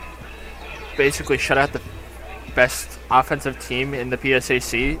 to basically shut out the best offensive team in the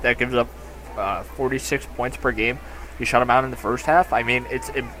PSAC that gives up 46 points per game. You shut them out in the first half. I mean, it's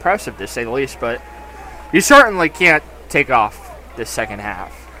impressive to say the least, but you certainly can't take off this second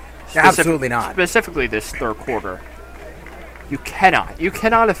half. Absolutely not. Specifically this third quarter. You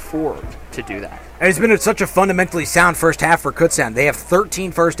cannot afford to do that. And it's been such a fundamentally sound first half for Kutztown. They have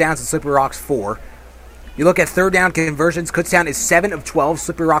 13 first downs and Slippery Rock's 4. You look at third down conversions, Kutztown is 7 of 12,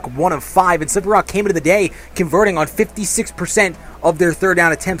 Slippery Rock 1 of 5, and Slippery Rock came into the day converting on 56% of their third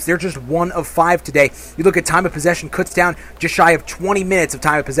down attempts. They're just 1 of 5 today. You look at time of possession, Kutztown just shy of 20 minutes of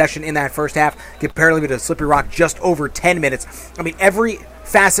time of possession in that first half, comparatively to Slippery Rock just over 10 minutes. I mean, every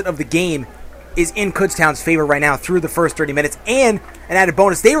facet of the game is in Kutztown's favor right now through the first 30 minutes, and an added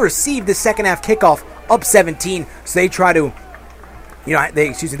bonus, they received the second half kickoff up 17, so they try to,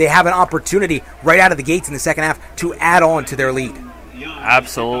 they have an opportunity right out of the gates in the second half to add on to their lead.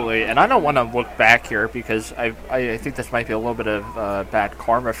 Absolutely, and I don't want to look back here because I think this might be a little bit of bad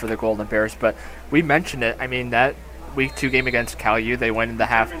karma for the Golden Bears, but we mentioned it. I mean, that Week 2 game against Cal U, they went in the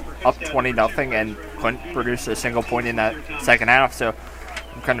half up 20-0 and couldn't produce a single point in that second half, so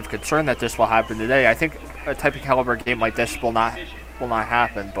I'm kind of concerned that this will happen today. I think a type of caliber game like this will not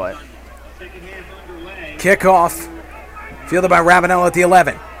happen, but... Kickoff, fielded by Ravenel at the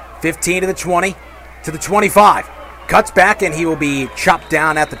 11. 15 to the 20, to the 25. Cuts back, and he will be chopped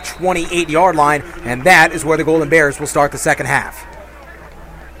down at the 28-yard line, and that is where the Golden Bears will start the second half.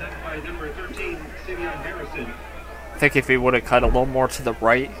 I think if he would have cut a little more to the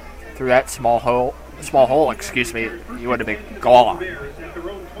right through that small hole, he would have been gone.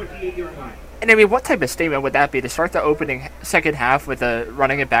 And I mean, what type of statement would that be to start the opening second half with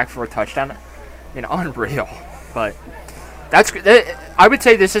running it back for a touchdown? I mean, unreal. But I would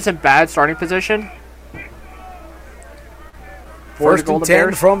say this isn't bad starting position. First and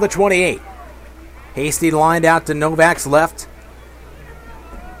 10 from the 28. Hasty lined out to Novak's left.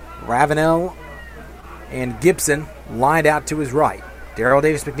 Ravenel and Gibson lined out to his right. Darrell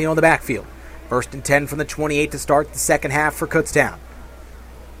Davis McNeil in the backfield. First and 10 from the 28 to start the second half for Kutztown.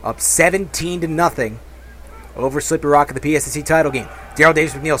 Up 17-0 over Slippery Rock in the PSSC title game. Darrell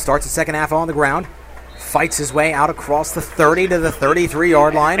Davis McNeil starts the second half on the ground. Fights his way out across the 30 to the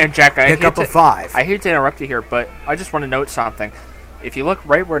 33-yard line. And Jack, pick up a 5. I hate to interrupt you here, but I just want to note something. If you look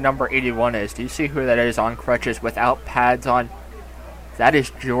right where number 81 is, do you see who that is on crutches without pads on? That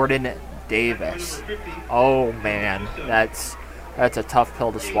is Jordan Davis. Oh man, that's a tough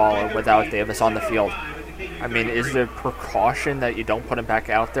pill to swallow without Davis on the field. I mean, is there precaution that you don't put him back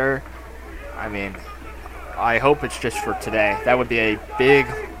out there? I mean, I hope it's just for today. That would be a big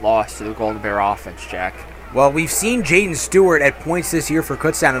loss to the Golden Bear offense, Jack. Well, we've seen Jaden Stewart at points this year for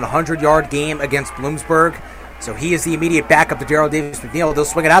Kutztown in a 100-yard game against Bloomsburg. So he is the immediate backup to Darrell Davis McNeil. They'll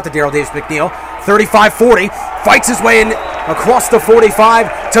swing it out to Darrell Davis McNeil. 35-40. Fights his way in across the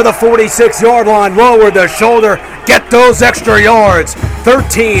 45 to the 46-yard line. Lower the shoulder. Get those extra yards.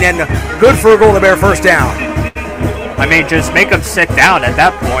 13 and good for a Golden Bear first down. I mean, just make him sit down at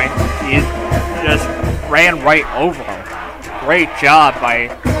that point. He just ran right over him. Great job by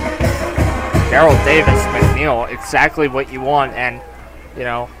Darrell Davis McNeil. Exactly what you want. And,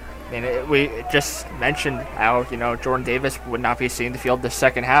 we just mentioned how, Jordan Davis would not be seeing the field the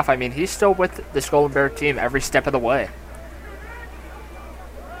second half. I mean, he's still with this Golden Bear team every step of the way.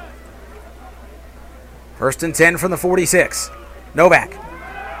 First and 10 from the 46. Novak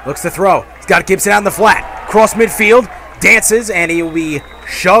looks to throw. He's got Gibson out in the flat. Cross midfield, dances, and he will be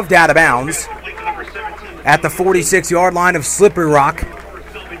shoved out of bounds at the 46-yard line of Slippery Rock.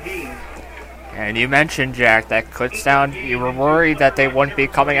 And you mentioned, Jack, that Kutztown, you were worried that they wouldn't be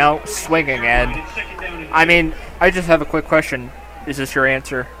coming out swinging. And, I mean, I just have a quick question. Is this your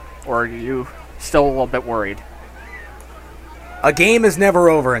answer, or are you still a little bit worried? A game is never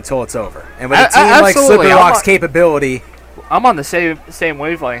over until it's over. And with a team like Slippery Rock's capability... I'm on the same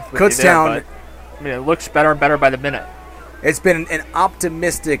wavelength with Kutztown, you there, but, I mean, it looks better and better by the minute. It's been an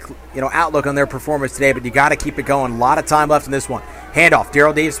optimistic, outlook on their performance today, but you got to keep it going. A lot of time left in this one. Handoff,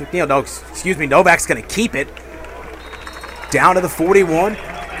 Darrell Davis McNeil. Novak's going to keep it. Down to the 41.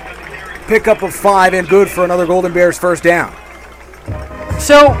 Pickup of 5 and good for another Golden Bears first down.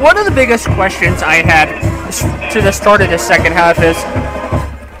 So one of the biggest questions I had to the start of the second half is,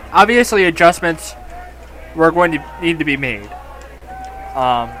 obviously adjustments were going to need to be made.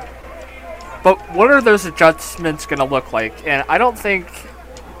 But what are those adjustments going to look like? And I don't think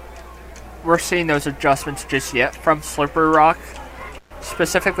we're seeing those adjustments just yet from Slippery Rock,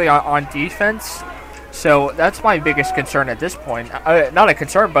 specifically on defense. So that's my biggest concern at this point. Not a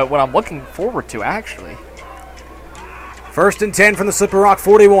concern, but what I'm looking forward to, actually. First and 10 from the Slippery Rock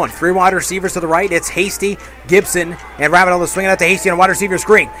 41. 3 wide receivers to the right. It's Hasty, Gibson, and Ravenel is swinging out to Hasty on a wide receiver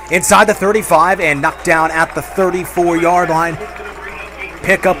screen. Inside the 35 and knocked down at the 34-yard line.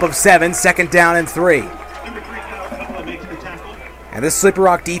 Pickup of 7, second down and 3. And this Slippery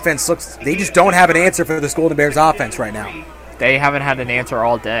Rock defense they just don't have an answer for this Golden Bears offense right now. They haven't had an answer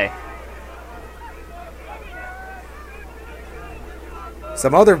all day.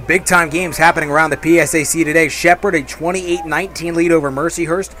 Some other big-time games happening around the PSAC today. Shepherd, a 28-19 lead over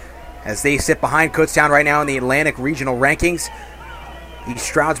Mercyhurst as they sit behind Kutztown right now in the Atlantic Regional Rankings. East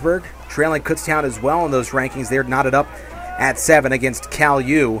Stroudsburg trailing Kutztown as well in those rankings. They're knotted up at 7 against Cal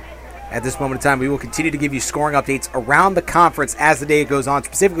U. At this moment in time, we will continue to give you scoring updates around the conference as the day goes on,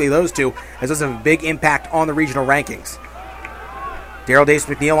 specifically those two, as those have a big impact on the regional rankings. Daryl Davis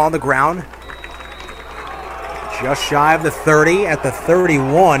McNeil on the ground. Just shy of the 30 at the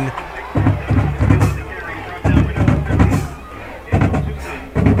 31.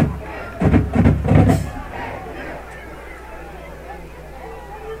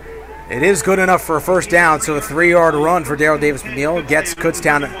 It is good enough for a first down, so a 3-yard run for Daryl Davis McNeil gets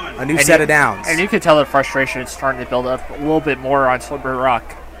Kutztown a new set of downs. And you can tell the frustration is starting to build up a little bit more on Slippery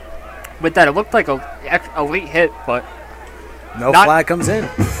Rock. With that, it looked like a late hit, but no flag comes in.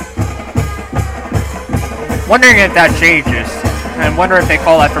 Wondering if that changes, and wonder if they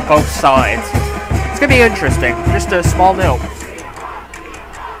call that for both sides. It's going to be interesting. Just a small note.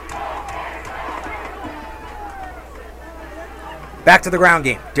 Back to the ground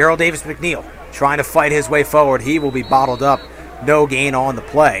game. Daryl Davis McNeil trying to fight his way forward. He will be bottled up. No gain on the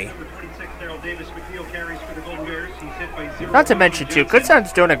play. Not to mention, too,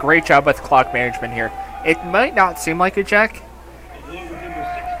 Kutztown's doing a great job with clock management here. It might not seem like it, Jack.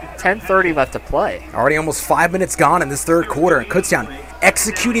 10:30 left to play. Already almost 5 minutes gone in this third quarter. And Kutztown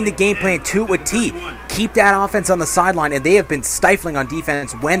executing the game plan to a T. Keep that offense on the sideline, and they have been stifling on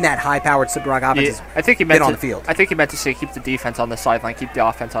defense when that high-powered Slippery Rock offense has been on the field. I think he meant to say keep the defense on the sideline, keep the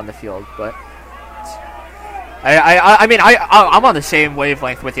offense on the field. But I'm on the same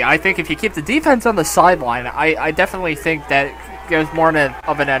wavelength with you. I think if you keep the defense on the sideline, I definitely think that gives more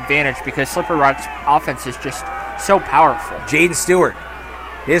of an advantage because Slippery Rock's offense is just so powerful. Jaden Stewart,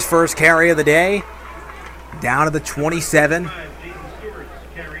 his first carry of the day, down to the 27.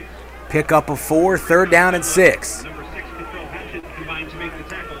 Pick up a 4, 3rd down and 6.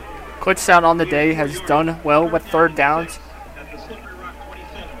 Kutztown on the day has done well with 3rd downs,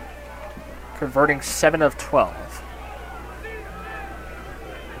 converting 7 of 12.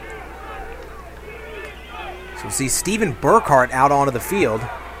 So we'll see Stephen Burkhart out onto the field.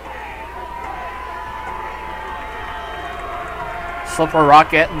 Slippery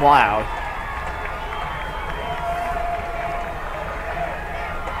Rock getting loud.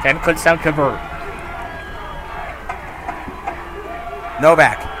 Can Kutztown convert?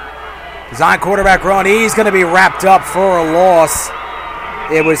 Novak. Design quarterback run. He's going to be wrapped up for a loss.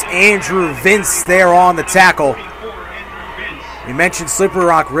 It was Andrew Vince there on the tackle. We mentioned Slippery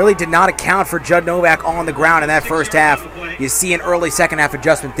Rock really did not account for Judd Novak on the ground in that first half. You see an early second half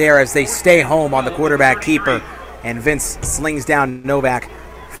adjustment there as they stay home on the quarterback keeper. And Vince slings down Novak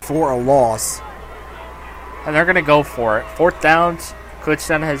for a loss. And they're going to go for it. 4th downs,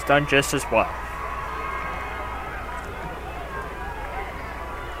 Kutztown has done just as well.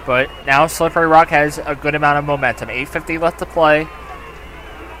 But now Slippery Rock has a good amount of momentum. 8:50 left to play.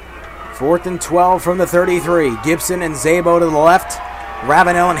 4th and 12 from the 33. Gibson and Zabo to the left.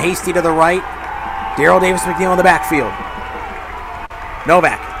 Ravenel and Hasty to the right. Daryl Davis McNeil in the backfield.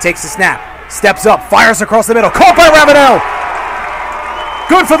 Novak takes the snap. Steps up, fires across the middle. Caught by Ravenel.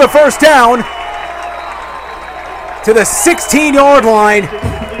 Good for the first down. To the 16-yard line.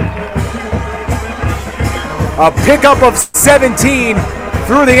 A pickup of 17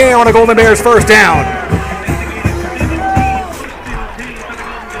 through the air on a Golden Bears first down.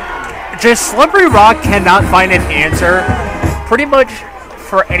 Just Slippery Rock cannot find an answer pretty much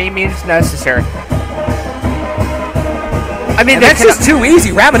for any means necessary. I mean, that's just too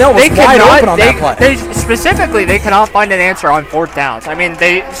easy. Ravenel was wide open on that play. They cannot find an answer on 4th downs. I mean,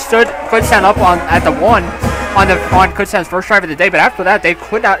 they stood Kutztown up at the 1 on Kutztown's first drive of the day, but after that, they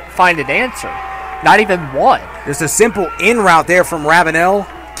could not find an answer. Not even one. Just a simple in route there from Ravenel.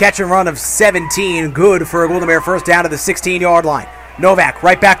 Catch and run of 17. Good for a Golden Bear first down to the 16-yard line. Novak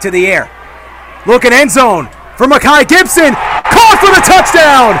right back to the air. Looking end zone for Makai Gibson. Caught for the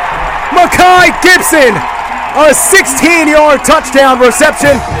touchdown. Makai Gibson. A 16-yard touchdown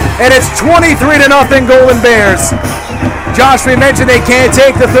reception, and it's 23-0 Golden Bears. Josh, we mentioned they can't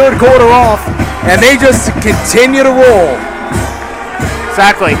take the third quarter off, and they just continue to roll.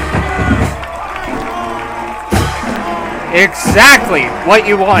 Exactly. Exactly what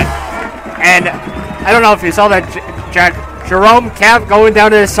you want. And I don't know if you saw that, Jack. Jerome Camp going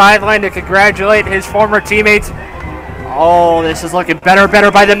down to the sideline to congratulate his former teammates. Oh, this is looking better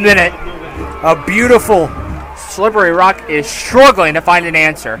by the minute. A beautiful. Slippery Rock is struggling to find an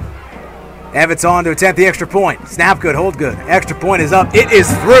answer. Evans on to attempt the extra point. Snap good, hold good. Extra point is up. It is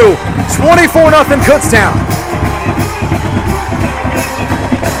through. 24-0 Kutztown.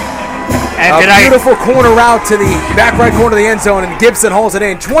 And a beautiful corner route to the back right corner of the end zone, and Gibson hauls it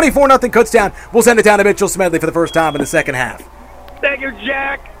in. 24-0 Kutztown. We'll send it down to Mitchell Smedley for the first time in the second half. Thank you,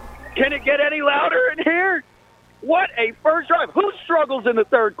 Jack. Can it get any louder in here? What a first drive. Who struggles in the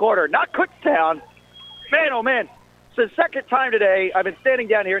third quarter? Not Kutztown. Man, oh, man. It's the second time today I've been standing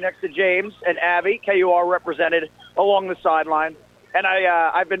down here next to James and Abby, KUR represented, along the sideline. And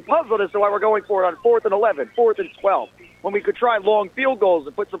I've been puzzled as to why we're going for it on 4th and 11, 4th and 12, when we could try long field goals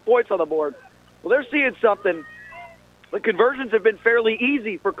and put some points on the board. Well, they're seeing something. The conversions have been fairly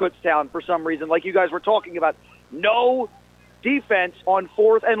easy for Kutztown for some reason, like you guys were talking about. No defense on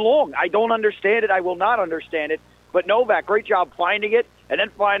 4th and long. I don't understand it. I will not understand it. But Novak, great job finding it, and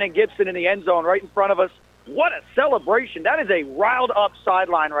then finding Gibson in the end zone right in front of us. What a celebration. That is a riled-up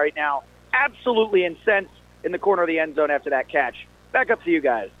sideline right now. Absolutely incensed in the corner of the end zone after that catch. Back up to you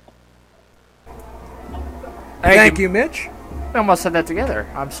guys. Thank you, Mitch. We almost said that together.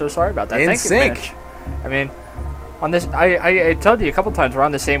 I'm so sorry about that. In Thank sync. you, Mitch. I mean, on this, I told you a couple times we're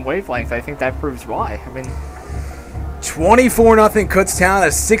on the same wavelength. I think that proves why. I mean, 24-0 Kutztown, a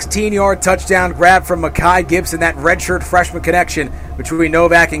 16-yard touchdown grab from Makai Gibson. That redshirt freshman connection between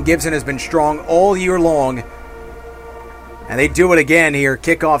Novak and Gibson has been strong all year long. And they do it again here.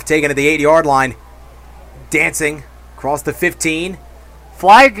 Kickoff taken at the 8-yard line. Dancing across the 15.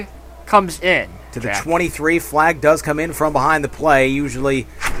 Flag comes in. To the 23. Flag does come in from behind the play. Usually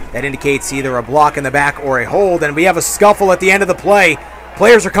that indicates either a block in the back or a hold. And we have a scuffle at the end of the play.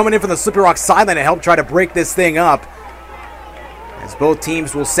 Players are coming in from the Slippery Rock sideline to help try to break this thing up, as both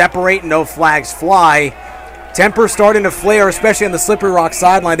teams will separate and no flags fly. Temper starting to flare, especially on the Slippery Rock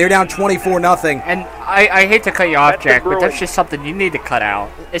sideline. They're down 24-0. And I hate to cut you off, Jack, but that's just something you need to cut out.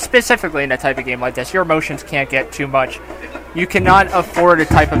 Specifically in a type of game like this, your emotions can't get too much. You cannot afford a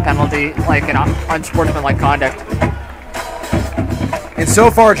type of penalty like an unsportsmanlike conduct. And so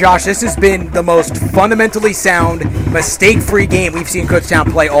far, Josh, this has been the most fundamentally sound, mistake-free game we've seen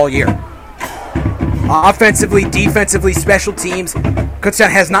Kutztown play all year. Offensively, defensively, special teams, Kutztown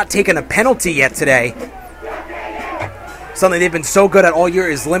has not taken a penalty yet today. Something they've been so good at all year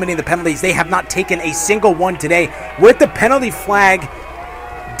is limiting the penalties. They have not taken a single one today. With the penalty flag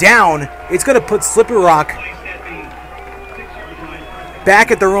down, it's going to put Slippery Rock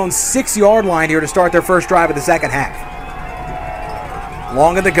back at their own 6-yard line here to start their first drive of the second half.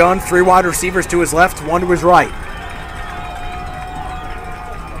 Long in the gun, 3 wide receivers to his left, 1 to his right.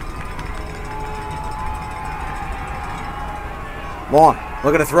 Long,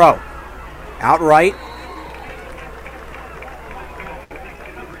 looking to throw. Outright.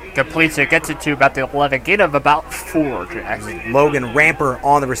 Completes it, gets it to about the 11. Gain of about 4, Jack. Logan Ramper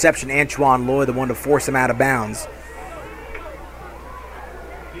on the reception. Antoine Lloyd, the one to force him out of bounds.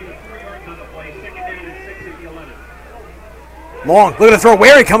 Long, looking to throw.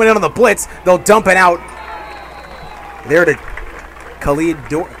 Wary coming in on the blitz. They'll dump it out there to Khalid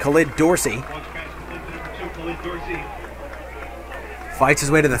Dorsey. Fights his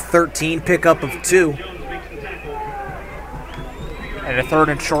way to the 13, pickup of 2. And a 3rd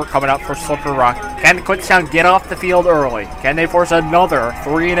and short coming up for Slippery Rock. Can Kutztown get off the field early? Can they force another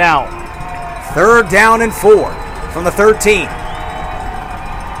 3 and out? 3rd down and 4 from the 13.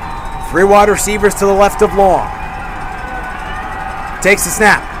 3 wide receivers to the left of Long. Takes the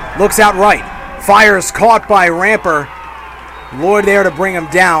snap, looks out right, fires, caught by Ramper. Lloyd there to bring him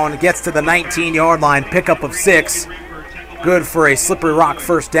down, gets to the 19-yard line, pickup of 6. Good for a Slippery Rock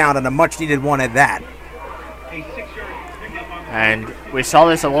first down, and a much-needed one at that. And we saw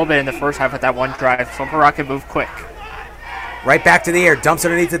this a little bit in the first half with that one drive. Slippery Rock can move quick. Right back to the air, dumps it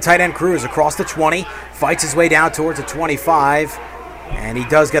underneath the tight end Cruz, across the 20, fights his way down towards the 25, and he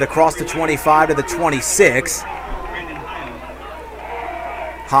does get across the 25 to the 26.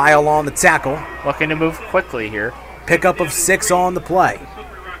 High along the tackle. Looking to move quickly here. Pickup of 6 on the play.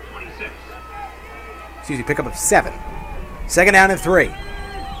 Excuse me, pickup of 7. 2nd down and 3.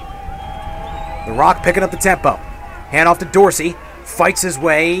 The Rock picking up the tempo. Hand off to Dorsey. Fights his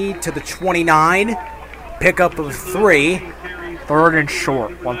way to the 29. Pickup of 3. 3rd and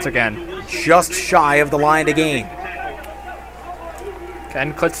short once again. Just shy of the line to gain.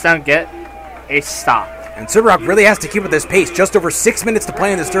 Can Kutztown get a stop? And Slippery Rock really has to keep with this pace. Just over 6 minutes to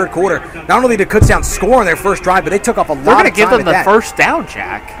play in this third quarter. Not only did Kutztown score on their first drive, but they took off a lot of time. They're going to give them the first down,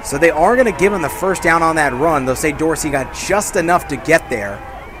 Jack. So they are going to give them the first down on that run. They'll say Dorsey got just enough to get there.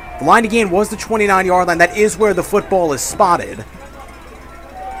 The line to gain was the 29-yard line. That is where the football is spotted.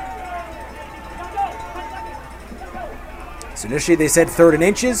 So initially they said 3rd and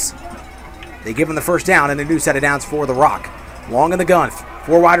inches. They give them the first down and a new set of downs for the Rock. Long in the gun.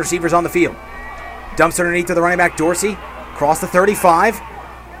 4 wide receivers on the field. Dumps underneath to the running back, Dorsey. Across the 35.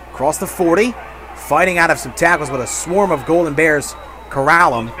 Across the 40, fighting out of some tackles, but a swarm of Golden Bears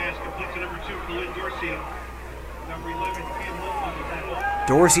corral him.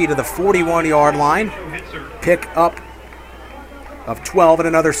 Dorsey to the 41-yard line. Pick up of 12 and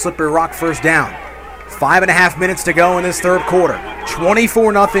another Slippery Rock first down. 5.5 minutes to go in this third quarter.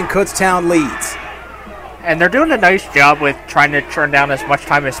 24-0 Kutztown leads. And they're doing a nice job with trying to turn down as much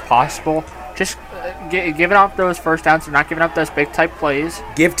time as possible. Just giving up those first downs and not giving up those big type plays.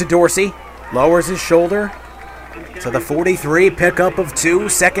 Give to Dorsey. Lowers his shoulder to the 43. Pickup of 2.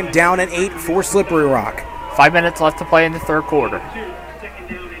 Second down and 8 for Slippery Rock. 5 minutes left to play in the third quarter.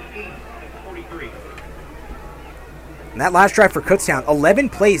 And that last drive for Kutztown, 11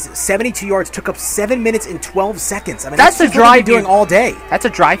 plays, 72 yards, took up 7 minutes and 12 seconds. I mean, that's a drive doing all day. That's a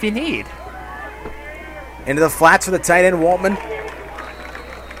drive you need. Into the flats for the tight end, Waltman.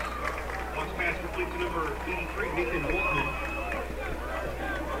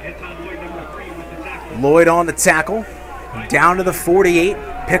 Lloyd on the tackle. Down to the 48.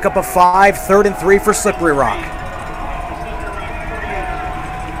 Pickup of 5. 3rd and 3 for Slippery Rock.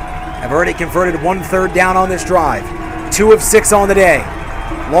 I've already converted 1 third down on this drive. 2 of 6 on the day.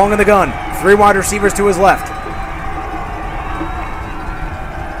 Long in the gun. 3 wide receivers to his left.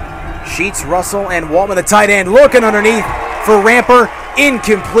 Sheets, Russell, and Waltman, the tight end, looking underneath for Ramper.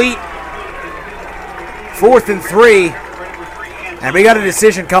 Incomplete. 4th and 3. And we got a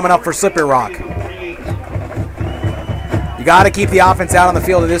decision coming up for Slippery Rock. You got to keep the offense out on the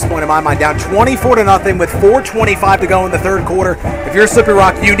field at this point, in my mind. Down 24-0 with 4:25 to go in the third quarter. If you're Slippery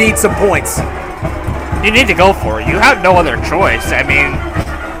Rock, you need some points. You need to go for it. You have no other choice. I mean,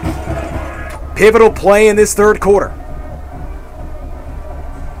 pivotal play in this third quarter.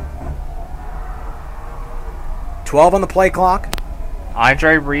 12 on the play clock.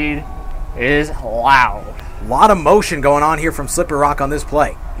 Andre Reed is loud. A lot of motion going on here from Slippery Rock on this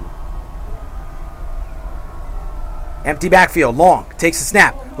play. Empty backfield, Long takes the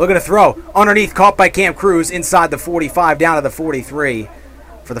snap, looking to throw. Underneath, caught by Cam Cruz inside the 45, down to the 43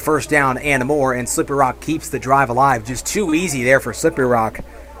 for the first down and more. And Slippery Rock keeps the drive alive. Just too easy there for Slippery Rock.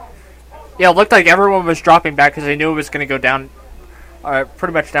 Yeah, it looked like everyone was dropping back because they knew it was going to go down,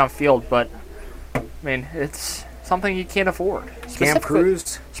 pretty much downfield. But, I mean, it's something you can't afford. Cam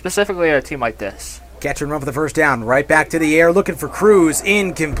Cruz. Specifically at a team like this. Catch and run for the first down. Right back to the air, looking for Cruz.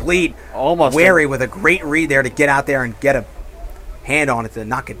 Incomplete. Almost. Wary with a great read there to get out there and get a hand on it to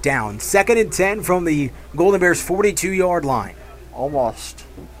knock it down. 2nd and 10 from the Golden Bears' 42-yard line. Almost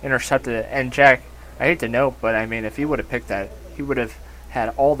intercepted it. And Jack, I hate to note, but I mean, if he would have picked that, he would have had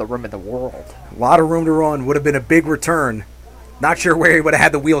all the room in the world. A lot of room to run. Would have been a big return. Not sure where he would have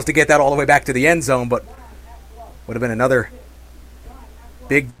had the wheels to get that all the way back to the end zone, but would have been another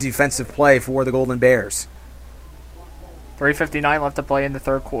big defensive play for the Golden Bears. 3:59 left to play in the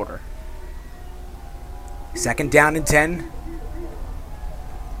third quarter. 2nd down and 10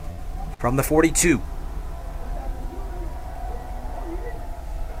 from the 42.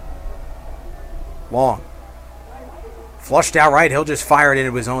 Long. Flushed out right. He'll just fire it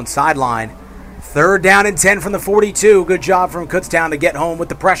into his own sideline. 3rd down and 10 from the 42. Good job from Kutztown to get home with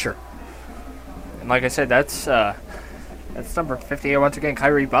the pressure. And like I said, that's number 58 once again,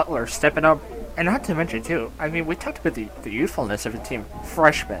 Kyrie Butler stepping up. And not to mention, too, I mean, we talked about the youthfulness of the team.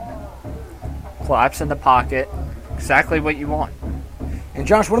 Freshman. Collapse in the pocket. Exactly what you want. And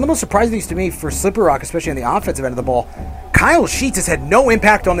Josh, one of the most surprising things to me for Slippery Rock, especially on the offensive end of the ball, Kyle Sheets has had no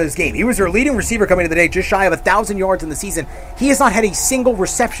impact on this game. He was their leading receiver coming into the day, just shy of 1,000 yards in the season. He has not had a single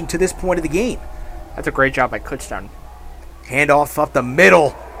reception to this point of the game. That's a great job by Kutztown. Handoff up the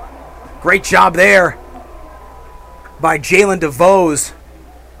middle. Great job there by Jalen DeVos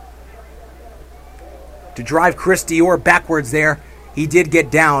to drive Chris Dior backwards there. He did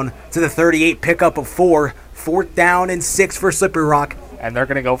get down to the 38, pickup of 4. 4th down and 6 for Slippery Rock. And they're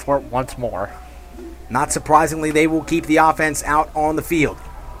going to go for it once more. Not surprisingly, they will keep the offense out on the field.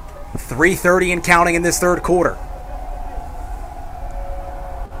 3:30 and counting in this third quarter.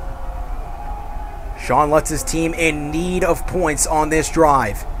 Sean lets his team in need of points on this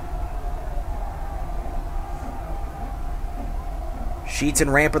drive. Sheets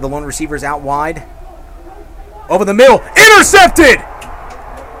and Ramper, the lone receivers, out wide. Over the middle. Intercepted!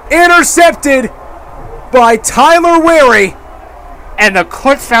 Intercepted by Tyler Wary. And the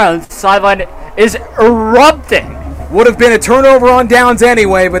Kutztown sideline is erupting. Would have been a turnover on downs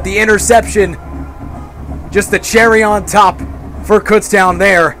anyway, but the interception, just the cherry on top for Kutztown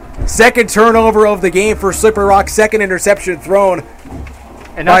there. 2nd turnover of the game for Slippery Rock. 2nd interception thrown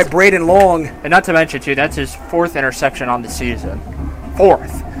by Braden Long. And not to mention, too, that's his 4th interception on the season.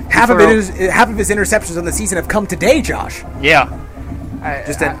 4th. Half of his interceptions on the season have come today, Josh. Yeah.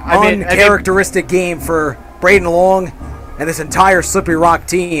 Just an uncharacteristic game for Braden Long and this entire Slippery Rock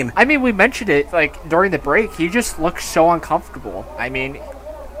team. I mean, we mentioned it like during the break. He just looks so uncomfortable. I mean,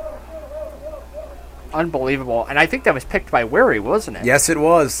 unbelievable. And I think that was picked by Wary, wasn't it? Yes, it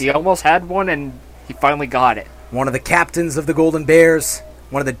was. He almost had one, and he finally got it. One of the captains of the Golden Bears,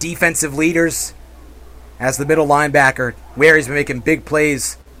 one of the defensive leaders as the middle linebacker. Wary's been making big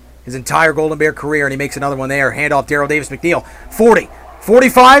plays his entire Golden Bear career, and he makes another one there. Handoff, Daryl Davis McNeil. 40,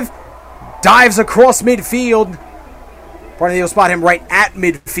 45, dives across midfield. Barney will spot him right at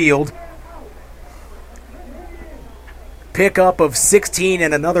midfield. Pickup of 16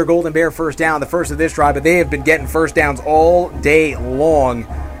 and another Golden Bear first down, the first of this drive, but they have been getting first downs all day long.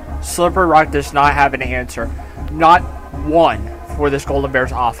 Slippery Rock does not have an answer. Not one for this Golden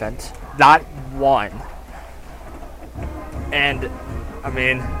Bears offense. Not one. And, I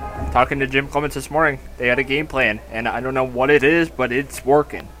mean, talking to Jim Clements this morning, they had a game plan, and I don't know what it is, but it's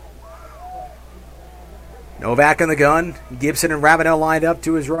working. Novak in the gun. Gibson and Ravenel lined up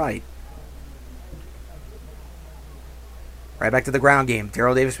to his right. Right back to the ground game.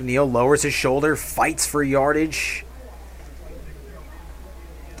 Daryl Davis McNeil lowers his shoulder, fights for yardage.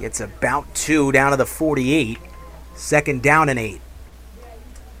 Gets about 2 down to the 48. Second down and 8.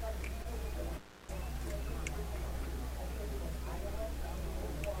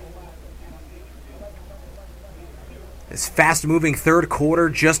 This fast-moving third quarter,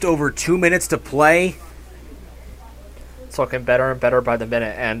 just over 2 minutes to play. It's looking better and better by the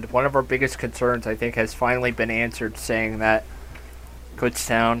minute, and one of our biggest concerns, I think, has finally been answered, saying that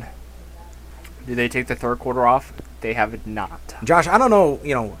Kutztown, do they take the third quarter off? They have not. Josh, I don't know,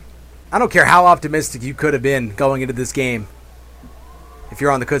 I don't care how optimistic you could have been going into this game if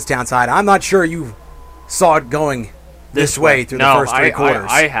you're on the Kutztown side. I'm not sure you saw it going this way through the first 3 quarters.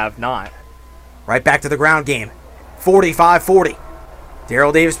 I have not. Right back to the ground game. 45-40.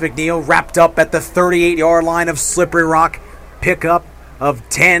 Daryl Davis McNeil wrapped up at the 38-yard line of Slippery Rock. Pickup of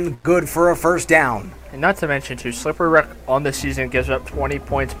 10, good for a first down. And not to mention, too, Slippery Rock on the season gives up 20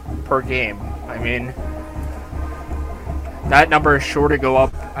 points per game. I mean, that number is sure to go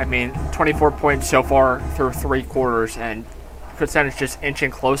up. I mean, 24 points so far through 3 quarters, and Kutztown is just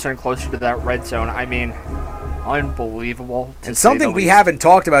inching closer and closer to that red zone. I mean, unbelievable. And something we haven't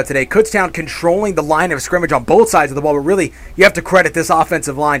talked about today, Kutztown controlling the line of scrimmage on both sides of the ball, but really, you have to credit this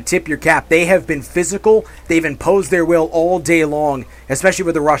offensive line. Tip your cap. They have been physical. They've imposed their will all day long, especially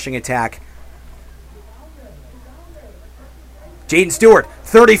with the rushing attack. Jaden Stewart,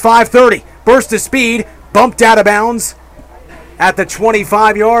 35-30. Burst of speed, bumped out of bounds at the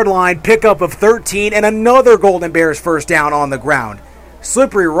 25-yard line. Pickup of 13 and another Golden Bears first down on the ground.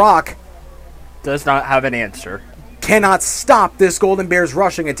 Slippery Rock does not have an answer. Cannot stop this Golden Bears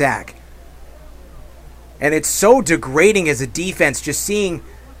rushing attack. And it's so degrading as a defense just seeing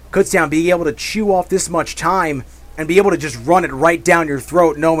Kutztown be able to chew off this much time and be able to just run it right down your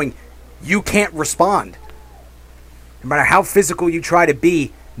throat knowing you can't respond. No matter how physical you try to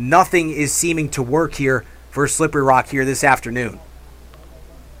be, nothing is seeming to work here for Slippery Rock here this afternoon.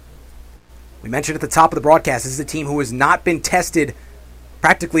 We mentioned at the top of the broadcast, this is a team who has not been tested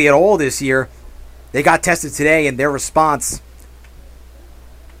practically at all this year. They got tested today, and their response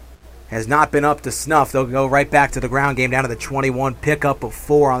has not been up to snuff. They'll go right back to the ground game, down to the 21, pickup of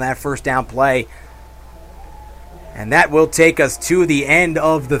 4 on that first down play. And that will take us to the end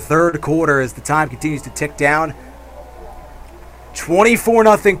of the third quarter as the time continues to tick down.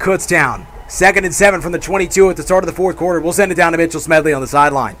 24-0 Kutztown. 2nd and 7 from the 22 at the start of the fourth quarter. We'll send it down to Mitchell Smedley on the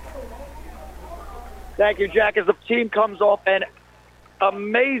sideline. Thank you, Jack. As the team comes off an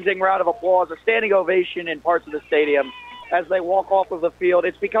amazing round of applause, a standing ovation in parts of the stadium as they walk off of the field.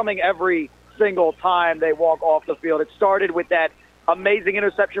 It's becoming every single time they walk off the field. It started with that amazing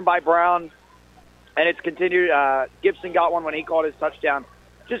interception by Brown, and it's continued. Gibson got one when he caught his touchdown.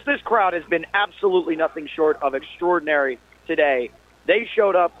 Just this crowd has been absolutely nothing short of extraordinary today. They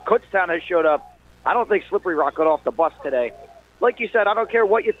showed up. Kutztown has showed up. I don't think Slippery Rock got off the bus today. Like you said, I don't care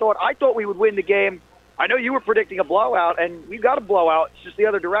what you thought. I thought we would win the game. I know you were predicting a blowout, and we got a blowout. It's just the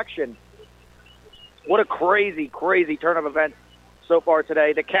other direction. What a crazy, crazy turn of events so far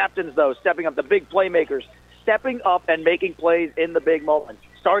today. The captains, though, stepping up, the big playmakers, stepping up and making plays in the big moments.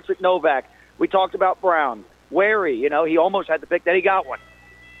 Starts with Novak. We talked about Brown. Wary, he almost had the pick, then he got one.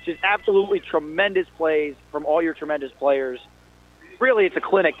 Just absolutely tremendous plays from all your tremendous players. Really, it's a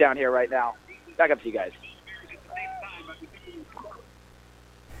clinic down here right now. Back up to you guys.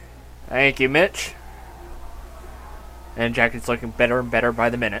 Thank you, Mitch. And Jacket's looking better and better by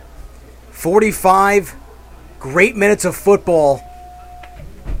the minute. 45 great minutes of football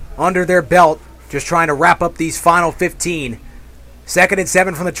under their belt, just trying to wrap up these final 15 2nd and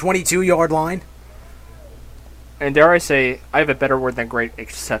 7 from the 22-yard line. And dare I say, I have a better word than great,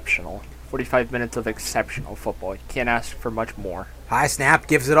 exceptional. 45 minutes of exceptional football. You can't ask for much more. High snap,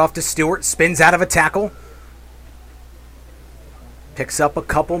 gives it off to Stewart, spins out of a tackle. Picks up a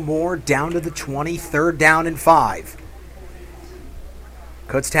couple more, down to the 20, 3rd down and 5.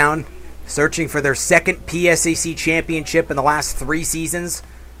 Kutztown searching for their second PSAC championship in the last 3 seasons.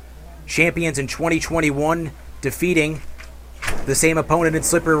 Champions in 2021, defeating the same opponent in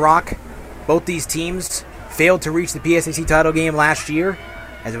Slippery Rock. Both these teams failed to reach the PSAC title game last year,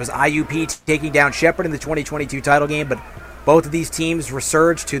 as it was IUP taking down Shepherd in the 2022 title game, but both of these teams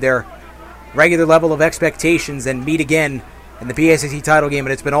resurged to their regular level of expectations and meet again in the PSAC title game,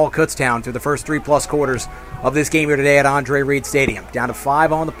 and it's been all Kutztown through the first 3+ quarters of this game here today at Andre Reed Stadium. Down to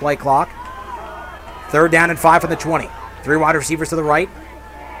 5 on the play clock. 3rd down and 5 from the 20. 3 wide receivers to the right.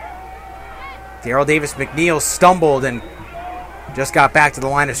 Darrell Davis McNeil stumbled and just got back to the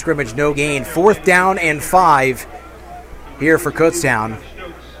line of scrimmage, no gain. 4th down and 5 here for Kutztown.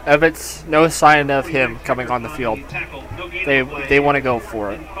 Evans, no sign of him coming on the field. They want to go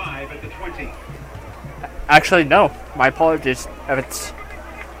for it. Actually, no. My apologies. Evans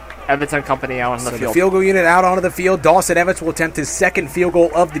and company out on the field. The field goal unit out onto the field. Dawson Evans will attempt his 2nd field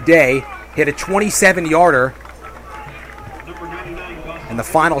goal of the day. Hit a 27-yarder in the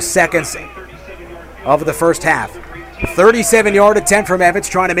final seconds of the first half. 37-yard attempt from Evans,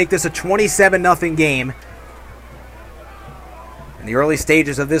 trying to make this a 27-0 game in the early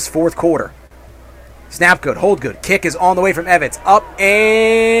stages of this 4th quarter. Snap good, hold good. Kick is on the way from Evans. Up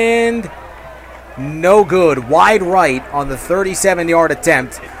and no good. Wide right on the 37-yard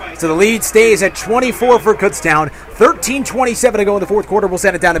attempt. So the lead stays at 24 for Kutztown. 13:27 to go in the 4th quarter. We'll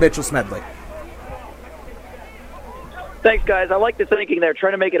send it down to Mitchell Smedley. Thanks, guys. I like the thinking there,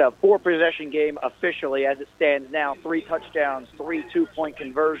 trying to make it a 4-possession game officially as it stands now. 3 touchdowns, 3 2-point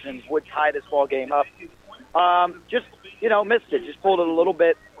conversions would tie this ball game up. Just, missed it. Just pulled it a little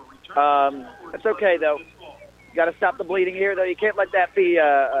bit. It's okay, though. You got to stop the bleeding here, though. You can't let that be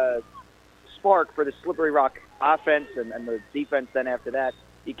a spark for the Slippery Rock offense and the defense then after that.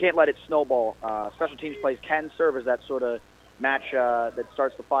 You can't let it snowball. Special teams plays can serve as that sort of match that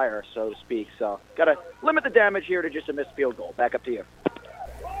starts the fire, so to speak. So got to limit the damage here to just a missed field goal. Back up to you.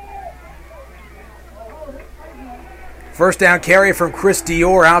 First down carry from Chris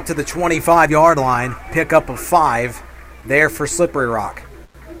Dior out to the 25-yard line. Pickup of 5 there for Slippery Rock.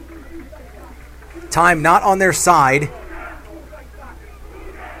 Time not on their side.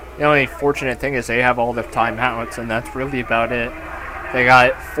 The only fortunate thing is they have all the timeouts, and that's really about it. They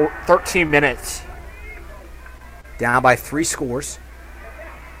got 13 minutes. Down by 3 scores.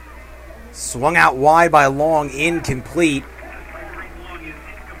 Swung out wide by Long, incomplete.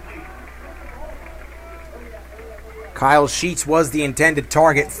 Kyle Sheets was the intended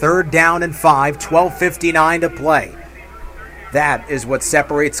target. 3rd down and 5, 12:59 to play. That is what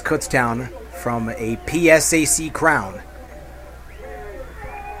separates Kutztown from a PSAC crown.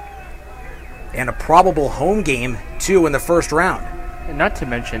 And a probable home game, too, in the first round. And not to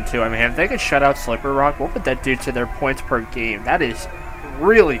mention, too, if they could shut out Slippery Rock, what would that do to their points per game? That is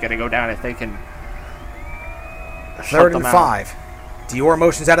really going to go down if they can 3rd and 5. Dior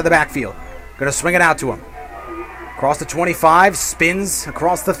motions out of the backfield. Going to swing it out to him. Across the 25, spins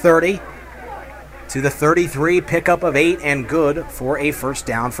across the 30 to the 33, pickup of 8, and good for a first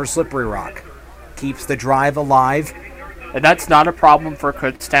down for Slippery Rock. Keeps the drive alive. And that's not a problem for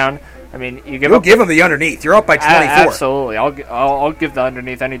Kutztown. You'll give them the underneath. You're up by 24. Absolutely. I'll give the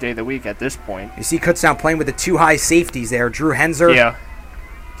underneath any day of the week at this point. You see Kutztown playing with the 2 high safeties there. Drew Henzer. Yeah.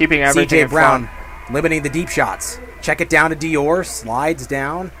 Keeping everything CJ in Brown front. limiting the deep shots. Check it down to Dior. Slides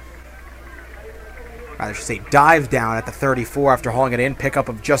down. I should say dives down at the 34 after hauling it in. Pickup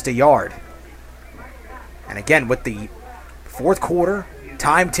of just a yard. And again, with the 4th quarter,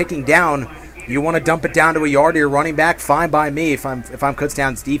 time ticking down, you want to dump it down to a yard to your running back? Fine by me if I'm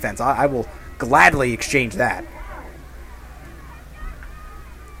Kutztown's defense. I will gladly exchange that.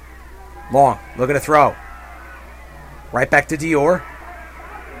 Long, looking to throw. Right back to Dior.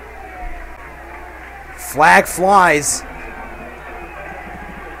 Flag flies.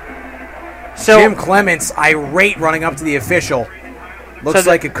 So Jim Clements, irate, running up to the official. Looks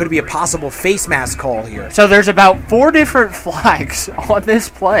like it could be a possible face mask call here. So there's about 4 different flags on this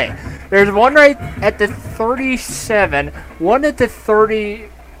play. There's one right at the 37, one at the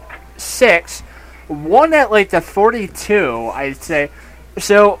 36, one at like the 42, I'd say.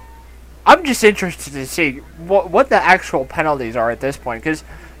 So I'm just interested to see what the actual penalties are at this point, because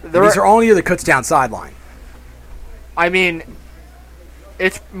these are all near the Kutztown sideline.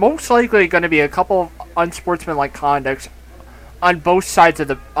 It's most likely going to be a couple of unsportsmanlike conducts on both sides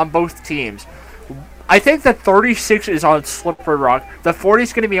of on both teams. I think the 36 is on Slippery Rock. The 40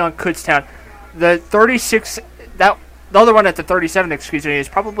 is going to be on Kutztown. The 36, the other one at the 37, is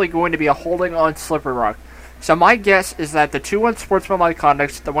probably going to be a holding on Slippery Rock. So my guess is that the 2 on sportsmanlike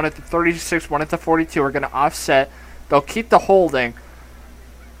conduct, the one at the 36, one at the 42, are going to offset. They'll keep the holding,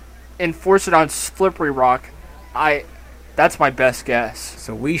 enforce it on Slippery Rock. That's my best guess.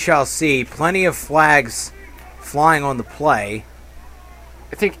 So we shall see plenty of flags flying on the play.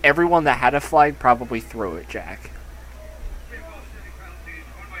 I think everyone that had a flag probably threw it, Jack.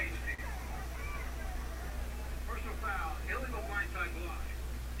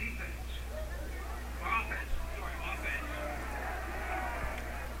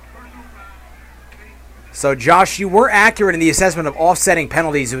 So, Josh, you were accurate in the assessment of offsetting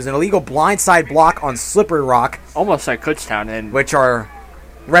penalties. It was an illegal blindside block on Slippery Rock. Almost like Kutztown. Which our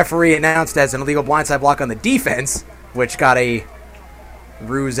referee announced as an illegal blindside block on the defense, which got a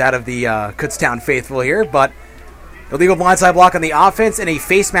ruse out of the Kutztown faithful here. But illegal blindside block on the offense and a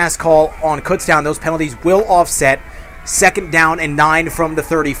face mask call on Kutztown. Those penalties will offset. 2nd down and 9 from the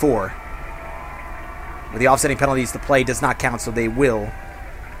 34. With the offsetting penalties, the play does not count, so they will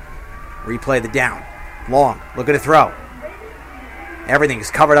replay the down. Long, looking to throw. Everything is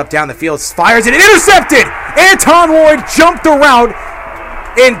covered up down the field. Fires it, intercepted! Anton Lloyd jumped the route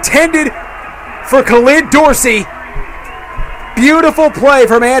intended for Khalid Dorsey. Beautiful play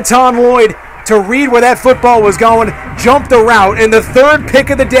from Anton Lloyd to read where that football was going. Jumped the route, and the 3rd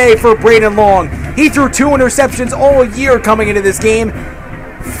pick of the day for Braden Long. He threw 2 interceptions all year coming into this game.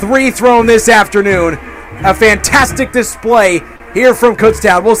 3 thrown this afternoon. A fantastic display here from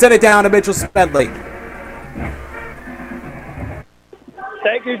Kutztown. We'll send it down to Mitchell Smedley.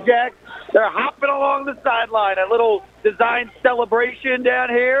 Thank you, Jack. They're hopping along the sideline. A little design celebration down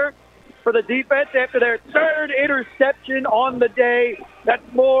here for the defense after their 3rd interception on the day. That's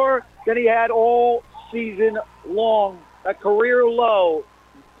more than he had all season long. A career low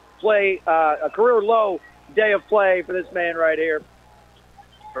day of play for this man right here.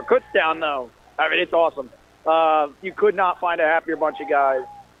 For Kutztown, though, I mean, it's awesome. You could not find a happier bunch of guys.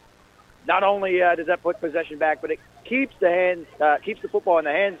 Not only does that put possession back, but it keeps the football in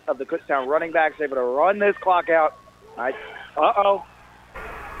the hands of the Kutztown running backs, able to run this clock out.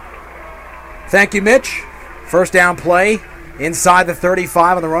 Thank you, Mitch. First down play inside the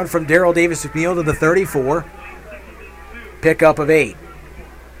 35 on the run from Daryl Davis McNeil to the 34. Pickup of 8.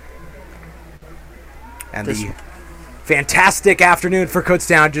 And the fantastic afternoon for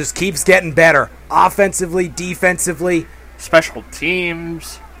Kutztown just keeps getting better. Offensively, defensively. Special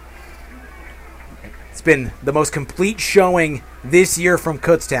teams. It's been the most complete showing this year from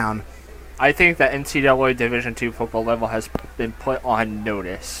Kutztown. I think that NCAA Division II football level has been put on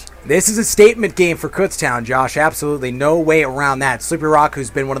notice. This is a statement game for Kutztown, Josh. Absolutely no way around that. Slippery Rock, who's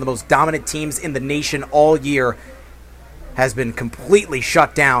been one of the most dominant teams in the nation all year, has been completely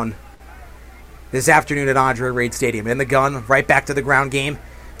shut down this afternoon at Andre Reed Stadium. In the gun, right back to the ground game.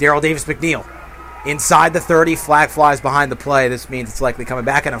 Daryl Davis McNeil inside the 30. Flag flies behind the play. This means it's likely coming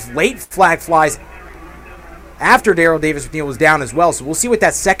back. And a late flag flies after Daryl Davis McNeil was down as well. So we'll see what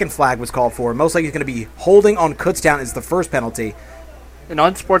that second flag was called for. Most likely he's going to be holding on Kutztown as the first penalty. An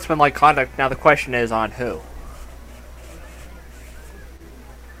unsportsmanlike conduct. Now the question is on who?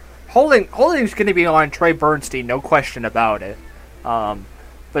 Holding is going to be on Trey Bernstein, no question about it.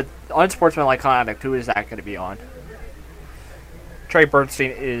 But unsportsmanlike conduct, who is that going to be on? Trey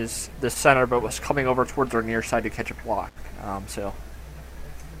Bernstein is the center, but was coming over towards our near side to catch a block. So,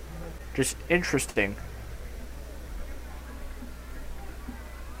 just interesting.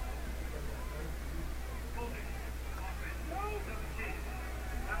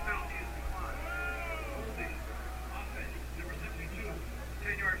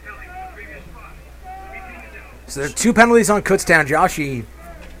 So there are 2 penalties on Kutztown. Josh, he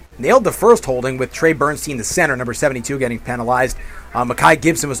nailed the first holding with Trey Bernstein, the center, number 72, getting penalized. Makai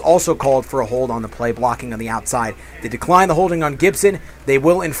Gibson was also called for a hold on the play, blocking on the outside. They declined the holding on Gibson. They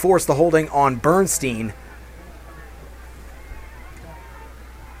will enforce the holding on Bernstein.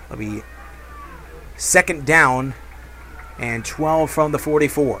 It'll be 2nd down and 12 from the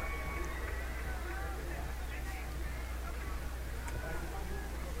 44.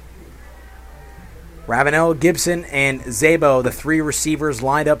 Ravenel, Gibson, and Zabo, the 3 receivers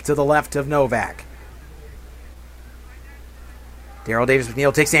lined up to the left of Novak. Daryl Davis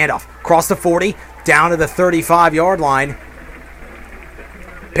McNeil takes the handoff. Across the 40, down to the 35-yard line.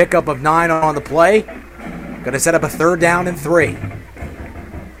 Pickup of 9 on the play. Going to set up a 3rd down and 3.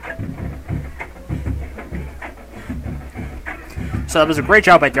 So that was a great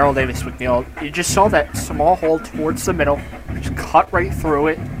job by Daryl Davis McNeil. You just saw that small hole towards the middle. just cut right through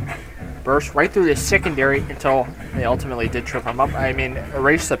it, burst right through the secondary until they ultimately did trip him up. I mean,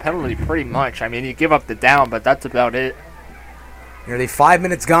 erase the penalty pretty much. I mean, you give up the down, but that's about it. Nearly 5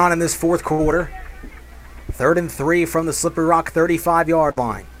 minutes gone in this fourth quarter. 3rd and 3 from the Slippery Rock 35-yard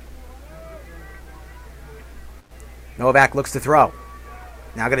line. Novak looks to throw.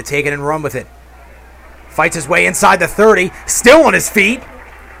 Now going to take it and run with it. Fights his way inside the 30. Still on his feet.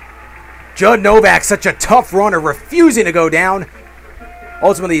 Judd Novak, such a tough runner, refusing to go down.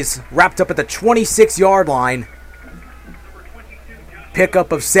 Ultimately, he's wrapped up at the 26-yard line.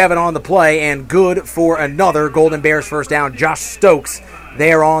 Pickup of 7 on the play, and good for another Golden Bears first down. Josh Stokes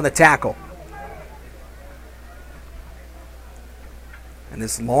there on the tackle. And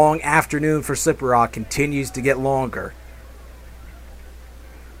this long afternoon for Slippery Rock continues to get longer.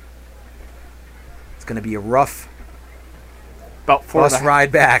 It's going to be a rough about bus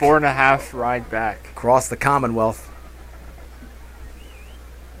ride back. 4.5 ride back. Across the Commonwealth.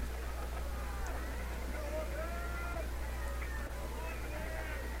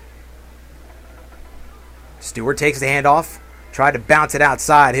 Stewart takes the handoff. Tried to bounce it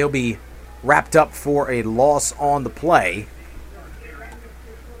outside. He'll be wrapped up for a loss on the play.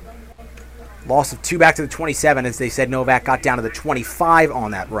 Loss of 2 back to the 27, as they said Novak got down to the 25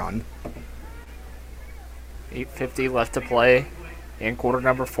 on that run. 8:50 left to play in quarter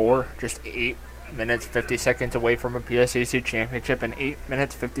number 4. Just 8 minutes, 50 seconds away from a PSAC championship and 8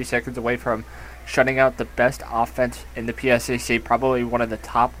 minutes, 50 seconds away from shutting out the best offense in the PSAC, probably one of the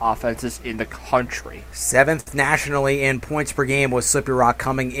top offenses in the country. 7th nationally in points per game was Slippery Rock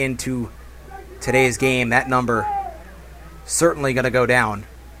coming into today's game. That number certainly going to go down.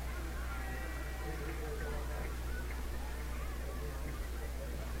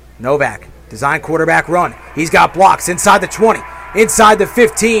 Novak, design quarterback run. He's got blocks inside the 20, inside the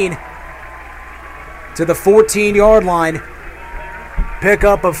 15, to the 14-yard line.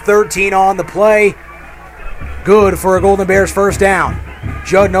 Pickup of 13 on the play. Good for a Golden Bears first down.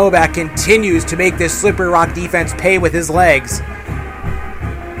 Judd Novak continues to make this Slippery Rock defense pay with his legs.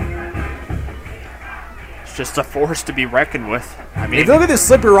 It's just a force to be reckoned with. I mean, if you look at this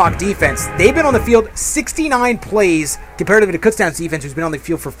Slippery Rock defense, they've been on the field 69 plays comparatively to Kutztown's defense, who's been on the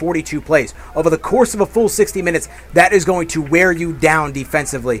field for 42 plays. Over the course of a full 60 minutes, that is going to wear you down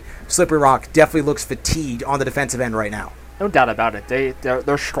defensively. Slippery Rock definitely looks fatigued on the defensive end right now. No doubt about it.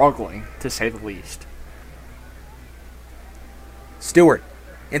 They're struggling, to say the least. Stewart,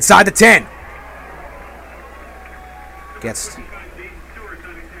 inside the 10. Gets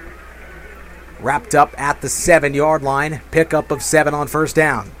wrapped up at the 7-yard line. Pickup of 7 on first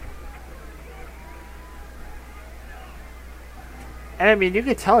down. And I mean, you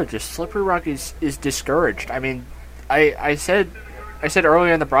can tell just Slippery Rock is discouraged. I mean, I said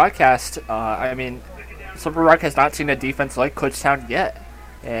earlier in the broadcast, I mean, Slippery Rock has not seen a defense like Kutztown yet.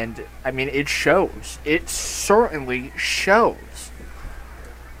 And, I mean, it shows. It certainly shows.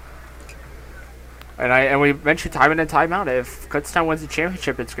 And we mentioned time in and time out, if Kutztown wins the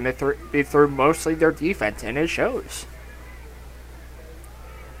championship, it's going to be through mostly their defense, and it shows.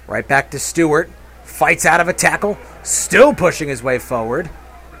 Right back to Stewart. Fights out of a tackle. Still pushing his way forward.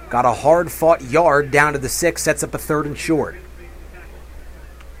 Got a hard-fought yard down to the 6. Sets up a 3rd and short.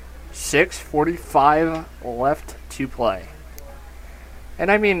 6:45 left to play.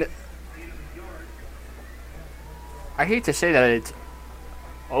 And I mean, I hate to say that it's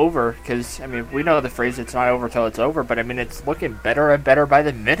over, because I mean, we know the phrase "it's not over till it's over," but I mean, it's looking better and better by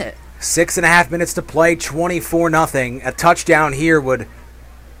the minute. 6.5 minutes to play, 24-0. A touchdown here would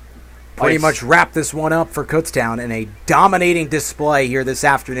pretty much wrap this one up for Kutztown in a dominating display here this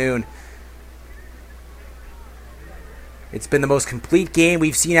afternoon. It's been the most complete game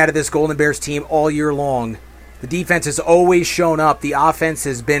we've seen out of this Golden Bears team all year long. The defense has always shown up. The offense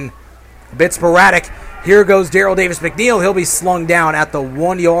has been a bit sporadic. Here goes Daryl Davis McNeil. He'll be slung down at the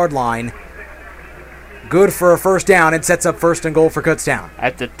 1-yard line. Good for a first down, and sets up 1st and goal for Kutztown.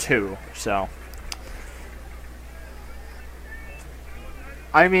 At the 2, so.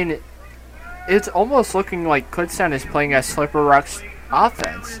 I mean, it's almost looking like Kutztown is playing as Slippery Rock's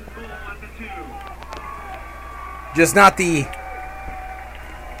offense. Just not the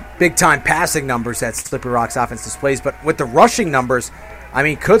big-time passing numbers that Slippery Rock's offense displays, but with the rushing numbers, I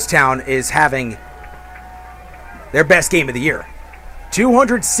mean, Kutztown is having their best game of the year.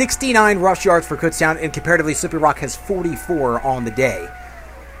 269 rush yards for Kutztown, and comparatively, Slippery Rock has 44 on the day.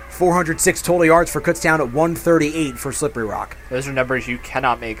 406 total yards for Kutztown at 138 for Slippery Rock. Those are numbers you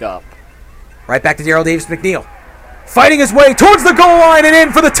cannot make up. Right back to Daryl Davis McNeil. Fighting his way towards the goal line and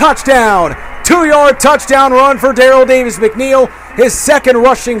in for the touchdown. 2-yard touchdown run for Daryl Davis McNeil. His 2nd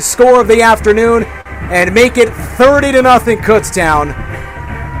rushing score of the afternoon. and make it 30-0 Kutztown.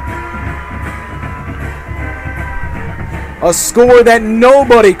 A score that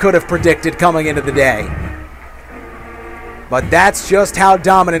nobody could have predicted coming into the day. But that's just how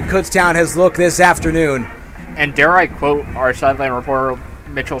dominant Kutztown has looked this afternoon. And dare I quote our sideline reporter,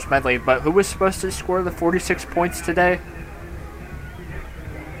 Mitchell Smedley, but who was supposed to score the 46 points today?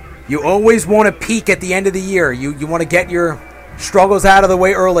 You always want to peak at the end of the year. You want to get your struggles out of the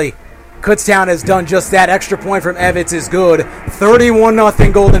way early. Kutztown has done just that. Extra point from Evans is good.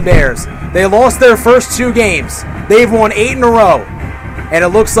 31-0 Golden Bears. They lost their first 2 games. They've won 8 in a row. And it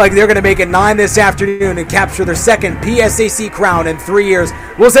looks like they're going to make it 9 this afternoon and capture their second PSAC crown in 3 years.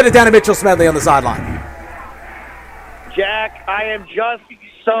 We'll send it down to Mitchell Smedley on the sideline. Jack, I am just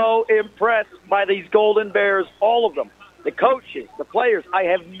so impressed by these Golden Bears, all of them. The coaches, the players. I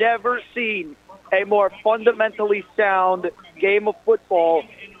have never seen a more fundamentally sound game of football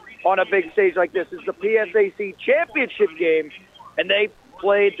on a big stage like this. It's the PSAC championship game, and they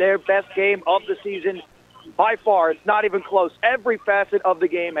played their best game of the season by far. It's not even close. Every facet of the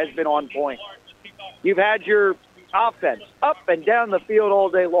game has been on point. You've had your offense up and down the field all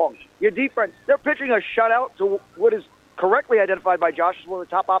day long. Your defense, they're pitching a shutout to what is correctly identified by Josh as one of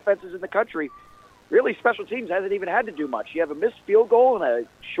the top offenses in the country. Really, special teams hasn't even had to do much. You have a missed field goal and a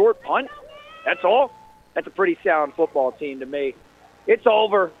short punt. That's all. That's a pretty sound football team to me. It's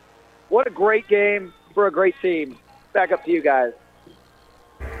over. What a great game for a great team. Back up to you guys.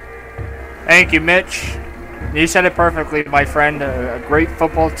 Thank you, Mitch. You said it perfectly, my friend. A great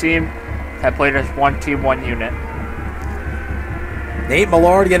football team that played as one team, one unit. Nate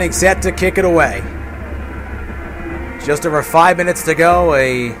Millard getting set to kick it away. Just over 5 minutes to go.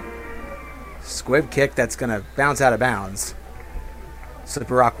 A squib kick that's going to bounce out of bounds.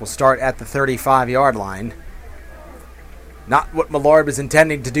 Slippery Rock will start at the 35-yard line. Not what Millard was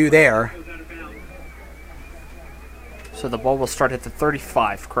intending to do there. So the ball will start at the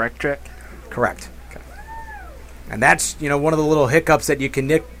 35, correct, Jack? Correct. Okay. And that's, one of the little hiccups that you can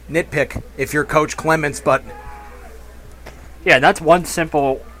nitpick if you're Coach Clements, but... Yeah, that's one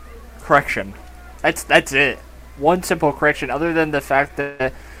simple correction. That's it. One simple correction, other than the fact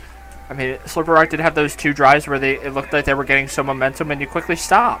that, Slippery Rock did have those 2 drives where it looked like they were getting some momentum, and you quickly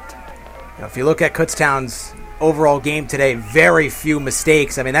stopped. If you look at Kutztown's overall game today, very few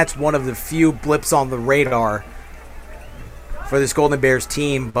mistakes. That's one of the few blips on the radar for this Golden Bears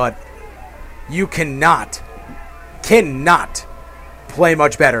team, but you cannot play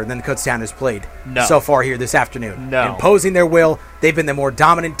much better than Kutztown has played so far here this afternoon. No. Imposing their will. They've been the more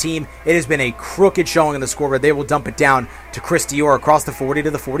dominant team. It has been a crooked showing in the scoreboard. They will dump it down to Chris Dior across the 40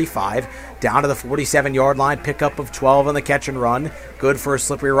 to the 45, down to the 47-yard line, pickup of 12 on the catch and run. Good for a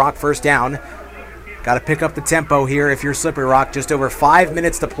Slippery Rock first down. Got to pick up the tempo here if you're Slippery Rock. Just over 5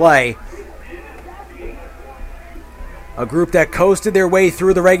 minutes to play. A group that coasted their way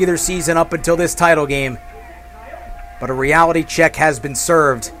through the regular season up until this title game. But a reality check has been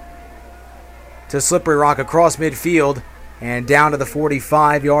served to Slippery Rock across midfield. And down to the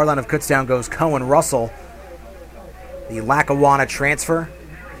 45-yard line of Kutztown goes Cohen Russell, the Lackawanna transfer.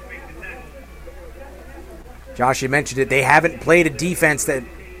 Josh, you mentioned it. They haven't played a defense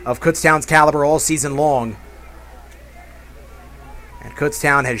of Kutztown's caliber all season long. And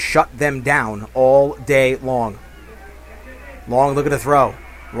Kutztown has shut them down all day long. Long look at the throw.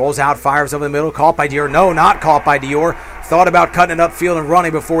 Rolls out, fires over the middle. Caught by Dior. No, not caught by Dior. Thought about cutting it upfield and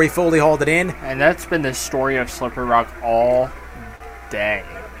running before he fully hauled it in. And that's been the story of Slippery Rock all day.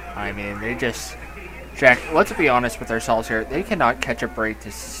 They just... Jack, let's be honest with ourselves here. They cannot catch a break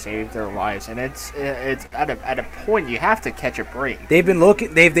to save their lives. And it's at a point you have to catch a break. They've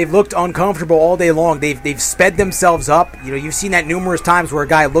looked uncomfortable all day long. They've sped themselves up. You've seen that numerous times where a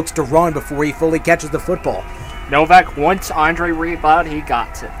guy looks to run before he fully catches the football. Novak, once Andre rebounded, he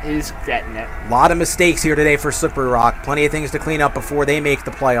got it. He's getting it. A lot of mistakes here today for Slippery Rock. Plenty of things to clean up before they make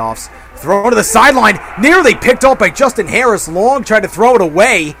the playoffs. Throw to the sideline. Nearly picked up by Justin Harris. Long tried to throw it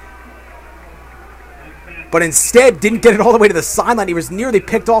away, but instead didn't get it all the way to the sideline. He was nearly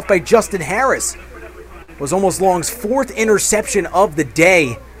picked off by Justin Harris. It was almost Long's 4th interception of the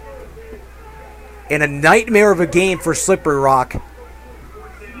day. And a nightmare of a game for Slippery Rock.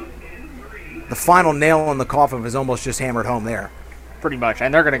 The final nail in the coffin was almost just hammered home there. Pretty much,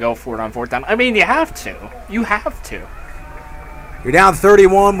 and they're going to go for it on 4th down. You have to. You have to. You're down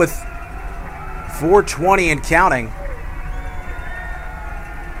 31 with 4:20 and counting.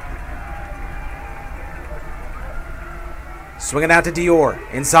 Swinging out to Dior.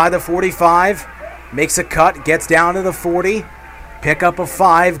 Inside the 45. Makes a cut. Gets down to the 40. Pickup of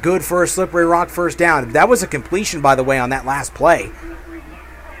 5. Good for a Slippery Rock first down. That was a completion, by the way, on that last play.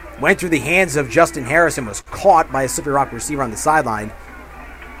 went through the hands of Justin Harris and was caught by a Slippery Rock receiver on the sideline.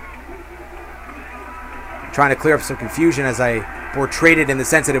 I'm trying to clear up some confusion as I portrayed it in the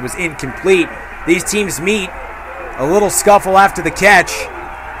sense that it was incomplete. These teams meet. A little scuffle after the catch.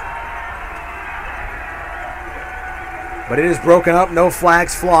 But it is broken up. No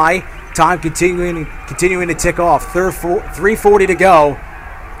flags fly. Time continuing to tick off. 3:40 to go.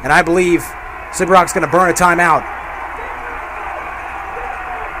 And I believe Slippery Rock's going to burn a timeout.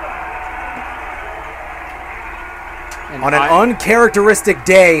 On an uncharacteristic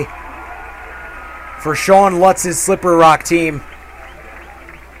day for Sean Lutz's Slippery Rock team.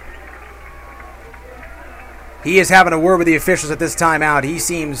 He is having a word with the officials at this timeout. He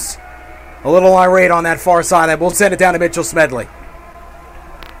seems a little irate on that far side. We'll send it down to Mitchell Smedley.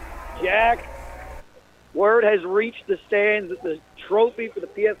 Jack, word has reached the stands that the trophy for the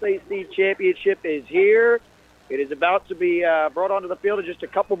PSAC championship is here. It is about to be brought onto the field in just a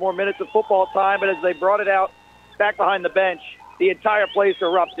couple more minutes of football time. But as they brought it out back behind the bench, the entire place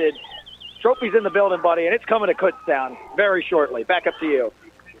erupted. Trophy's in the building, buddy, and it's coming to Kutztown very shortly. Back up to you.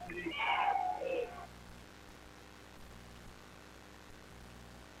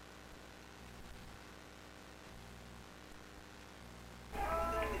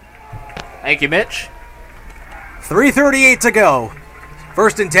 Thank you, Mitch. 3:38 to go.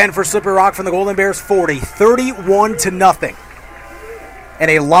 1st and 10 for Slippery Rock from the Golden Bears 40. 31-0. And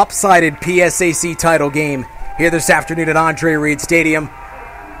a lopsided PSAC title game here this afternoon at Andre Reed Stadium.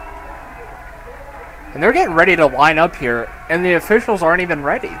 And they're getting ready to line up here, and the officials aren't even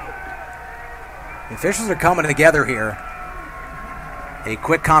ready. The officials are coming together here. A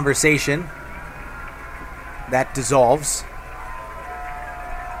quick conversation that dissolves.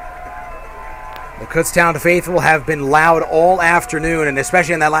 The Kutztown faithful have been loud all afternoon, and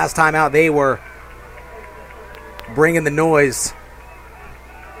especially in that last time out, they were bringing the noise.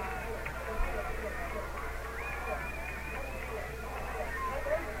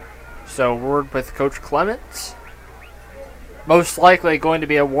 So, word with Coach Clements. Most likely going to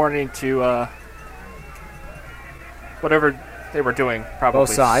be a warning to whatever they were doing. Probably both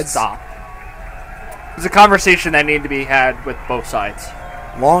sides. Stop. There's a conversation that needed to be had with both sides.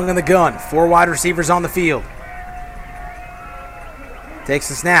 Long in the gun. 4 wide receivers on the field. Takes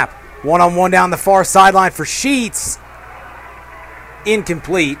the snap. One-on-one down the far sideline for Sheets.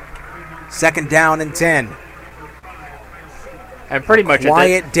 Incomplete. 2nd down and 10. And pretty much a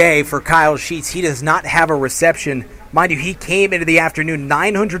quiet day for Kyle Sheets. He does not have a reception. Mind you, he came into the afternoon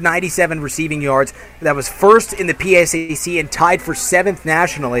 997 receiving yards. That was 1st in the PSAC and tied for 7th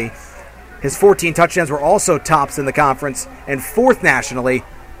nationally. His 14 touchdowns were also tops in the conference and 4th nationally.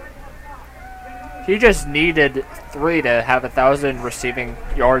 He just needed 3 to have 1,000 receiving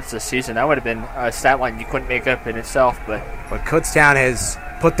yards this season. That would have been a stat line you couldn't make up in itself. But Kutztown has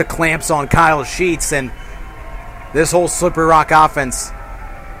put the clamps on Kyle Sheets, and this whole Slippery Rock offense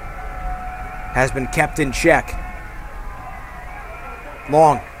has been kept in check.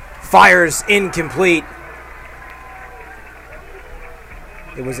 Long fires incomplete.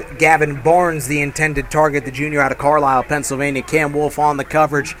 It was Gavin Barnes, the intended target, the junior out of Carlisle, Pennsylvania. Cam Wolf on the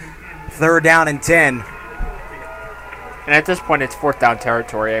coverage. 3rd down and 10. And at this point, it's 4th down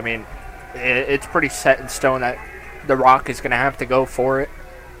territory. I mean, it's pretty set in stone that the Rock is going to have to go for it.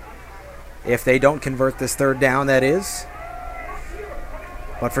 If they don't convert this 3rd down, that is.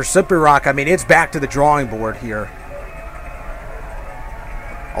 But for Slippery Rock, I mean, it's back to the drawing board here.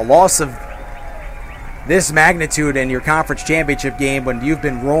 A loss of this magnitude in your conference championship game when you've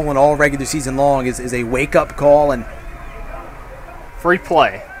been rolling all regular season long is a wake-up call. And free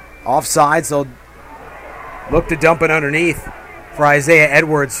play. Offsides, they'll look to dump it underneath for Isaiah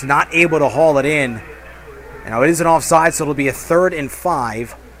Edwards, not able to haul it in. Now it is an offside, so it'll be a 3rd and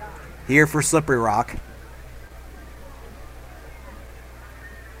 5 here for Slippery Rock.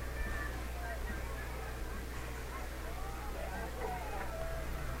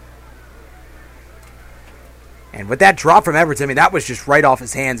 And with that drop from Edwards, I mean, that was just right off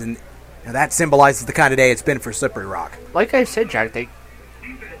his hands, and that symbolizes the kind of day it's been for Slippery Rock. Like I said, Jack, they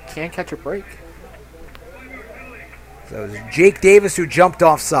can't catch a break. So it was Jake Davis who jumped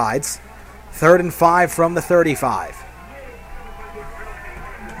off sides. 3rd and 5 from the 35.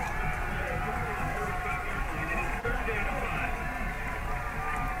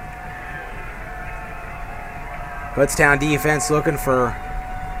 Kutztown defense looking for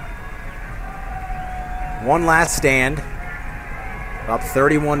one last stand. Up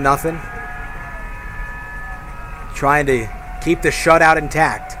 31-0. Trying to keep the shutout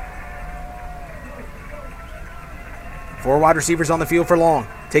intact. 4 wide receivers on the field for Long.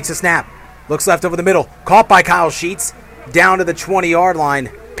 Takes a snap. Looks left over the middle. Caught by Kyle Sheets. Down to the 20-yard line.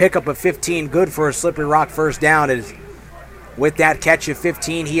 pickup of 15, good for a Slippery Rock first down. As with that catch of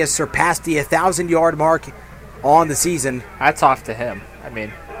 15, he has surpassed the 1,000-yard mark on the season. Hats off to him. I mean,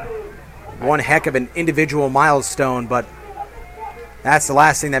 one heck of an individual milestone, but that's the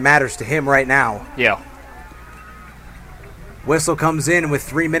last thing that matters to him right now. Yeah. Whistle comes in with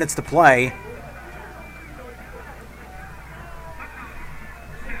 3 minutes to play.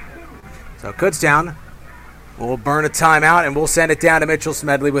 So Kutztown will burn a timeout, and we'll send it down to Mitchell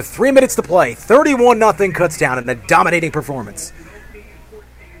Smedley with 3 minutes to play. 31-0 Kutztown in a dominating performance.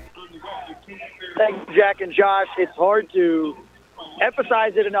 Thank you, Jack and Josh. It's hard to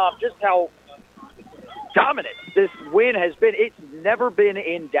emphasize it enough just how dominant this win has been. It's never been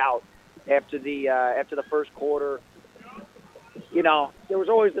in doubt after the first quarter. You know, there was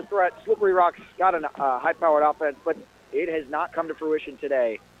always the threat. Slippery Rock's got a high-powered offense, but it has not come to fruition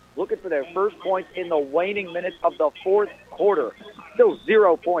today. Looking for their first points in the waning minutes of the fourth quarter. Still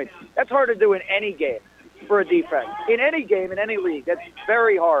 0 points. That's hard to do in any game for a defense. In any game, in any league, that's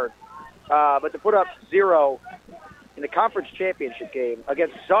very hard. But to put up 0 in the conference championship game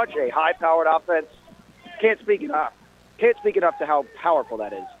against such a high-powered offense, can't speak enough. Can't speak enough to how powerful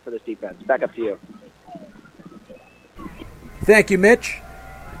that is for this defense. Back up to you. Thank you, Mitch.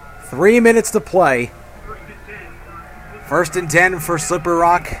 3 minutes to play. 1st and 10 for Slippery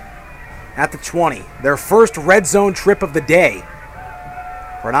Rock at the 20. Their first red zone trip of the day.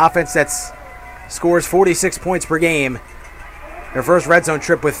 For an offense that scores 46 points per game, their first red zone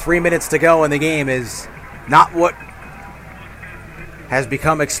trip with 3 minutes to go in the game is not what has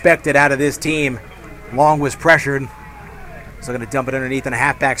become expected out of this team. Long was pressured. So going to dump it underneath in a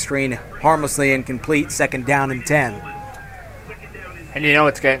halfback screen. Harmlessly incomplete. 2nd down and 10. And you know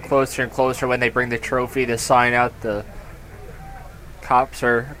it's getting closer and closer when they bring the trophy to sign out. The cops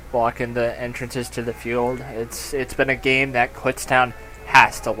are blocking the entrances to the field. It's been a game that Kutztown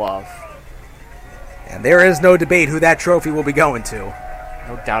has to love. And there is no debate who that trophy will be going to.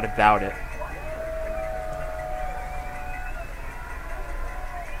 No doubt about it.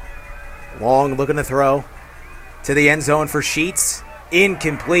 Long looking to throw to the end zone for Sheets.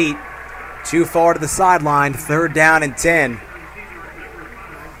 Incomplete. Too far to the sideline. 3rd down and 10.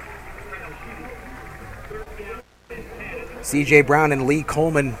 C.J. Brown and Lee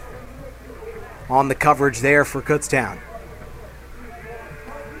Coleman on the coverage there for Kutztown.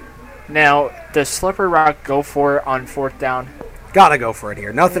 Now, does Slippery Rock go for it on 4th down? Gotta go for it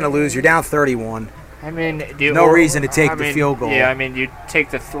here. Nothing to lose. You're down 31. I mean, no reason to take the field goal. Yeah, I mean, you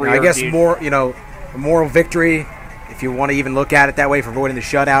take the 3. I guess a moral victory, if you want to even look at it that way, for avoiding the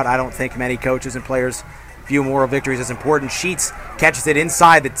shutout. I don't think many coaches and players view moral victories as important. Sheets catches it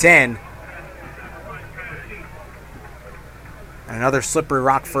inside the 10. And another Slippery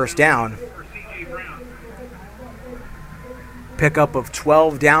Rock first down. Pickup of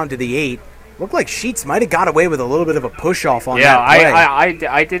 12 down to the 8. Looked like Sheets might have got away with a little bit of a push-off on that play.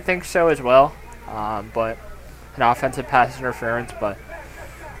 Yeah, I did think so as well. But an offensive pass interference, but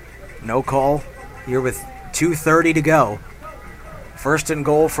no call here with 2:30 to go. 1st and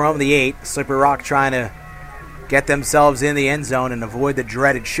goal from the 8. Slippery Rock trying to get themselves in the end zone and avoid the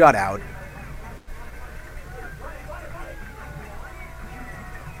dreaded shutout.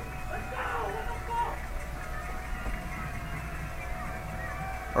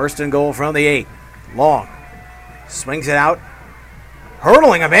 First and goal from the 8. Long swings it out,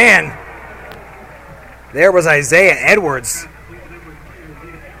 hurdling a man. There was Isaiah Edwards.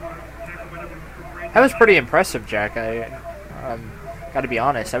 That was pretty impressive, Jack. I got to be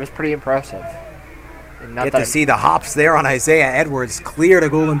honest. That was pretty impressive. Get to see the hops there on Isaiah Edwards. Cleared a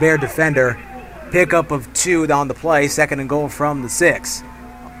Golden Bear defender. Pickup of 2 down the play. 2nd and goal from the 6.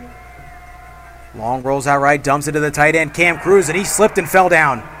 Long rolls out right, dumps it to the tight end, Cam Cruz, and he slipped and fell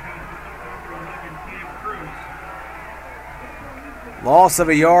down. Loss of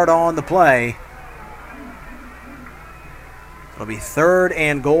a yard on the play. It'll be 3rd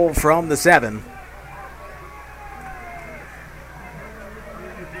and goal from the 7.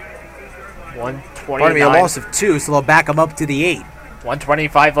 Pardon me, a loss of 2, so they'll back them up to the 8.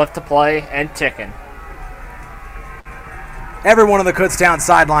 1:25 left to play and ticking. Everyone on the Kutztown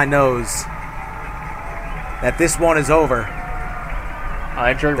sideline knows that this one is over.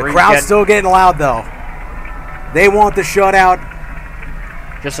 The crowd's still getting loud, though. They want the shutout.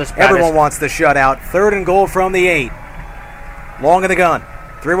 Just as Everyone wants the shutout. 3rd and goal from the 8. Long in the gun.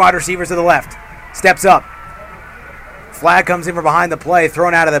 3 wide receivers to the left. Steps up. Flag comes in from behind the play.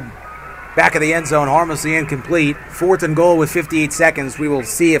 Thrown out of the back of the end zone. Harmlessly incomplete. 4th and goal with 58 seconds. We will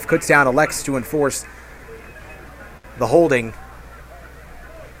see if Kutztown elects to enforce the holding.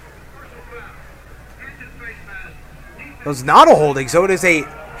 It was not a holding, so it is a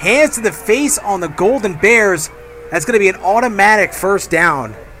hands to the face on the Golden Bears. That's going to be an automatic first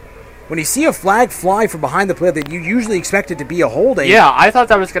down. When you see a flag fly from behind the play, that you usually expect it to be a holding. Yeah, I thought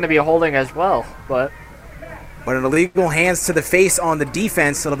that was going to be a holding as well, but an illegal hands to the face on the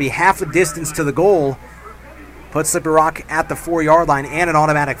defense. It'll be half the distance to the goal. Puts Slippery Rock at the 4-yard line and an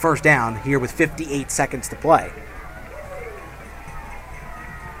automatic first down here with 58 seconds to play.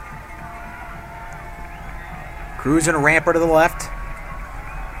 Cruz and Ramper to the left.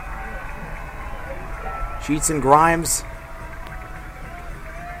 Sheets and Grimes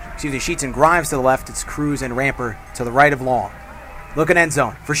to the left. It's Cruz and Ramper to the right of Long. Looking end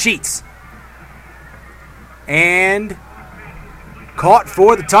zone for Sheets. And caught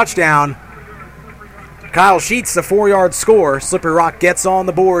for the touchdown. Kyle Sheets, the 4-yard score. Slippery Rock gets on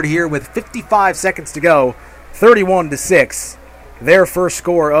the board here with 55 seconds to go. 31-6. Their first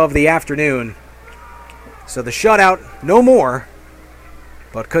score of the afternoon. So the shutout, no more.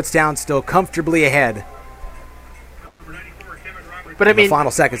 But Kutztown still comfortably ahead. But I mean, the final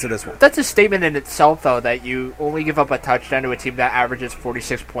seconds of this one. That's a statement in itself, though, that you only give up a touchdown to a team that averages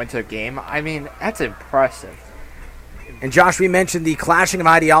 46 points a game. I mean, that's impressive. And Josh, we mentioned the clashing of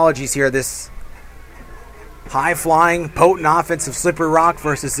ideologies here. This high-flying, potent offense of Slippery Rock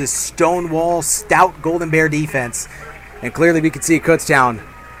versus this stonewall, stout Golden Bear defense. And clearly we could see Kutztown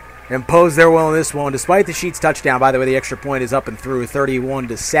impose their will in this one, despite the Sheets touchdown. By the way, the extra point is up and through,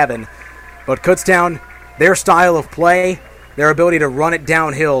 31-7. But Kutztown, their style of play, their ability to run it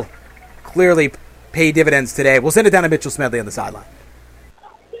downhill, clearly pay dividends today. We'll send it down to Mitchell Smedley on the sideline.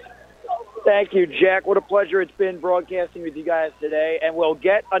 Thank you, Jack. What a pleasure it's been broadcasting with you guys today, and we'll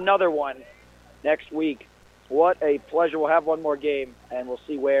get another one next week. What a pleasure. We'll have one more game, and we'll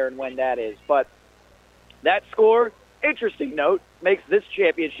see where and when that is. But that score, interesting note, makes this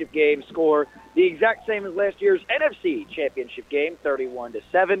championship game score the exact same as last year's NFC championship game,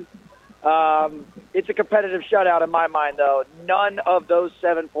 31-7. It's a competitive shutout in my mind, though. None of those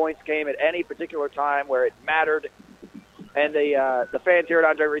 7 points came at any particular time where it mattered. And the fans here at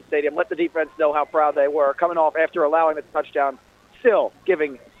Andre Reed Stadium let the defense know how proud they were, coming off after allowing the touchdown, still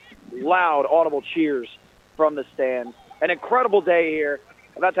giving loud, audible cheers from the stands. An incredible day here.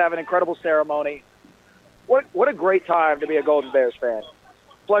 About to have an incredible ceremony. What a great time to be a Golden Bears fan.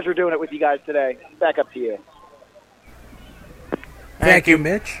 Pleasure doing it with you guys today. Back up to you. Thank you,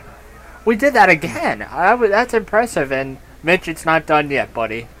 Mitch. We did that again. That's impressive. And, Mitch, it's not done yet,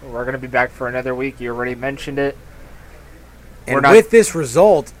 buddy. We're going to be back for another week. You already mentioned it. And with this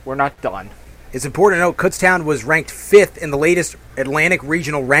result, we're not done. It's important to note Kutztown was ranked 5th in the latest Atlantic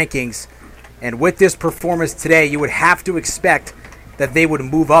regional rankings. And with this performance today, you would have to expect that they would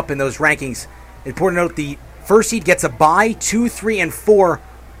move up in those rankings. Important to note, the first seed gets a bye. 2, 3, and 4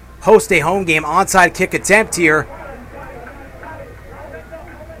 host a home game. Onside kick attempt here.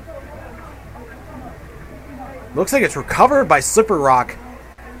 Looks like it's recovered by Slippery Rock.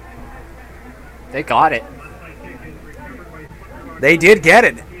 They got it. They did get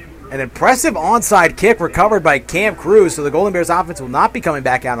it. An impressive onside kick recovered by Cam Cruz, so the Golden Bears offense will not be coming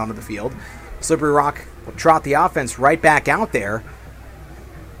back out onto the field. Slippery Rock will trot the offense right back out there.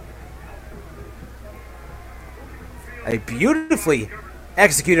 A beautifully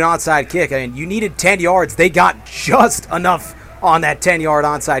executed onside kick. I mean, you needed 10 yards. They got just enough on that 10-yard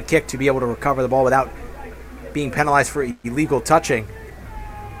onside kick to be able to recover the ball without being penalized for illegal touching.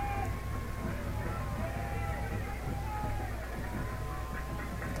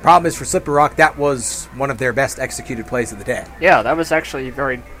 The problem is for Slippery Rock, that was one of their best executed plays of the day. Yeah, that was actually a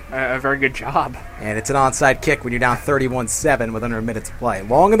very good job. And it's an onside kick when you're down 31-7 with under a minute to play.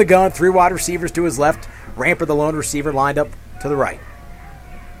 Long in the gun, 3 wide receivers to his left. Ramper, the lone receiver, lined up to the right.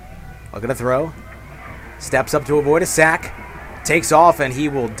 Looking to throw. Steps up to avoid a sack. Takes off, and he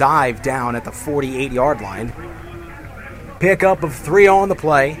will dive down at the 48-yard line. Pickup of 3 on the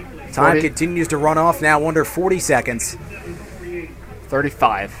play. Time 40. Continues to run off now under 40 seconds.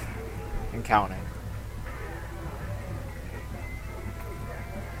 35 and counting.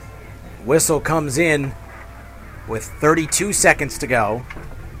 Whistle comes in with 32 seconds to go.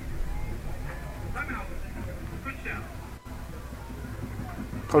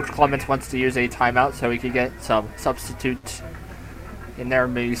 Coach Clements wants to use a timeout so he can get some substitutes in there,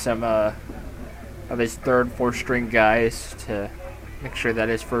 maybe some of his third, fourth string guys to make sure that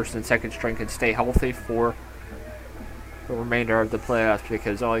his first and second string can stay healthy for the remainder of the playoffs,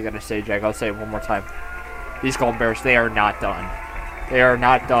 because all you got to say, Jack, I'll say it one more time. These Golden Bears, they are not done. They are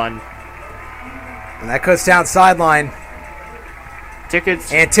not done. And that Kutztown sideline.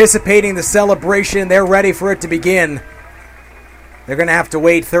 Tickets. Anticipating the celebration. They're ready for it to begin. They're going to have to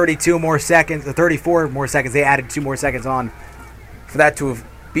wait 32 more seconds, 34 more seconds. They added 2 more seconds on for that to have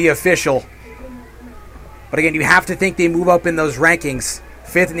be official. But again, you have to think they move up in those rankings.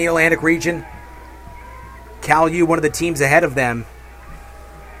 5th in the Atlantic region. Cal U, one of the teams ahead of them.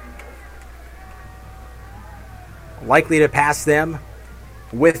 Likely to pass them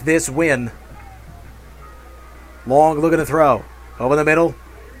with this win. Long looking to throw. Over the middle.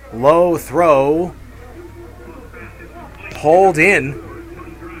 Low throw. Pulled in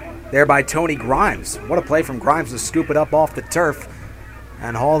there by Tony Grimes. What a play from Grimes to scoop it up off the turf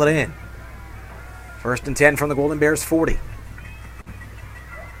and haul it in. 1st and 10 from the Golden Bears 40.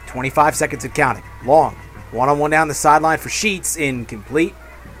 25 seconds and counting. Long. One-on-one down the sideline for Sheets. Incomplete.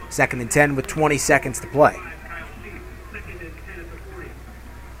 2nd and 10 with 20 seconds to play.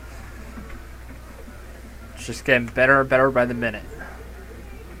 It's just getting better and better by the minute.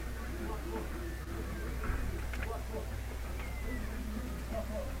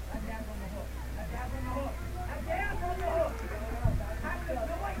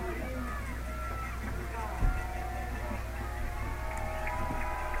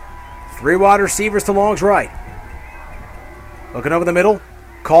 Three wide receivers to Long's right. Looking over the middle.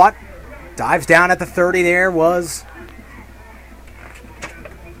 Caught. Dives down at the 30 there was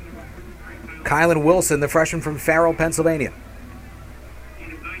Kylan Wilson, the freshman from Farrell, Pennsylvania.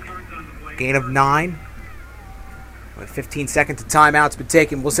 Gain of 9. With 15 seconds of timeout's been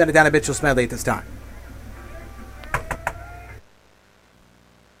taken. We'll send it down to Mitchell Smedley at this time.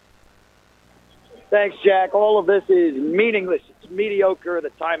 Thanks, Jack. All of this is meaningless. It's mediocre. The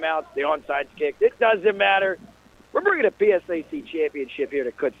timeouts, the onside kicks. It doesn't matter. We're bringing a PSAC championship here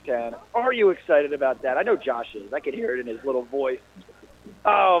to Kutztown. Are you excited about that? I know Josh is. I can hear it in his little voice.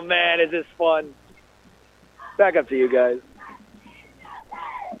 Oh, man, is this fun. Back up to you guys.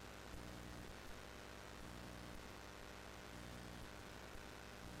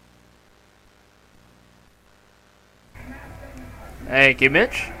 Thank you,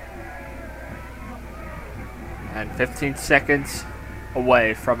 Mitch. And 15 seconds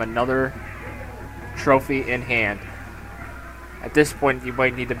away from another trophy in hand. At this point, you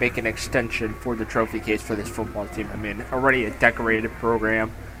might need to make an extension for the trophy case for this football team. I mean, already a decorated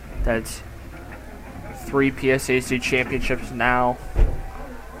program. That's 3 PSAC championships now.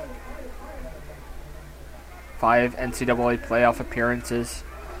 5 NCAA playoff appearances.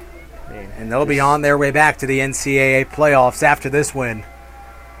 And they'll be on their way back to the NCAA playoffs after this win.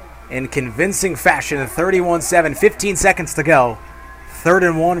 In convincing fashion, 31-7, 15 seconds to go. 3rd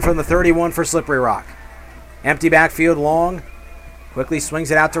and 1 from the 31 for Slippery Rock. Empty backfield, Long. Quickly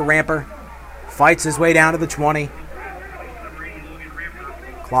swings it out to Ramper. Fights his way down to the 20.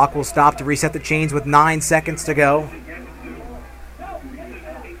 Clock will stop to reset the chains with 9 seconds to go.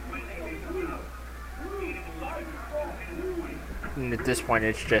 And at this point,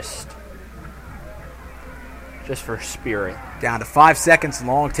 it's just for spirit. Down to 5 seconds.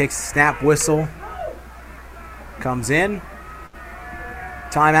 Long takes the snap whistle. Comes in.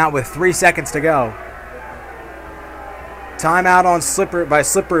 Timeout with 3 seconds to go. Timeout on by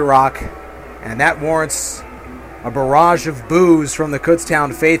Slippery Rock. And that warrants a barrage of boos from the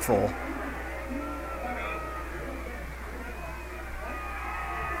Kutztown faithful.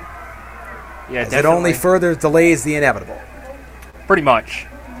 Yeah, as it only further delays the inevitable. Pretty much.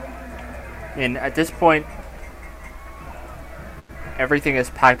 And at this point, everything is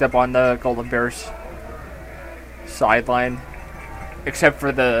packed up on the Golden Bears sideline, except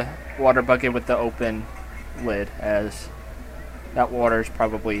for the water bucket with the open lid, as that water is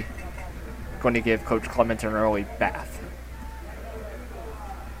probably going to give Coach Clement an early bath.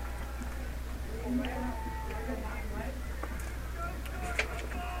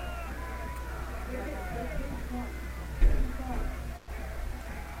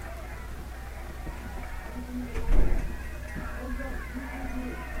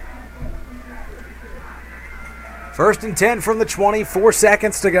 First and 10 from the 20, 4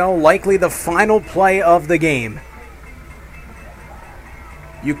 seconds to go. Likely the final play of the game.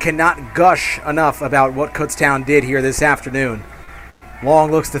 You cannot gush enough about what Kutztown did here this afternoon.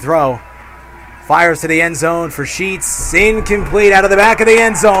 Long looks to throw. Fires to the end zone for Sheets. Incomplete out of the back of the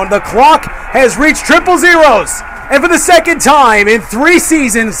end zone. The clock has reached triple zeros. And for the second time in 3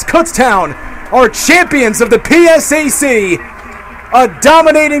 seasons, Kutztown are champions of the PSAC. A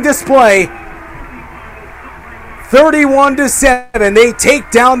dominating display. 31-7. They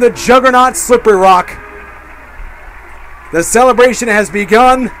take down the juggernaut Slippery Rock. The celebration has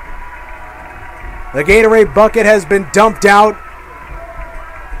begun. The Gatorade bucket has been dumped out.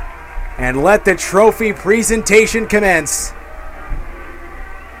 And let the trophy presentation commence.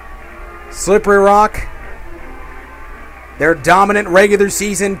 Slippery Rock, their dominant regular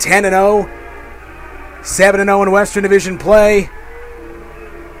season 10-0, 7-0 in Western Division play.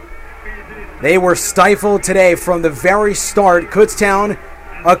 They were stifled today from the very start. Kutztown,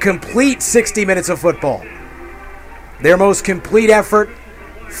 a complete 60 minutes of football. Their most complete effort,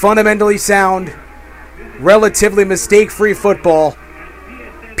 fundamentally sound, relatively mistake-free football,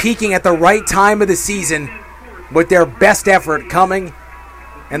 peaking at the right time of the season with their best effort coming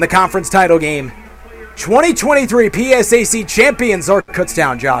in the conference title game. 2023 PSAC champions are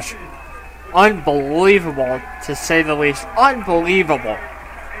Kutztown, Josh. Unbelievable, to say the least. Unbelievable.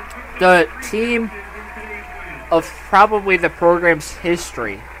 The team of probably the program's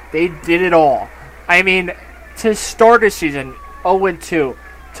history. They did it all. I mean, to start a season 0-2,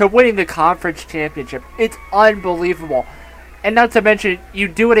 to winning the conference championship, it's unbelievable. And not to mention, you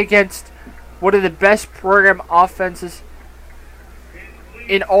do it against one of the best program offenses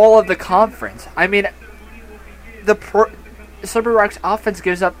in all of the conference. I mean, Slippery Rock's offense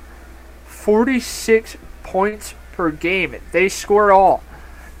gives up 46 points per game. They score all.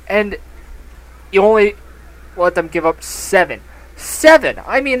 And you only let them give up 7. 7!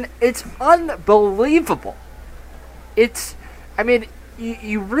 I mean, it's unbelievable.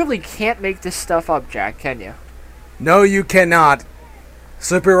 You really can't make this stuff up, Jack, can you? No, you cannot.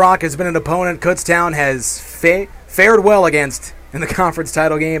 Slippery Rock has been an opponent Kutztown has fared well against in the conference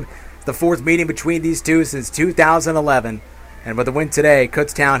title game. It's the fourth meeting between these two since 2011. And with the win today,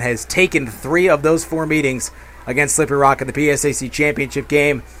 Kutztown has taken 3 of those 4 meetings against Slippery Rock in the PSAC championship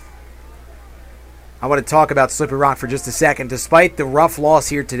game. I want to talk about Slippery Rock for just a second. Despite the rough loss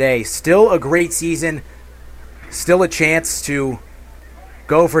here today, still a great season, still a chance to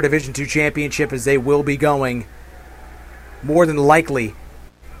go for a Division II championship, as they will be going more than likely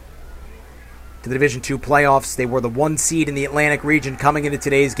to the Division II playoffs. They were the 1 seed in the Atlantic region coming into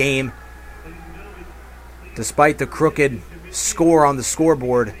today's game. Despite the crooked score on the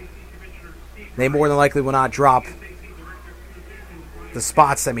scoreboard, they more than likely will not drop the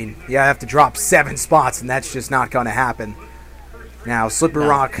spots. I mean, you have to drop 7 spots, and that's just not going to happen. Now, Slippery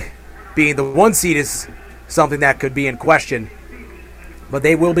Rock being the 1 seed is something that could be in question, but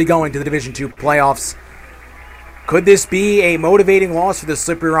they will be going to the Division II playoffs. Could this be a motivating loss for the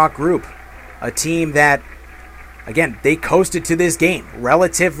Slippery Rock group? A team that, again, they coasted to this game.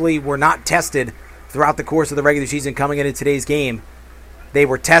 Relatively were not tested throughout the course of the regular season coming into today's game. They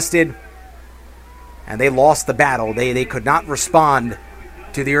were tested, and they lost the battle. They could not respond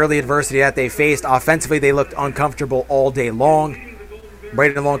to the early adversity that they faced. Offensively, they looked uncomfortable all day long.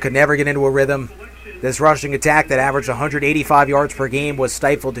 Braden Long could never get into a rhythm. This rushing attack that averaged 185 yards per game was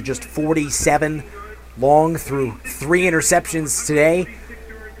stifled to just 47. Long threw 3 interceptions today.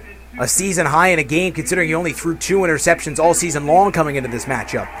 A season high in a game, considering he only threw 2 interceptions all season long coming into this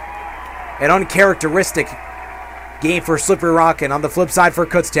matchup. An uncharacteristic game for Slippery Rock, and on the flip side for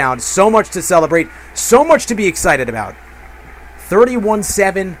Kutztown, so much to celebrate, so much to be excited about.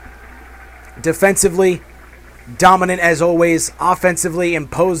 31-7, defensively dominant as always, offensively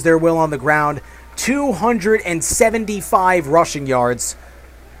imposed their will on the ground. 275 rushing yards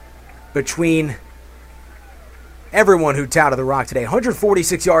between everyone who touted the Rock today.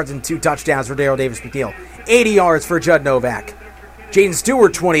 146 yards and 2 touchdowns for Daryl Davis McNeil. 80 yards for Judd Novak. Jaden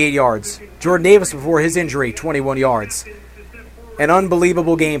Stewart, 28 yards. Jordan Davis, before his injury, 21 yards. An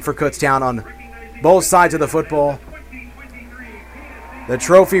unbelievable game for Kutztown on both sides of the football. The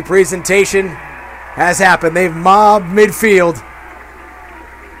trophy presentation has happened. They've mobbed midfield.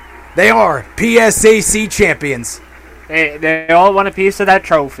 They are PSAC champions. They all want a piece of that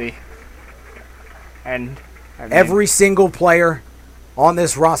trophy. And I mean, every single player on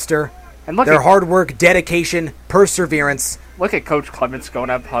this roster, and look their at, hard work, dedication, perseverance. Look at Coach Clements going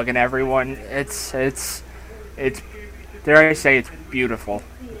up, hugging everyone. It's dare I say, it's beautiful.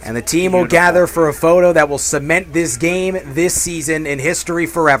 And the team will gather for a photo that will cement this game, this season, in history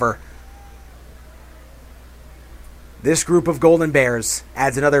forever. This group of Golden Bears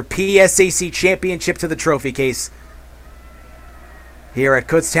adds another PSAC championship to the trophy case here at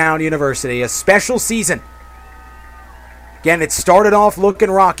Kutztown University. A special season. Again, it started off looking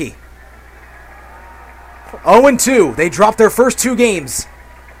rocky. 0-2. They dropped their first 2 games.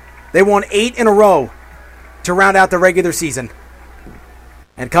 They won 8 in a row to round out the regular season.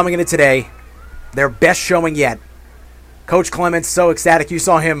 And coming into today, their best showing yet. Coach Clements, so ecstatic. You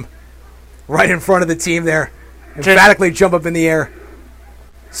saw him right in front of the team there, emphatically jump up in the air.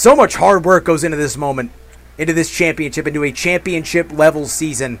 So much hard work goes into this moment, into this championship, into a championship-level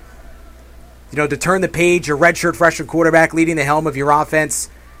season. You know, to turn the page, your redshirt freshman quarterback leading the helm of your offense,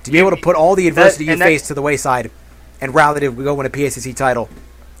 to be able to put all the adversity you faced to the wayside and rally to go win a PSAC title.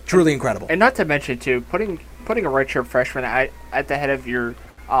 Truly incredible. And not to mention, too, putting a redshirt freshman at the head of your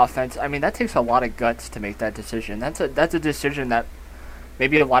offense, I mean, that takes a lot of guts to make that decision. That's a decision that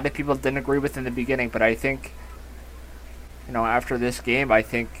maybe a lot of people didn't agree with in the beginning, but I think, after this game, I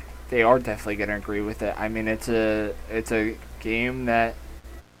think they are definitely going to agree with it. I mean, it's a game that,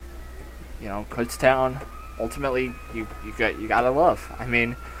 Kutztown, ultimately, you got to love. I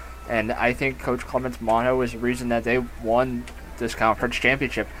mean, and I think Coach Clement's motto is the reason that they won this conference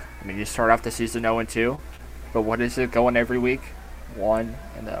championship. I mean, you start off the season 0-2, but what is it going every week? 1-0,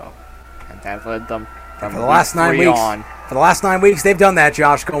 and that led them from for the last 9 weeks on. For the last 9 weeks, they've done that,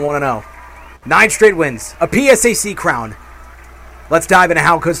 Josh, going 1-0. 9 straight wins, a PSAC crown. Let's dive into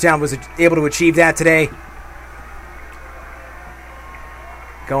how Kutztown was able to achieve that today.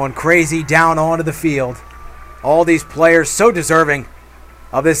 Going crazy down onto the field. All these players so deserving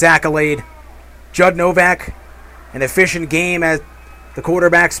of this accolade. Judd Novak, an efficient game at the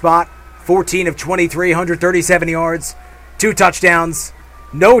quarterback spot. 14 of 23, 137 yards, 2 touchdowns,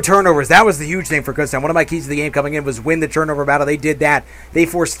 no turnovers. That was the huge thing for Kutztown. One of my keys to the game coming in was win the turnover battle. They did that. They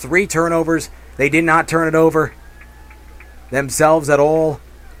forced 3 turnovers. They did not turn it over themselves at all.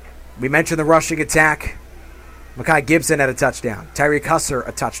 We mentioned the rushing attack. Makai Gibson had a touchdown. Tyreek Husser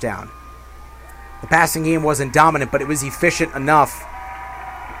a touchdown. The passing game wasn't dominant, but it was efficient enough.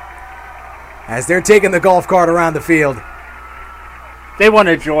 As they're taking the golf cart around the field. They want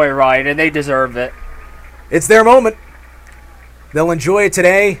a joyride, and they deserve it. It's their moment. They'll enjoy it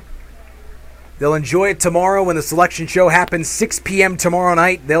today. They'll enjoy it tomorrow when the selection show happens, 6 p.m. tomorrow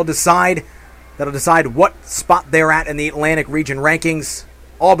night. That'll decide what spot they're at in the Atlantic region rankings.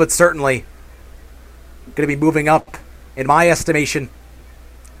 All but certainly going to be moving up, in my estimation,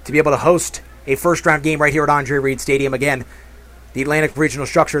 to be able to host a first-round game right here at Andre Reed Stadium. Again, the Atlantic regional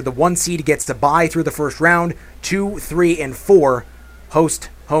structure, the 1 seed gets to bye through the first round. 2, 3, and 4 host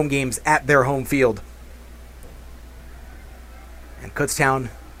home games at their home field. And Kutztown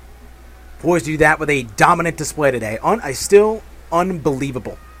poised to do that with a dominant display today. Still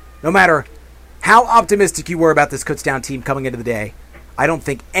unbelievable. No matter how optimistic you were about this Kutztown team coming into the day, I don't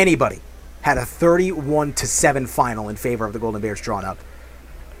think anybody had a 31-7 final in favor of the Golden Bears drawn up.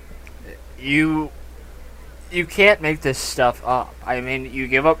 You can't make this stuff up. I mean, you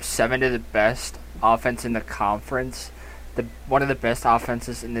give up 7 to the best offense in the conference, one of the best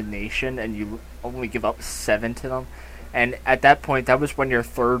offenses in the nation, and you only give up 7 to them. And at that point, that was when your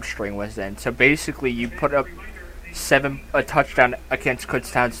third string was in. So basically, you put up a touchdown against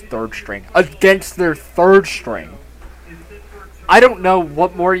Kutztown's third string. Against their third string. I don't know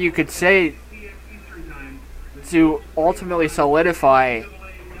what more you could say to ultimately solidify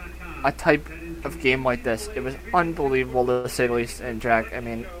a type of game like this. It was unbelievable, to say the least. And Jack, I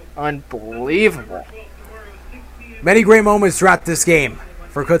mean, unbelievable. Many great moments throughout this game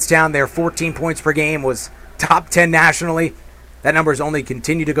for Kutztown. Their 14 points per game was top 10 nationally. That number has only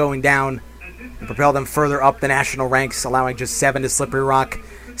continued to going down and propel them further up the national ranks, allowing just 7 to Slippery Rock.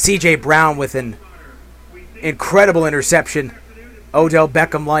 C.J. Brown with an incredible interception. Odell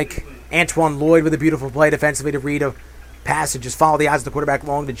Beckham-like. Antoine Lloyd with a beautiful play defensively to read a pass and just follow the eyes of the quarterback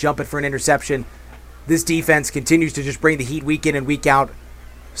long to jump it for an interception. This defense continues to just bring the heat week in and week out.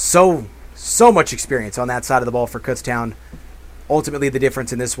 So much experience on that side of the ball for Kutztown. Ultimately the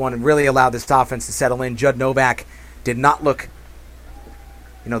difference in this one and really allowed this offense to settle in. Judd Novak did not look,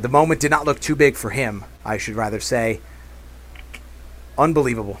 the moment did not look too big for him, I should rather say.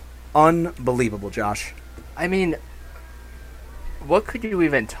 Unbelievable. Unbelievable, Josh. I mean, what could you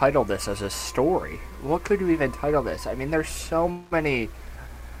even title this as a story? What could you even title this? I mean, there were so many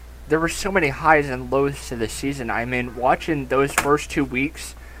highs and lows to the season. I mean, watching those first 2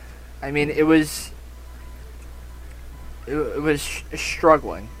 weeks, I mean, it was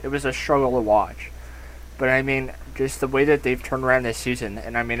struggling. It was a struggle to watch. But I mean, just the way that they've turned around this season,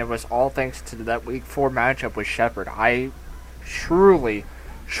 and I mean, it was all thanks to that Week 4 matchup with Shepherd. I truly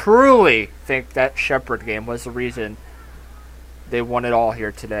think that Shepherd game was the reason they won it all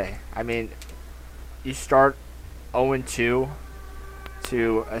here today. I mean, you start 0-2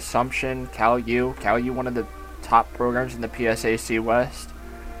 to Assumption, Cal U, one of the top programs in the PSAC West,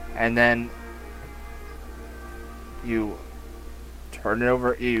 and then you turn it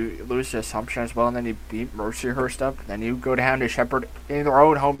over, you lose to Assumption as well, and then you beat Mercyhurst up, and then you go down to Shepherd in their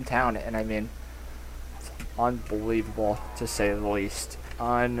own hometown, and I mean, it's unbelievable to say the least.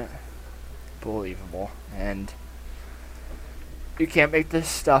 Unbelievable. And you can't make this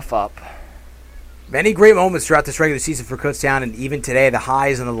stuff up. Many great moments throughout this regular season for Kutztown, and even today, the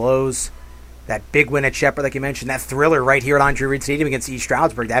highs and the lows. That big win at Shepherd, like you mentioned, that thriller right here at Andre Reed Stadium against East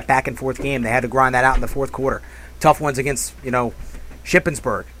Stroudsburg, that back-and-forth game. They had to grind that out in the fourth quarter. Tough ones against,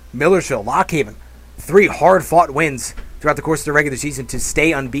 Shippensburg, Millersville, Lockhaven. 3 hard-fought wins throughout the course of the regular season to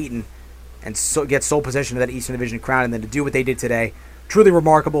stay unbeaten and get sole possession of that Eastern Division crown, and then to do what they did today, Truly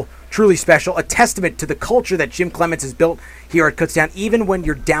remarkable, truly special, a testament to the culture that Jim Clements has built here at Kutztown. Even when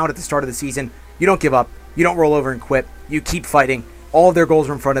you're down at the start of the season, you don't give up, you don't roll over and quit, you keep fighting. All of their goals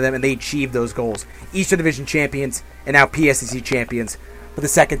were in front of them, and they achieved those goals. Eastern Division champions, and now PSAC champions for the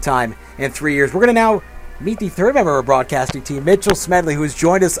second time in 3 years. We're going to now meet the third member of our broadcasting team, Mitchell Smedley, who has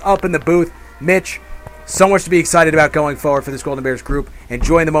joined us up in the booth. Mitch, so much to be excited about going forward for this Golden Bears group.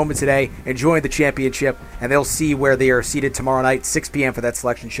 Enjoying the moment today, enjoying the championship, and they'll see where they are seated tomorrow night, 6 p.m. for that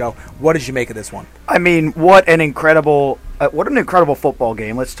selection show. What did you make of this one? I mean, what an incredible football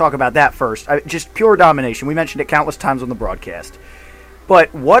game. Let's talk about that first. Just pure domination. We mentioned it countless times on the broadcast.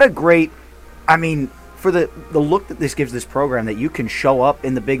 But what a great, for the look that this gives this program, that you can show up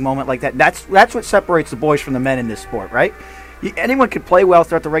in the big moment like that. That's what separates the boys from the men in this sport, right? Anyone could play well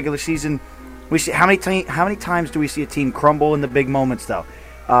throughout the regular season. We see how many times do we see a team crumble in the big moments, though?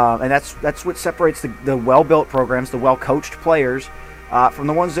 And that's what separates the well-built programs, the well-coached players, from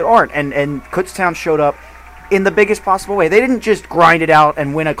the ones that aren't. And Kutztown showed up in the biggest possible way. They didn't just grind it out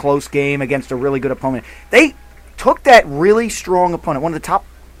and win a close game against a really good opponent. They took that really strong opponent, one of the top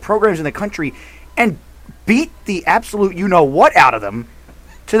programs in the country, and beat the absolute you-know-what out of them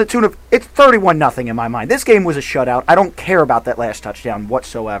to the tune of, it's 31-0 in my mind. This game was a shutout. I don't care about that last touchdown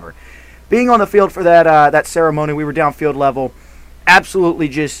whatsoever. Being on the field for that ceremony, we were down field level. Absolutely,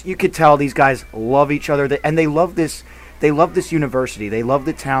 just you could tell these guys love each other, and they love this. They love this university. They love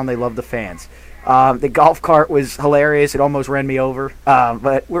the town. They love the fans. The golf cart was hilarious. It almost ran me over,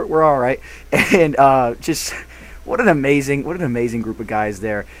 but we're all right. And just what an amazing group of guys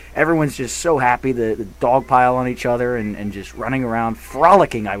there. Everyone's just so happy. The dog pile on each other and just running around,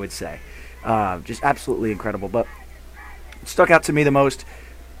 frolicking, I would say. Just absolutely incredible. But it stuck out to me the most.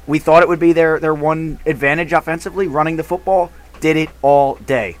 We thought it would be their one advantage offensively, running the football. Did it all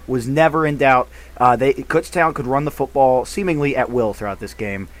day. Was never in doubt. Kutztown could run the football seemingly at will throughout this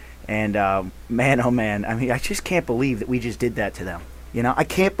game. And man, oh man, I just can't believe that we just did that to them. I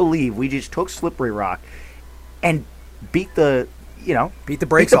can't believe we just took Slippery Rock and beat the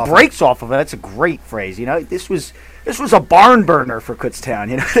brakes off of it. That's a great phrase. This was a barn burner for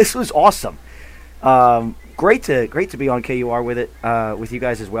Kutztown. This was awesome. Great to be on KUR with it, with you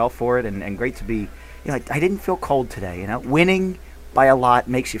guys as well for it, and great to be. I didn't feel cold today. Winning by a lot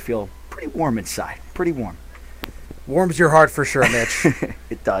makes you feel pretty warm inside. Pretty warm. Warms your heart for sure, Mitch.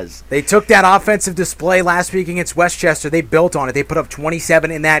 It does. They took that offensive display last week against Westchester. They built on it. They put up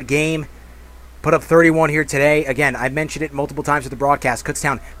 27 in that game. Put up 31 here today. Again, I mentioned it multiple times at the broadcast.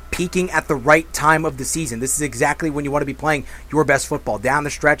 Kutztown peaking at the right time of the season. This is exactly when you want to be playing your best football. Down the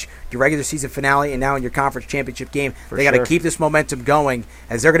stretch, your regular season finale, and now in your conference championship game. They got to keep this momentum going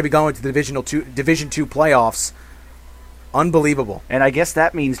as they're going to be going to the Division II playoffs. Unbelievable. And I guess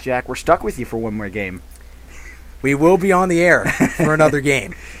that means, Jack, we're stuck with you for one more game. We will be on the air for another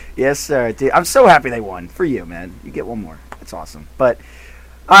game. Yes, sir. Dude, I'm so happy they won. For you, man. You get one more. That's awesome. But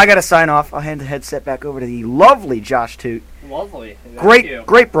I got to sign off. I'll hand the headset back over to the lovely Josh Toot. Lovely.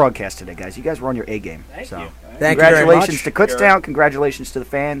 Great broadcast today, guys. You guys were on your A game. Thank you. Congratulations to Kutztown. Congratulations to the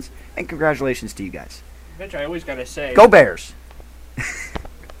fans. And congratulations to you guys. Mitch, I always got to say. Go Bears.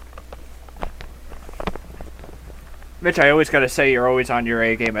 Mitch, I always got to say you're always on your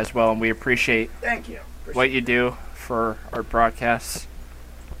A game as well, and we appreciate Thank you. what you do for our broadcasts.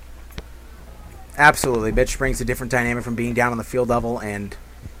 Absolutely. Mitch brings a different dynamic from being down on the field level, and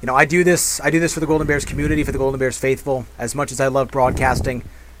I do this for the Golden Bears community, for the Golden Bears faithful. As much as I love broadcasting,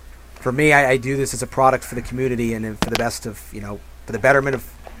 for me, I do this as a product for the community and for the best of, for the betterment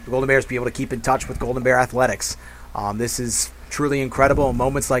of the Golden Bears, be able to keep in touch with Golden Bear athletics. This is truly incredible.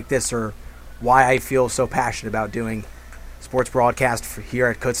 Moments like this are why I feel so passionate about doing sports broadcast here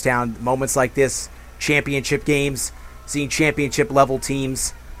at Kutztown. Moments like this, championship games, seeing championship level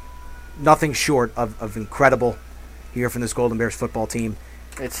teams, nothing short of incredible here from this Golden Bears football team.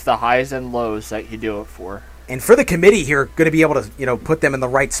 It's the highs and lows that you do it for. And for the committee here, going to be able to put them in the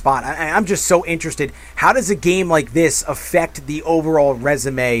right spot. I'm just so interested. How does a game like this affect the overall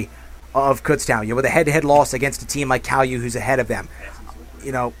resume of Kutztown? With a head-to-head loss against a team like Cal U, who's ahead of them.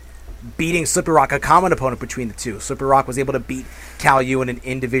 Beating Slippery Rock, a common opponent between the two. Slippery Rock was able to beat Cal U in an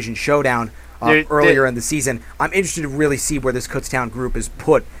in-division showdown earlier in the season. I'm interested to really see where this Kutztown group is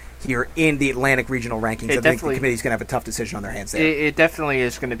put here in the Atlantic Regional rankings. I think the committee's going to have a tough decision on their hands there. It definitely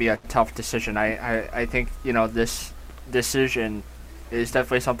is going to be a tough decision. I think, this decision is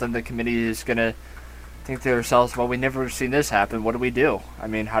definitely something the committee is going to think to themselves, well, we never seen this happen. What do we do?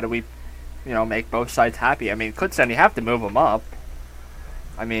 How do we, make both sides happy? Kutztown, you have to move them up.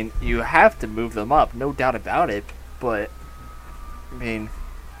 You have to move them up, no doubt about it. But, I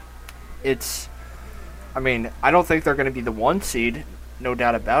don't think they're going to be the 1 seed. no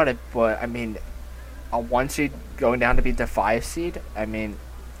doubt about it. But I mean, a 1 seed going down to be the 5 seed. I mean,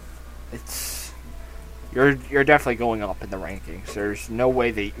 it's you're definitely going up in the rankings. There's no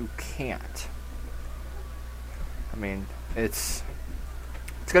way that you can't. I mean, it's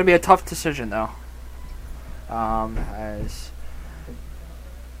going to be a tough decision though.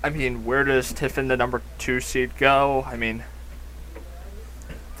 Where does Tiffin, the number 2 seed, go? I mean,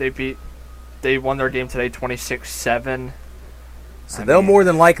 they won their game today 26-7. So they'll more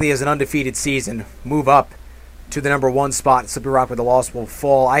than likely, as an undefeated season, move up to the number 1 spot. Slippery Rock with the loss will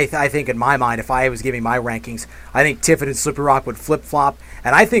fall. I think, in my mind, if I was giving my rankings, I think Tiffin and Slippery Rock would flip-flop,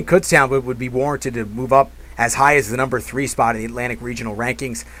 and I think Kutztown would be warranted to move up as high as the number 3 spot in the Atlantic Regional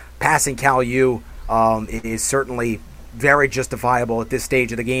rankings. Passing Cal U is certainly very justifiable at this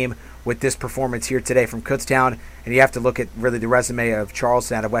stage of the game with this performance here today from Kutztown, and you have to look at really the resume of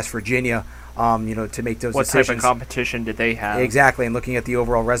Charleston out of West Virginia, to make those decisions. What type of competition did they have? Exactly, and looking at the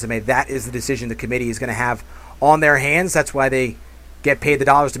overall resume, that is the decision the committee is going to have on their hands. That's why they get paid the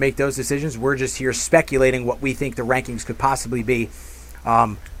dollars to make those decisions. We're just here speculating what we think the rankings could possibly be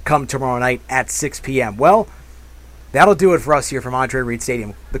come tomorrow night at 6 p.m. Well, that'll do it for us here from Andre Reed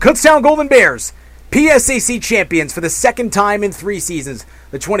Stadium. The Kutztown Golden Bears, PSAC champions for the second time in 3 seasons.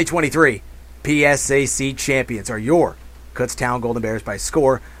 The 2023 PSAC champions are your Kutztown Golden Bears by a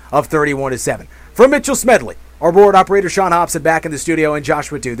score of 31-7. From Mitchell Smedley, our board operator Sean Hobson back in the studio, and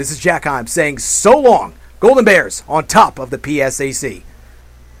Joshua Dew, this is Jack Heim saying so long, Golden Bears on top of the PSAC.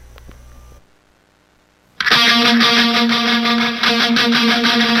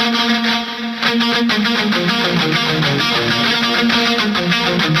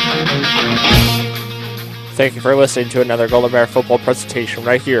 Thank you for listening to another Golden Bear football presentation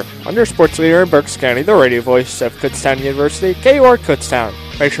right here on your sports leader in Berks County, the radio voice of Kutztown University, KUR Kutztown.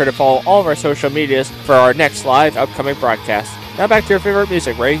 Make sure to follow all of our social medias for our next live upcoming broadcast. Now back to your favorite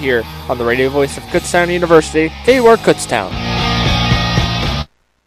music right here on the radio voice of Kutztown University, KUR Kutztown.